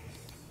 Nice.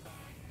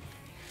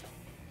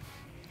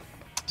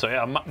 So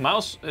yeah,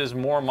 mouse is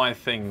more my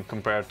thing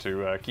compared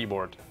to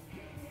keyboard.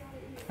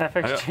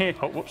 FXG.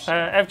 Oh, whoops.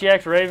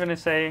 FGX Raven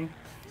is saying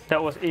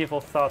that was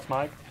evil thoughts,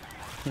 Mike.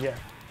 Yeah.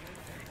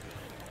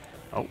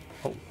 Oh.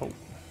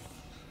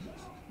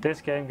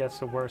 This game gets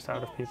the worst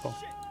out of people.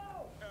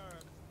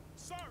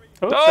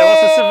 Oops, there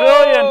was a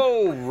civilian!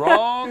 Oh,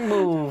 wrong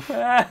move.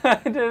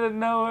 I didn't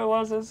know it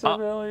was a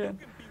civilian.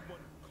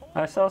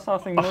 I saw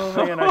something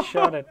moving and I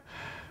shot it.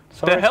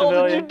 Sorry, The hell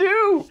civilian. did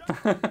you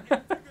do?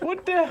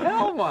 What the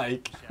hell,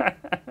 Mike?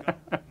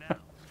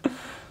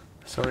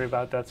 Sorry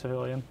about that,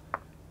 civilian.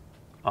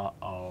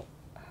 Uh-oh.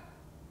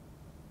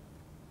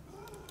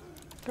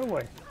 Go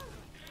away.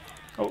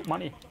 Oh,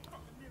 money.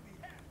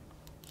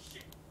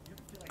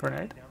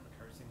 Grenade.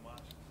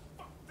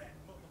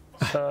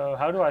 So,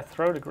 how do I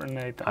throw the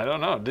grenade then? I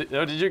don't know.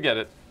 Did you get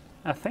it?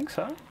 I think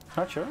so.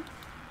 Not sure.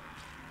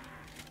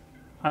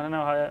 I don't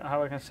know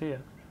how I can see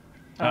it.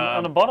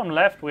 On the bottom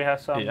left, we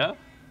have some Yeah?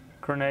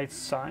 grenade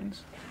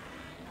signs.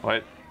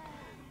 Wait.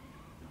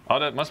 Oh,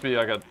 that must be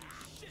like a...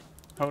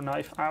 Oh,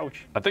 knife!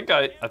 Ouch! I think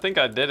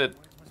I did it.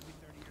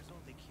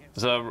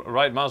 It's a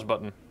right mouse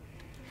button.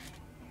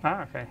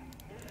 Ah, okay.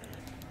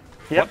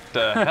 Yep. What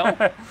the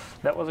hell?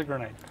 That was a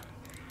grenade.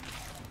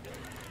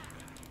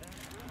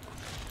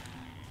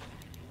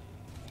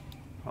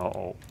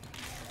 Uh-oh.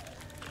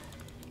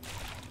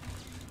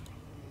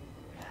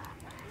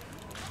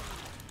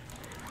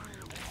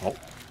 Oh.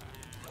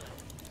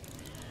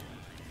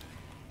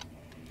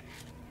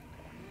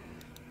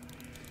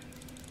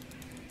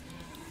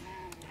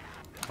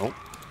 Oh.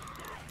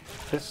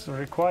 This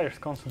requires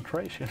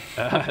concentration.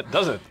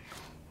 Does it?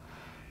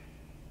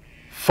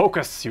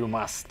 Focus, you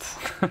must.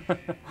 Come on,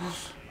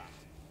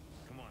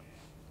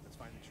 let's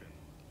find the trip.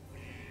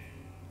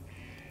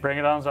 Bring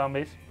it on,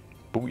 zombies.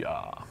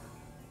 Booyah.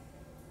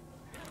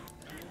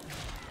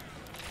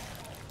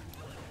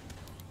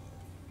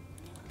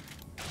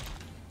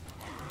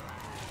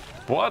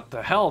 What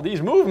the hell?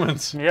 These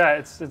movements? Yeah,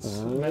 it's a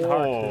bit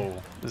hard.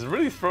 Whoa. It's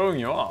really throwing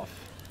you off.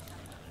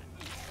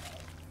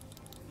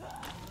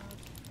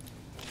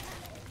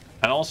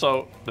 And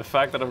also, the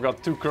fact that I've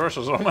got two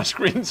cursors on my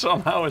screen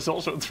somehow is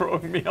also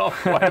throwing me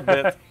off quite a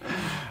bit.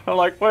 I'm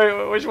like,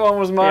 wait, which one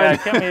was mine? Yeah,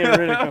 it can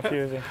be really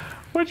confusing.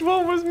 Which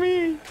one was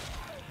me?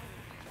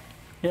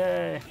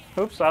 Yay!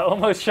 Oops, I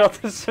almost shot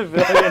the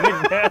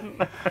civilian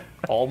again.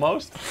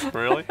 Almost?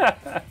 Really?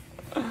 I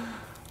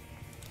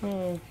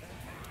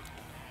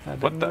What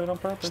didn't the? do it on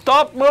purpose.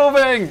 Stop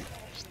moving!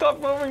 Stop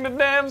moving the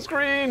damn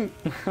screen!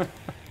 Is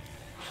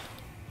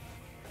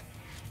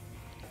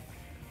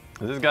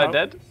this guy Oh.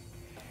 dead?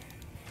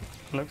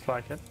 Looks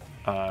like it.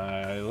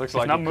 It looks It's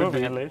like not it could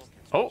moving be. at least.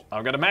 Oh,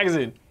 I've got a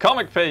magazine.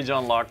 Comic page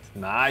unlocked.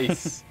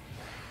 Nice.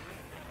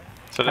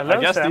 So Hello,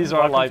 I guess Sam. these are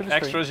Welcome like to the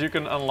stream. extras you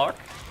can unlock.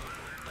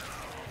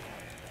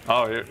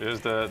 Oh,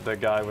 here's the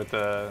guy with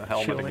the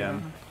helmet Shielding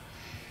again.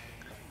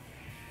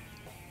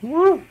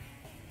 Woo!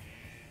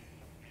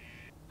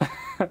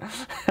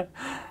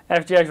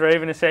 FGX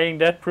Raven is saying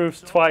that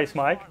proves twice,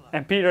 Mike.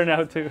 And Peter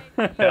now too.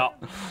 Yeah.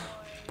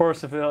 Poor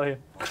civilian.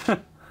 Are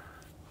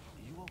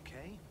you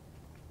okay?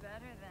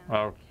 Better than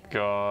Oh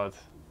God.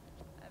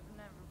 I've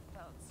never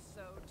felt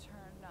so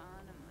turned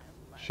on in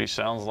my life. She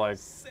sounds like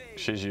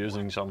she's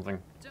using something.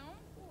 Don't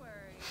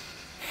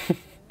worry.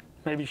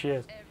 Maybe she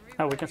is.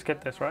 Oh, we can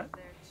skip this, right?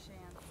 Their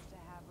chance to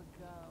have a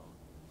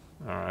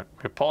go. All right.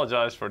 We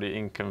apologize for the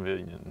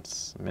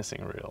inconvenience.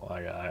 Missing reel,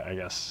 I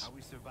guess. How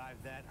we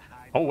survived that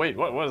high. Oh wait,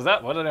 what is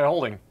that? What are they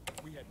holding?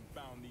 We hadn't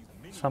found these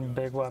mini Some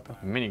big weapon.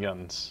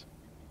 Miniguns.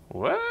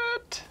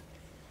 What?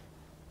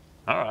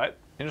 All right.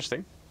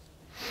 Interesting.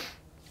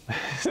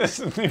 This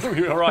is a new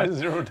Horizon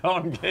Zero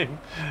Dawn game.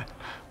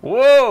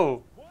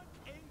 Whoa!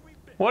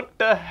 What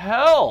the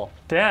hell?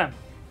 Damn.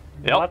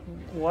 Yep.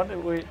 What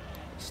did we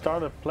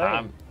started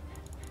playing?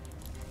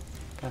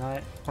 Can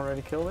I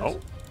already kill this? Oh.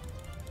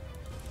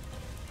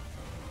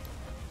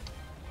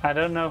 I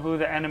don't know who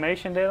the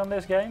animation did on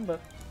this game, but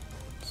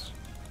it's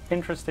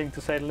interesting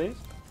to say the least.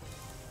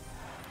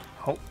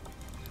 Oh.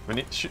 We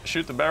need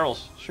shoot the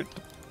barrels. Shoot.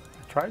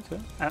 I tried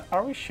to.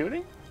 Are we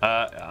shooting?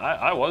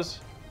 I was.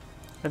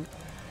 I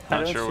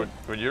Not don't sure see-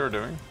 what you're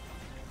doing.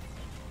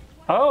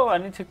 Oh, I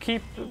need to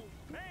keep.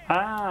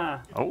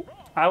 Ah, Oh.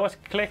 I was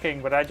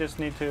clicking, but I just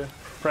need to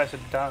press it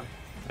down.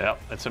 Yeah,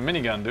 it's a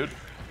minigun, dude.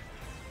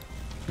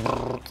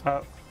 Oh,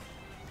 oh,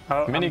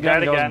 Minigun I'm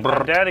dead goes again. brrrt.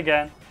 I'm dead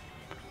again.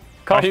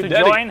 Cost you to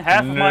dead join,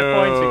 half of my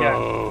points again.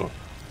 No.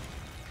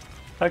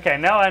 Okay,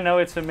 now I know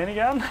it's a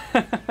minigun.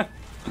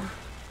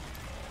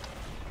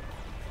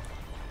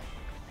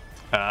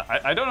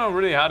 I don't know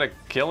really how to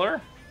kill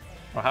her,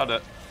 or how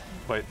to.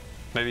 Wait,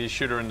 maybe you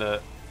shoot her in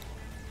the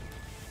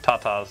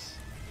tatas,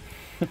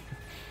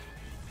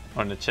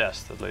 or in the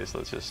chest at least.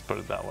 Let's just put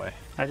it that way.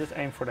 I just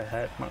aim for the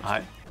head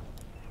mostly.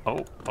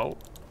 Oh.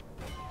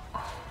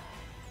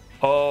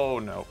 Oh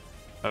no.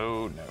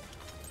 Oh no.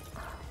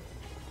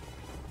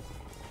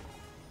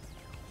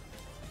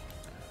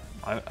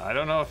 I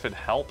don't know if it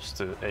helps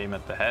to aim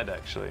at the head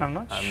actually. I'm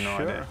not I have no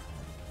sure. idea.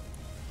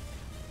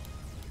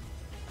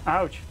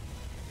 Ouch.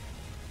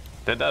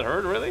 Did that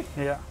hurt really?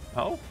 Yeah.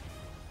 Oh.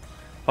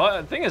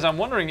 Well, the thing is, I'm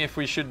wondering if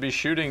we should be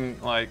shooting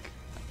like.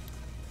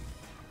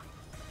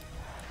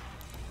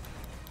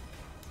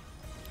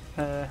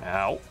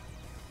 Ow.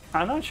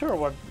 I'm not sure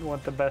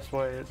what the best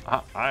way is.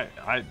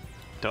 I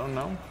don't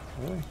know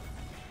really.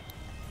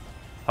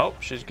 Oh,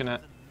 she's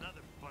gonna. Another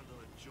bundle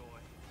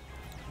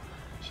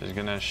She's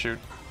gonna shoot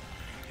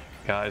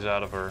guys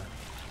out of her.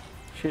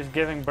 She's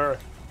giving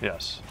birth.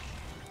 Yes.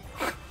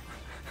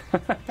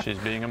 She's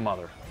being a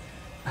mother.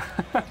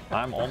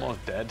 I'm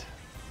almost dead.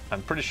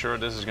 I'm pretty sure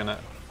this is gonna...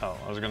 Oh,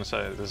 I was gonna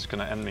say this is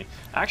gonna end me.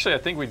 Actually, I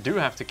think we do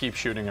have to keep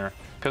shooting her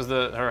because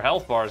her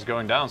health bar is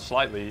going down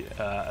slightly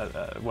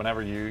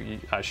whenever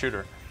I shoot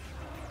her.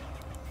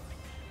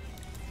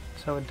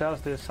 So it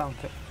does do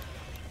something.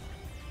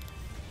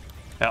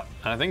 Yeah,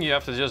 and I think you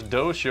have to just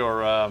dose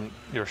your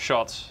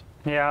shots.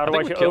 Yeah,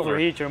 otherwise you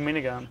overheat your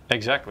minigun.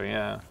 Exactly,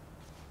 yeah.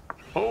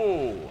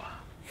 Oh!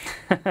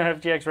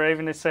 FGX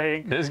Raven is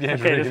saying... This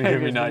game's really gonna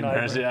give me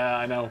nightmares. Yeah,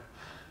 I know.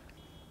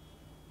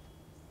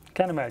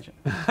 Can't imagine.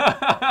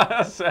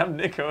 Sam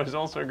Nico is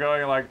also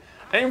going like,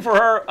 aim for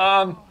her,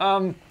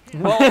 well,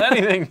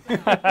 anything.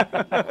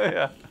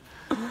 Yeah.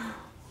 Never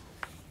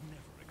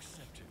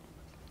accepted.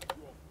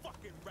 You're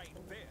fucking right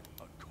there.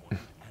 A cornered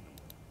animal.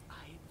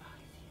 I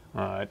advise you.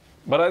 All right,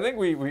 but I think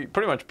we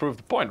pretty much proved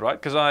the point,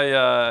 right? Because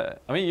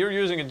I mean, you're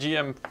using a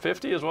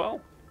GM50 as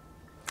well.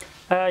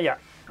 Yeah,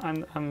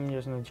 I'm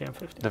using a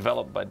GM50.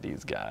 Developed by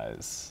these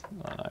guys.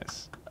 Oh,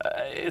 nice.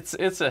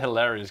 It's a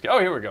hilarious game. Oh,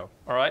 here we go.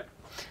 All right.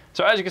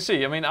 So as you can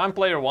see, I mean, I'm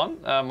player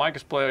 1.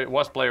 Mike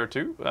was player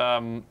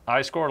 2.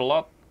 I scored a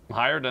lot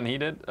higher than he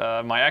did.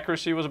 My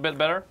accuracy was a bit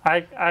better.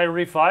 I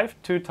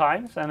revived 2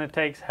 times, and it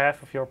takes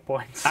half of your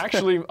points.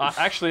 Actually,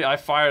 I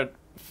fired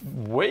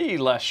way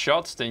less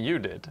shots than you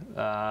did,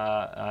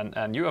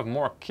 and you have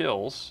more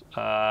kills.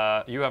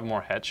 You have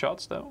more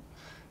headshots though.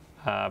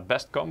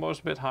 Best combo is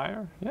a bit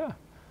higher. Yeah.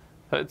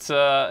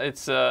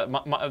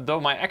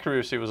 Though my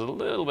accuracy was a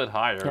little bit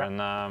higher, yeah.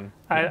 And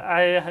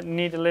I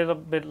need a little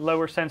bit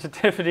lower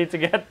sensitivity to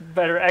get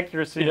better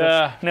accuracy.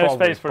 Yeah, no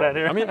space for that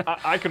here. I mean,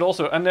 I could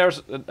also, and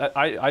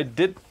I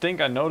did think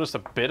I noticed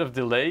a bit of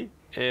delay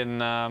in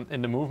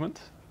the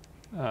movement.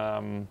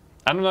 I'm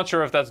not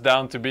sure if that's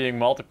down to being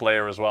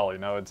multiplayer as well. You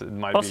know, it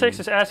might be. Six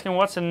is asking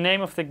what's the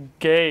name of the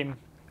game,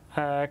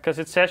 because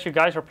it says you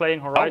guys are playing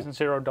Horizon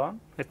Zero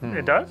Dawn.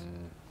 It does.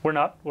 We're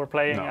not. We're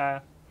playing.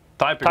 No.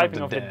 Typing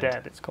of the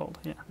Dead, it's called,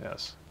 yeah.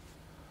 Yes.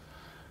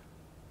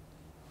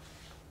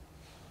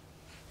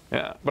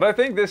 Yeah, but I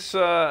think this,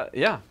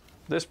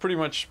 this pretty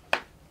much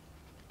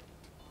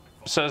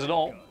says it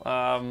all.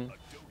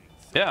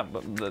 Yeah,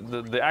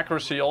 but the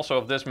accuracy also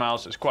of this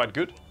mouse is quite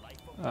good.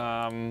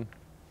 And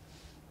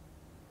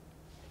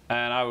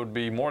I would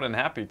be more than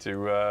happy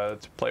to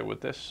play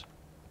with this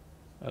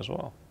as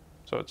well.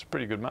 So it's a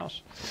pretty good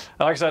mouse.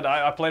 Like I said,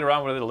 I played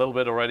around with it a little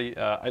bit already.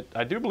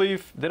 I do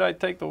believe, did I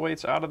take the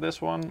weights out of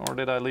this one or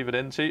did I leave it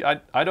in? See,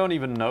 I don't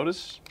even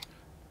notice.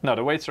 No,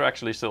 the weights are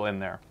actually still in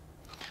there.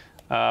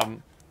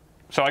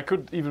 So I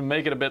could even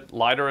make it a bit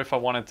lighter if I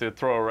wanted to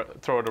throw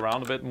it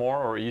around a bit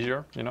more or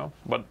easier, you know.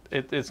 But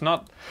it's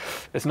not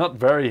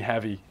very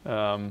heavy,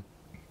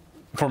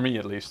 for me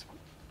at least.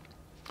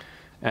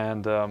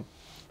 And the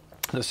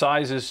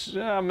size is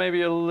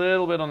maybe a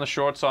little bit on the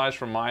short size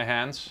for my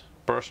hands.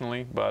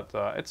 Personally, but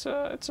it's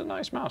a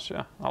nice mouse.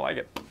 Yeah, I like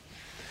it.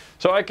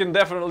 So I can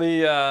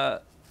definitely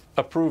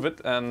approve it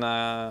and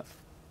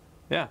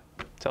yeah,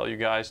 tell you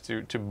guys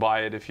to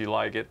buy it if you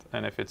like it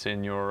and if it's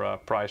in your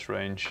price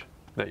range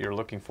that you're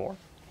looking for.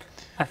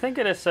 I think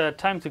it is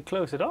time to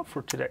close it off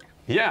for today.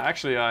 Yeah,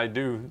 actually, I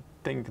do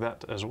think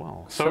that as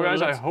well. So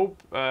guys, I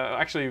hope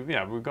actually,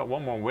 yeah, we've got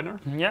one more winner.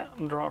 Yeah,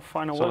 our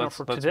final winner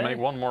for today. Let's make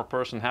one more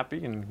person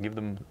happy and give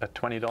them a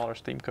 $20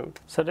 Steam code.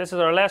 So this is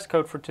our last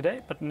code for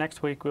today, but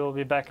next week we'll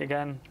be back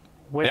again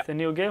with a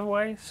new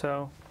giveaway.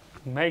 So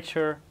make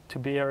sure to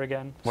be here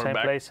again. We're same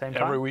back place, same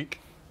time. every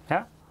week.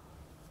 Yeah.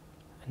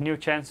 New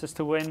chances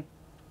to win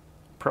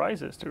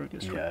prizes during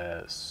this week.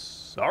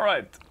 Yes. All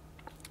right.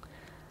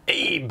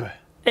 Abe.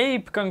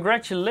 Abe,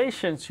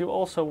 congratulations! You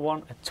also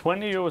won a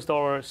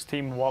 $20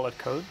 Steam wallet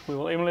code. We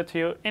will email it to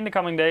you in the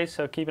coming days,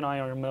 so keep an eye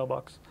on your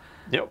mailbox.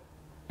 Yep.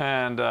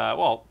 And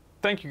well,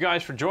 thank you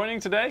guys for joining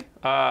today.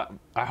 I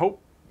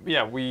hope,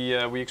 yeah,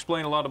 we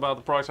explained a lot about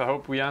the products. I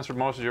hope we answered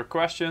most of your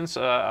questions.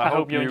 I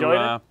hope you enjoyed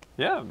it.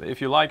 Yeah,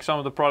 if you like some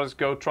of the products,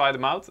 go try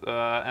them out,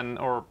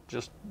 or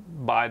just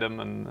buy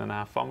them and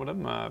have fun with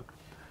them.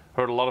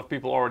 Heard a lot of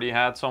people already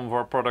had some of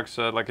our products,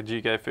 like a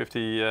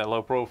GK50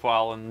 low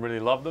profile, and really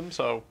loved them.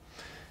 So.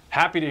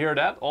 Happy to hear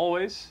that,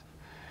 always.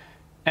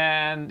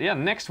 And yeah,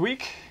 next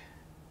week,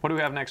 what do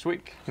we have next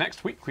week?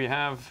 Next week we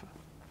have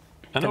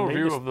an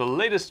overview of the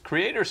latest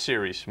Creator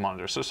Series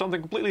monitors. So something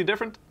completely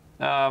different.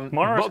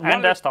 Monitors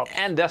and desktops.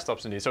 And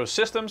desktops indeed. So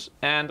systems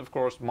and of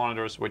course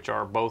monitors, which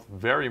are both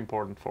very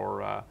important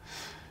for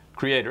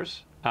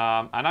creators.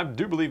 And I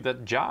do believe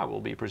that Ja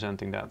will be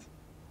presenting that.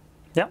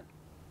 Yeah.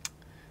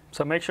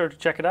 So make sure to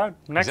check it out.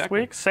 Next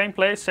week, same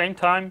place, same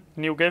time,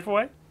 new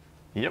giveaway.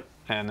 Yep.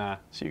 And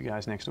see you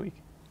guys next week.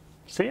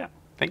 See ya.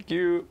 Thank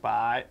you.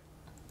 Bye.